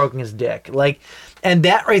pants, Oh. stroking his dick. And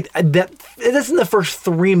that's in the first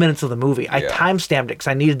 3 minutes of the movie. I timestamped it because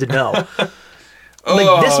I needed to know.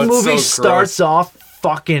 This it's movie so starts gross. off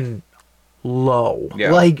fucking low. Yeah.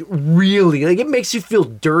 Really. It makes you feel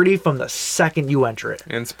dirty from the second you enter it.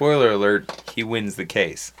 And spoiler alert, he wins the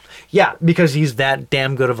case. Yeah, because he's that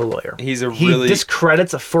damn good of a lawyer. He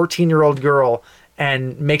discredits a 14-year-old girl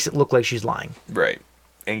and makes it look like she's lying. Right.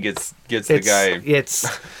 And gets the guy.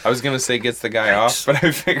 I was gonna say gets the guy off, but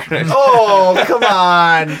I figured. Oh, come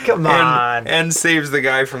on! And saves the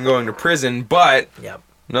guy from going to prison. But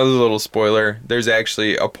another little spoiler: there's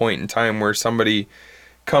actually a point in time where somebody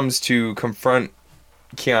comes to confront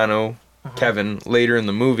Keanu, Kevin, later in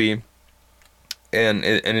the movie, and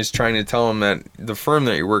is trying to tell him that the firm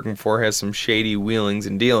that you're working for has some shady wheelings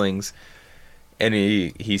and dealings. And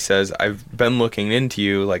he says, I've been looking into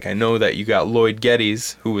you. Like, I know that you got Lloyd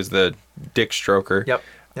Geddes, who was the dick stroker,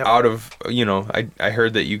 out of, I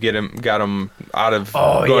heard that you got him out of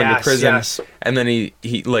going to prison. Yes. And then he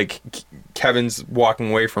Kevin's walking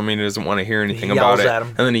away from me and doesn't want to hear anything about it. At him.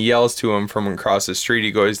 And then he yells to him from across the street. He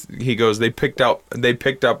goes, they picked up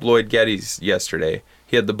Lloyd Geddes yesterday.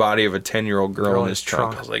 He had the body of a 10-year-old girl in his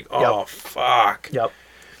trunk. I was like, oh, fuck. Yep.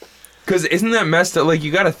 Because isn't that messed up? Like,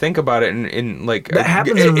 you got to think about it in like... That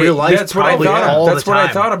happens in real life That's what I probably thought all That's the what I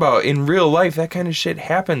time. thought about. In real life, that kind of shit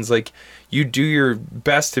happens. Like, you do your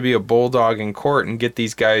best to be a bulldog in court and get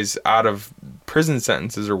these guys out of prison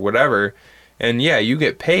sentences or whatever. And, yeah, you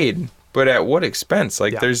get paid. But at what expense?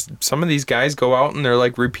 Like, there's... Some of these guys go out and they're,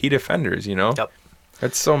 like, repeat offenders, you know? Yep.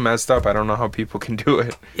 That's so messed up. I don't know how people can do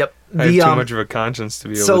it. Yep. I have too much of a conscience to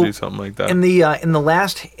be able to do something like that. In the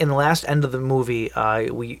last end of the movie,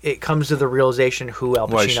 it comes to the realization who Al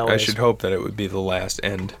Pacino is. I should hope that it would be the last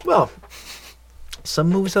end. Well, some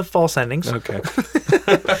movies have false endings. Okay.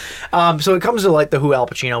 So it comes to like the who Al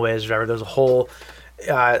Pacino is. Whatever. There's a whole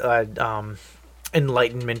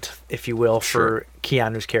enlightenment, if you will, for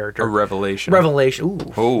Keanu's character. A revelation. Ooh.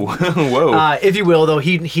 Oh, whoa. If you will, though,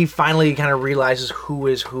 he finally kind of realizes who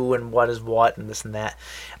is who and what is what and this and that.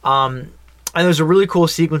 And there's a really cool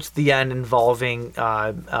sequence at the end involving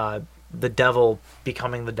the devil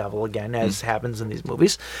becoming the devil again, as happens in these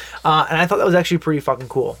movies. And I thought that was actually pretty fucking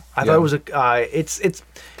cool. I thought it was it's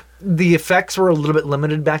the effects were a little bit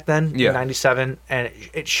limited back then in '97, and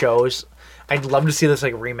it shows. I'd love to see this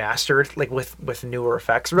like remastered, like with newer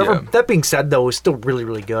effects. Whatever. Yeah. That being said, though, it's still really,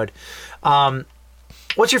 really good.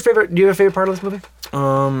 What's your favorite? Do you have a favorite part of this movie?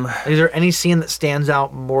 Is there any scene that stands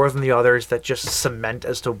out more than the others that just cement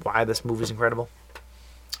as to why this movie is incredible?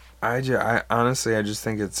 I honestly, I just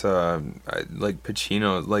think it's like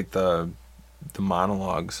Pacino, like the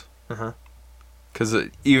monologues. Because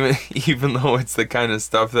even though it's the kind of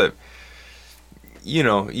stuff that, you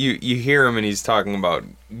know, you hear him and he's talking about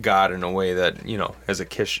God in a way that, you know, as a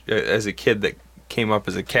kid that came up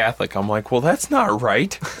as a Catholic, I'm like, well, that's not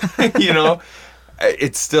right. You know,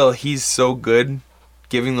 it's still, he's so good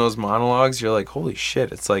giving those monologues. You're like, holy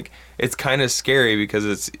shit. It's like, it's kind of scary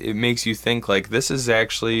because it makes you think like, this is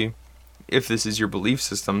actually, if this is your belief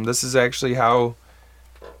system, this is how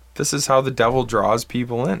the devil draws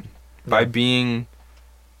people in by being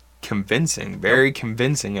convincing, very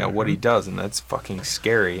convincing at what he does, and that's fucking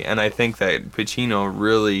scary. And I think that Pacino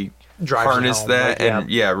really harnessed that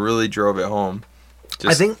really drove it home.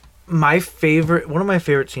 I think one of my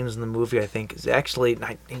favorite scenes in the movie, I think, is actually,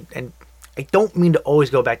 and I don't mean to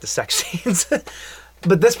always go back to sex scenes,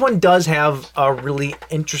 but this one does have a really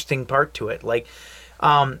interesting part to it. Like,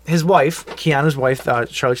 his wife, Keanu's wife,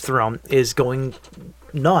 Charlize Theron, is going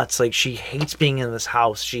nuts. Like, she hates being in this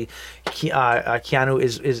house. Keanu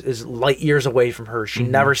is light years away from her. She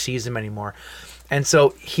never sees him anymore. And so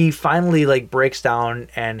he finally like breaks down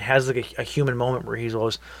and has like a human moment where he's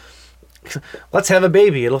always, let's have a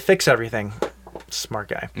baby. It'll fix everything. Smart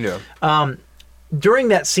guy. Yeah. During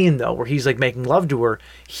that scene though, where he's like making love to her,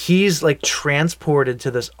 he's like transported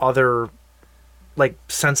to this other like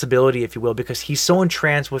sensibility, if you will, because he's so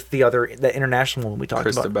entranced with the international woman we talked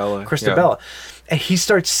about, Christabella, and he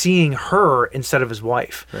starts seeing her instead of his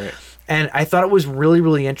wife. Right. And I thought it was really,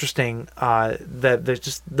 really interesting that there's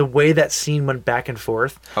just the way that scene went back and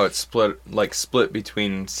forth. How it split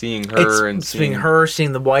between seeing her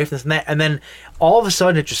seeing the wife, this and that, and then all of a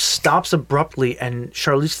sudden it just stops abruptly, and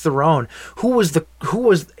Charlize Theron, who was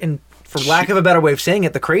in, for lack of a better way of saying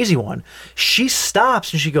it, the crazy one, she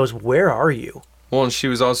stops and she goes, "Where are you?" Well, and she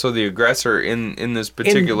was also the aggressor in this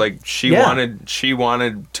particular, she wanted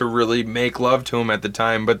to really make love to him at the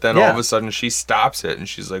time, but then all of a sudden she stops it and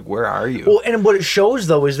she's like, "Where are you?" Well, and what it shows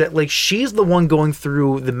though is that like she's the one going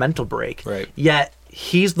through the mental break, right? Yet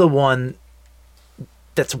he's the one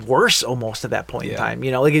that's worse almost at that point in time.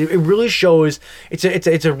 You know, like it really shows.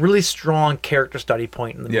 It's a really strong character study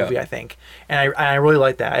point in the movie, I think, and I really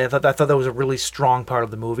like that. I thought that was a really strong part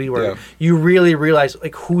of the movie where you really realize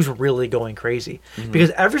like who's really going crazy,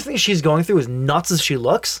 because everything she's going through, as nuts as she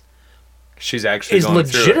looks, she's actually is going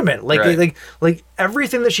legitimate. Through it. Like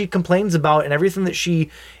everything that she complains about and everything that she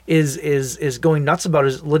is going nuts about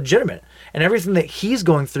is legitimate, and everything that he's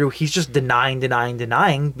going through, he's just denying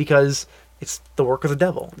because it's the work of the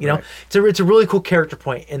devil, you know. It's a really cool character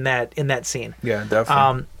point in that scene. Yeah,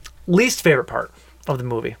 definitely. Least favorite part of the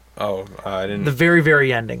movie. Oh, I didn't. The very,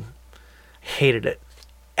 very ending. Hated it.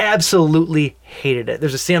 Absolutely hated it.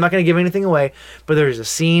 There's a scene. I'm not going to give anything away, but there's a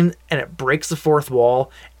scene and it breaks the fourth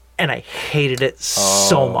wall, and I hated it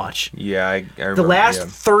so much. Yeah, I remember. The last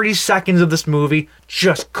 30 seconds of this movie,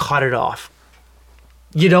 just cut it off.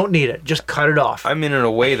 You don't need it. Just cut it off. I mean, in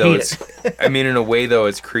a way though,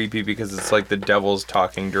 it's creepy because it's like the devil's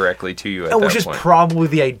talking directly to you at that point. Which is probably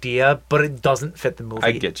the idea, but it doesn't fit the movie.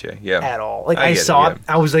 I get you, yeah. At all. Like I saw it,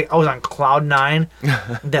 I was on cloud 9.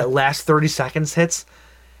 That last 30 seconds hits,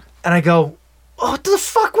 and I go, "Oh, what the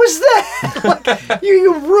fuck was that?" Like,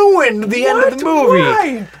 you ruined the end of the movie.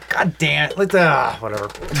 Why? God damn it! Like whatever.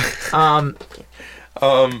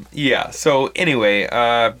 Yeah. So anyway,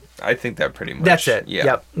 I think that pretty much. That's it. Yeah.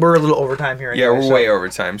 Yep. We're a little overtime here. Yeah, anyway, we're so- way over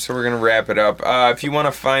time, so we're going to wrap it up. If you want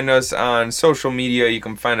to find us on social media, you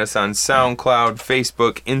can find us on SoundCloud,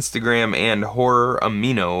 Facebook, Instagram, and Horror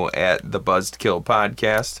Amino at The Buzzed Kill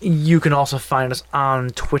Podcast. You can also find us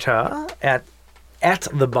on Twitter at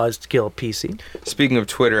the Buzzkill PC. Speaking of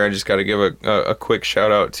Twitter, I just got to give a quick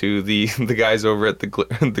shout out to the guys over at the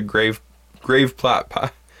Grave Plot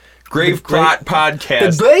Podcast. The Grave Plot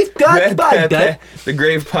Podcast. The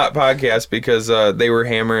Grave Plot Podcast, because they were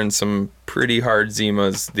hammering some pretty hard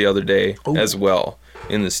Zimas the other day as well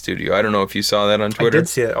in the studio. I don't know if you saw that on Twitter. I did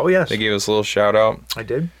see it. Oh, yes. They gave us a little shout out. I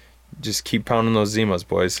did. Just keep pounding those Zimas,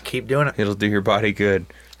 boys. Keep doing it. It'll do your body good.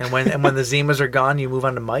 And when the Zimas are gone, you move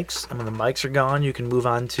on to mics. And when the mics are gone, you can move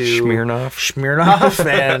on to Smirnoff.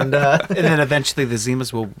 and then eventually the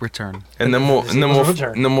Zimas will return. And then we'll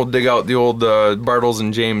dig out the old Bartles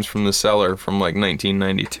and James from the cellar from like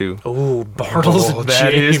 1992. Oh, Bartles and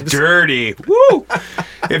that James. is dirty. Woo!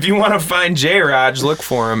 If you want to find J-Raj, look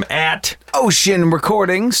for him at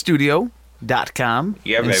OceanRecordingStudio.com.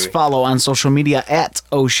 Yeah, and baby. follow on social media at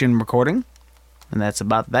Ocean Recording. And that's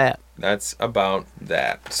about that. That's about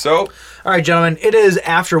that. So, all right, gentlemen, it is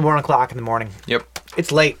after 1 o'clock in the morning. Yep.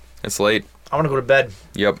 It's late. It's late. I want to go to bed.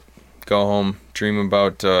 Yep. Go home. Dream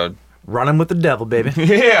about running with the devil, baby.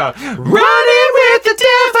 Yeah. Running with the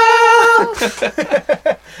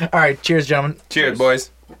devil. All right, cheers, gentlemen. Cheers, boys.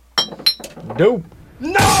 Dope.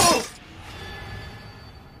 No!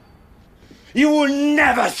 You will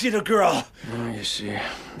never see the girl. Oh, you see,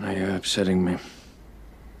 now you're upsetting me.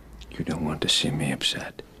 You don't want to see me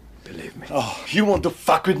upset. Believe me. Oh, you want to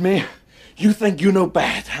fuck with me? You think you know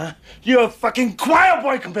bad, huh? You're a fucking choir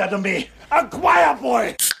boy compared to me. A choir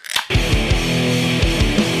boy!